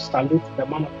want to salute the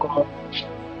man of God,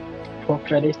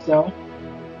 Prophet Cell.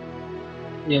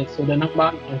 Yeah, so the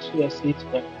number you can see is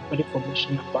the prophetic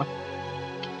commission number.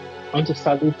 I want to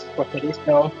salute Prophet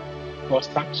Cell for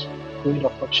such good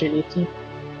opportunity.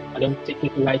 I don't take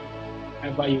it lightly.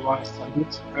 Wherever you are, I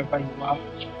salute. Wherever you are,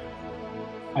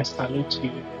 I salute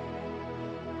you.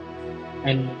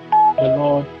 And the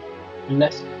Lord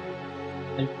bless you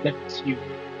and lift you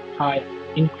high.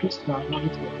 Increase your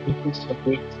anointing, increase your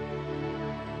grace.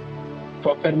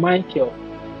 Prophet Michael,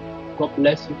 God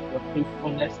bless you for your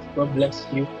faithfulness. God bless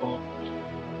you for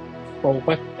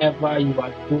whatever you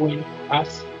are doing for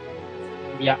us.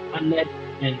 We are honored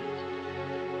and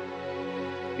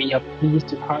we are pleased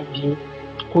to have you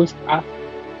host us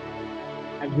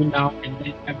every now and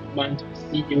then, every month. We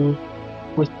see you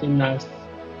hosting us.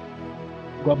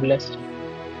 God bless you.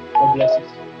 God bless you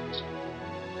so much.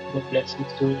 God bless you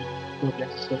so much. God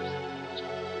bless you so much.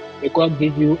 May God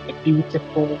give you a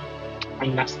beautiful,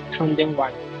 understanding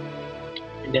wife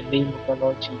in the name of the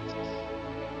Lord Jesus.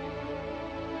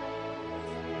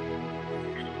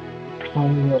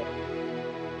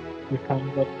 We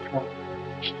thank God.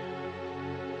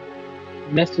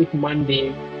 Next week,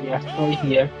 Monday, we are still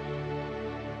here.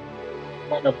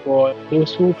 God of God,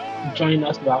 those who join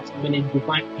us last minute,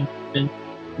 divine appointment.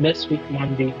 Next week,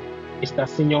 Monday, Mr.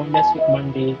 Senior. Next week,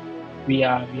 Monday, we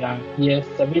are here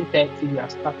 7:30. We are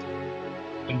starting,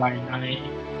 and by 9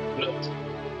 close.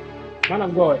 Man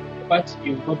of God, over to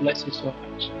you. God bless you so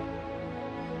much.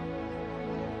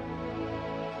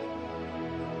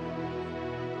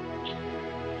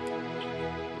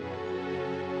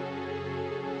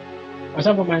 What's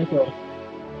up, Michael?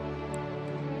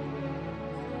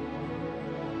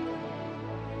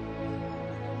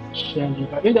 Surely,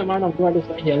 but if the man of God is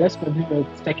not here, let's continue with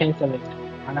second service.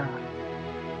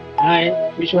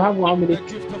 And we should have 1 The minute.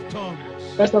 gift of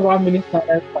tongues. First of 1 minute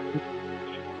silence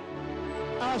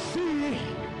I see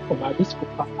for my disco.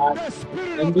 the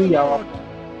Spirit And of do the your Lord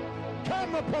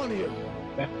come upon you.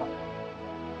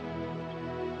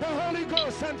 The Holy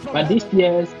Ghost sent from But this heaven.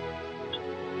 year's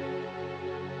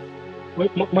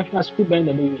much more school band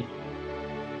the movie.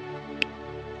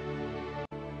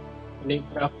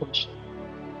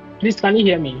 Please, can you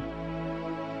hear me?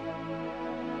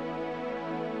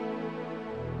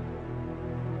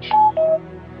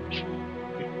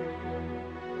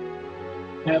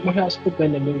 Much more school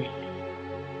band the movie.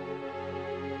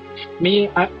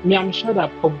 I'm sure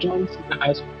that Pope John Senior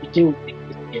High School teaching will take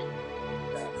this year.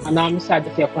 And I'm sad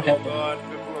to see for heaven. God,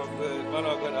 people of God, man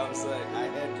of God, I'm sorry. I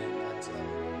heard you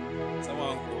actually.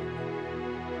 Someone called.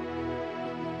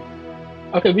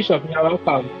 Okay, Bishop, you're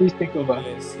welcome. Please take over. God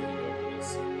bless you. God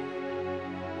bless you.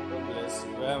 God bless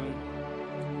you.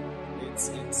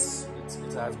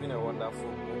 It has been a wonderful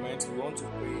moment. We want to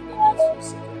pray in the next few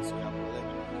seconds. We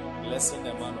are blessing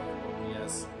the man of God. We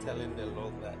are telling the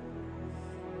Lord that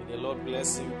may the Lord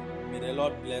bless him. May the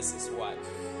Lord bless his wife.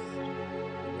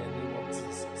 In the name of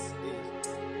Jesus.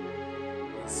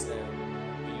 His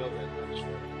beloved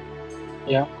actually.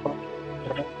 Yeah.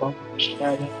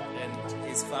 And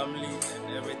his family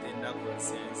and everything that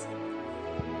concerns him.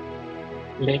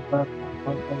 Labor.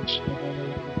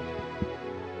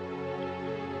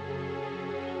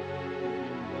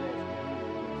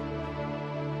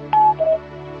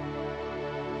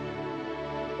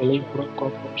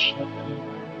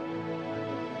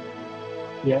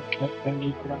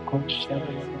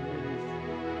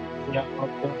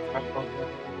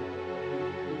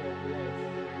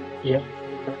 Yeah,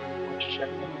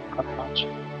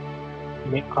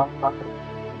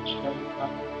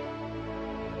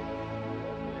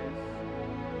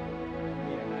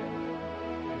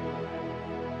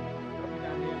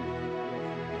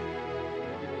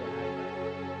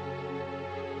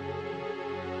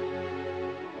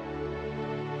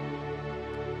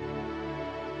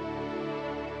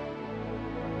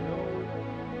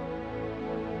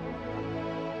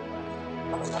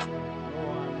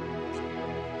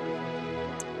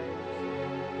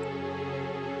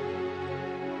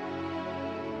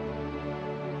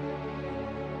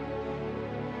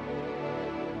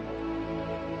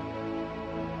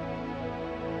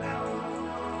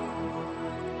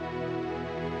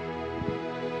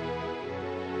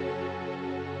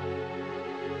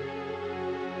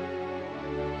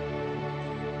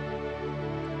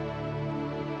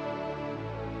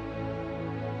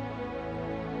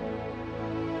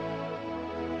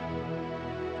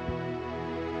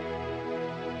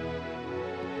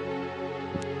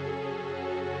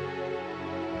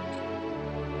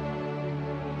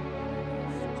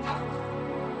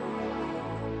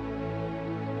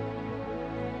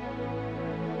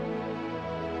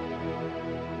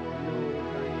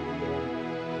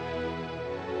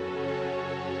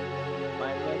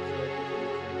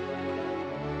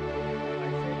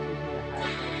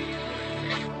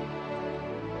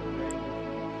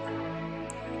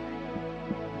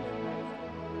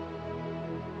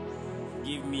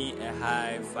 Give me a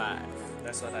high five.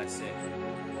 That's what I said.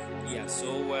 Yeah,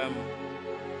 so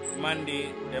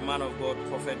Monday, the man of God,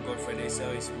 Prophet Godfrey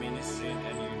Desel is ministering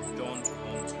and you don't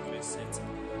want to miss it.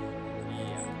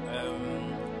 Yeah.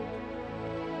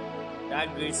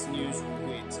 That great news will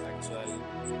wait actually.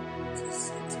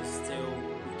 It is still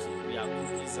cooking. We are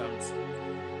cooking something.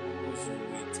 Those who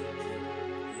wait.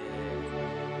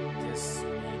 Yeah. Just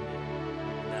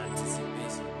in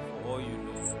anticipation for all you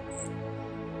know.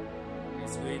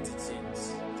 It's going to change.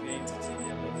 It's going to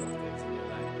change a lot of things in your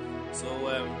life. So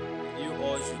you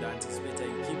all should anticipate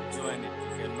and keep joining.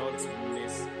 You cannot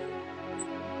miss.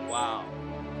 Wow.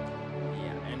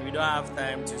 Yeah, and we don't have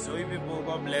time to. So you people,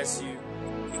 God bless you.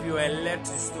 If you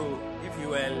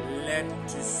were led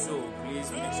to sow,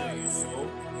 please make sure you sow.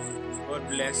 God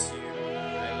bless you.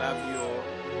 I love you all.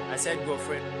 I said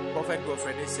Prophet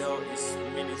Godfrey Desel is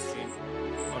ministering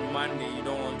on Monday. You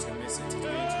don't want to miss it. It's going to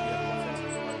be a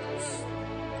prophetic purpose.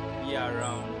 Be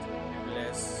around. Be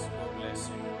blessed. God bless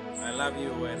you. I love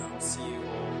you and I'll see you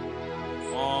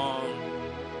all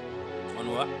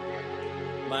on what?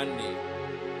 Monday.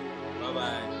 Bye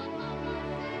bye.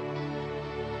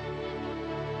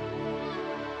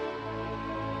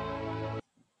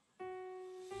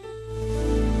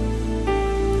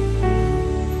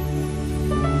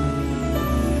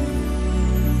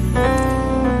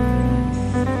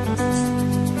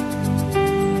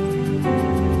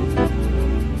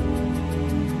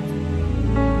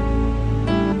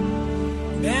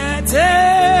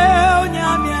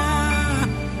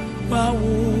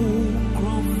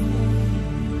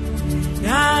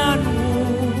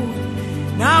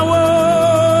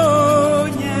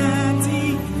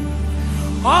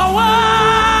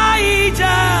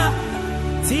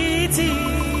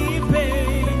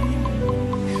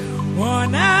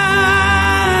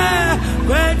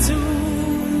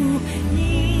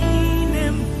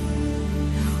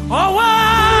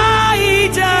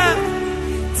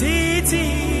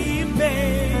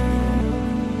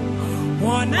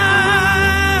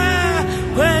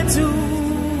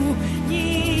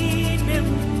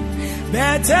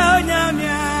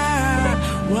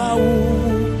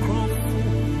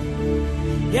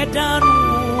 Yedanu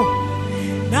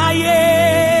na ye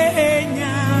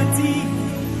nyati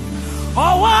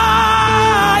owa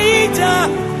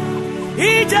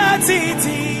ija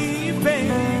titi pe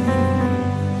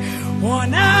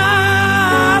wana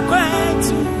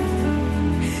kwetu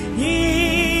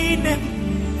yine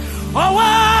owa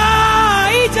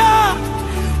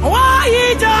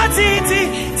ija titi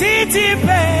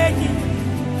pe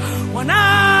wana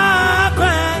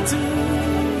kwetu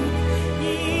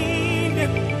yine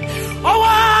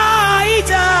owa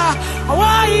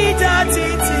ija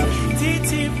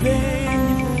titi pe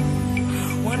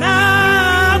wana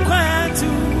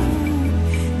kwetu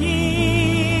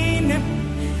yine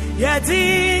yadi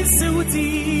suti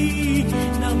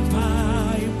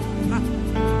nampayo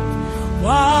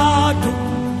wadu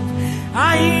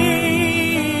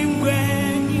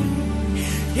aimweni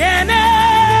yene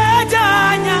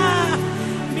janya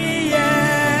mi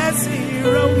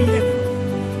yesiroye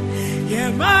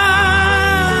yema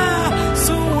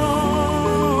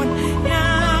suwon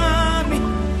yami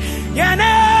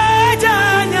yene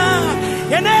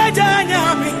janya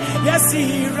mi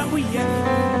yesiroye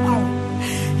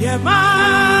yema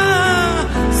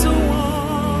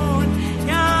suwon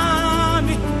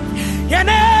yami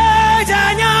yene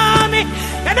janya mi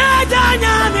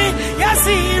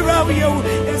yesiroye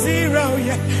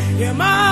yema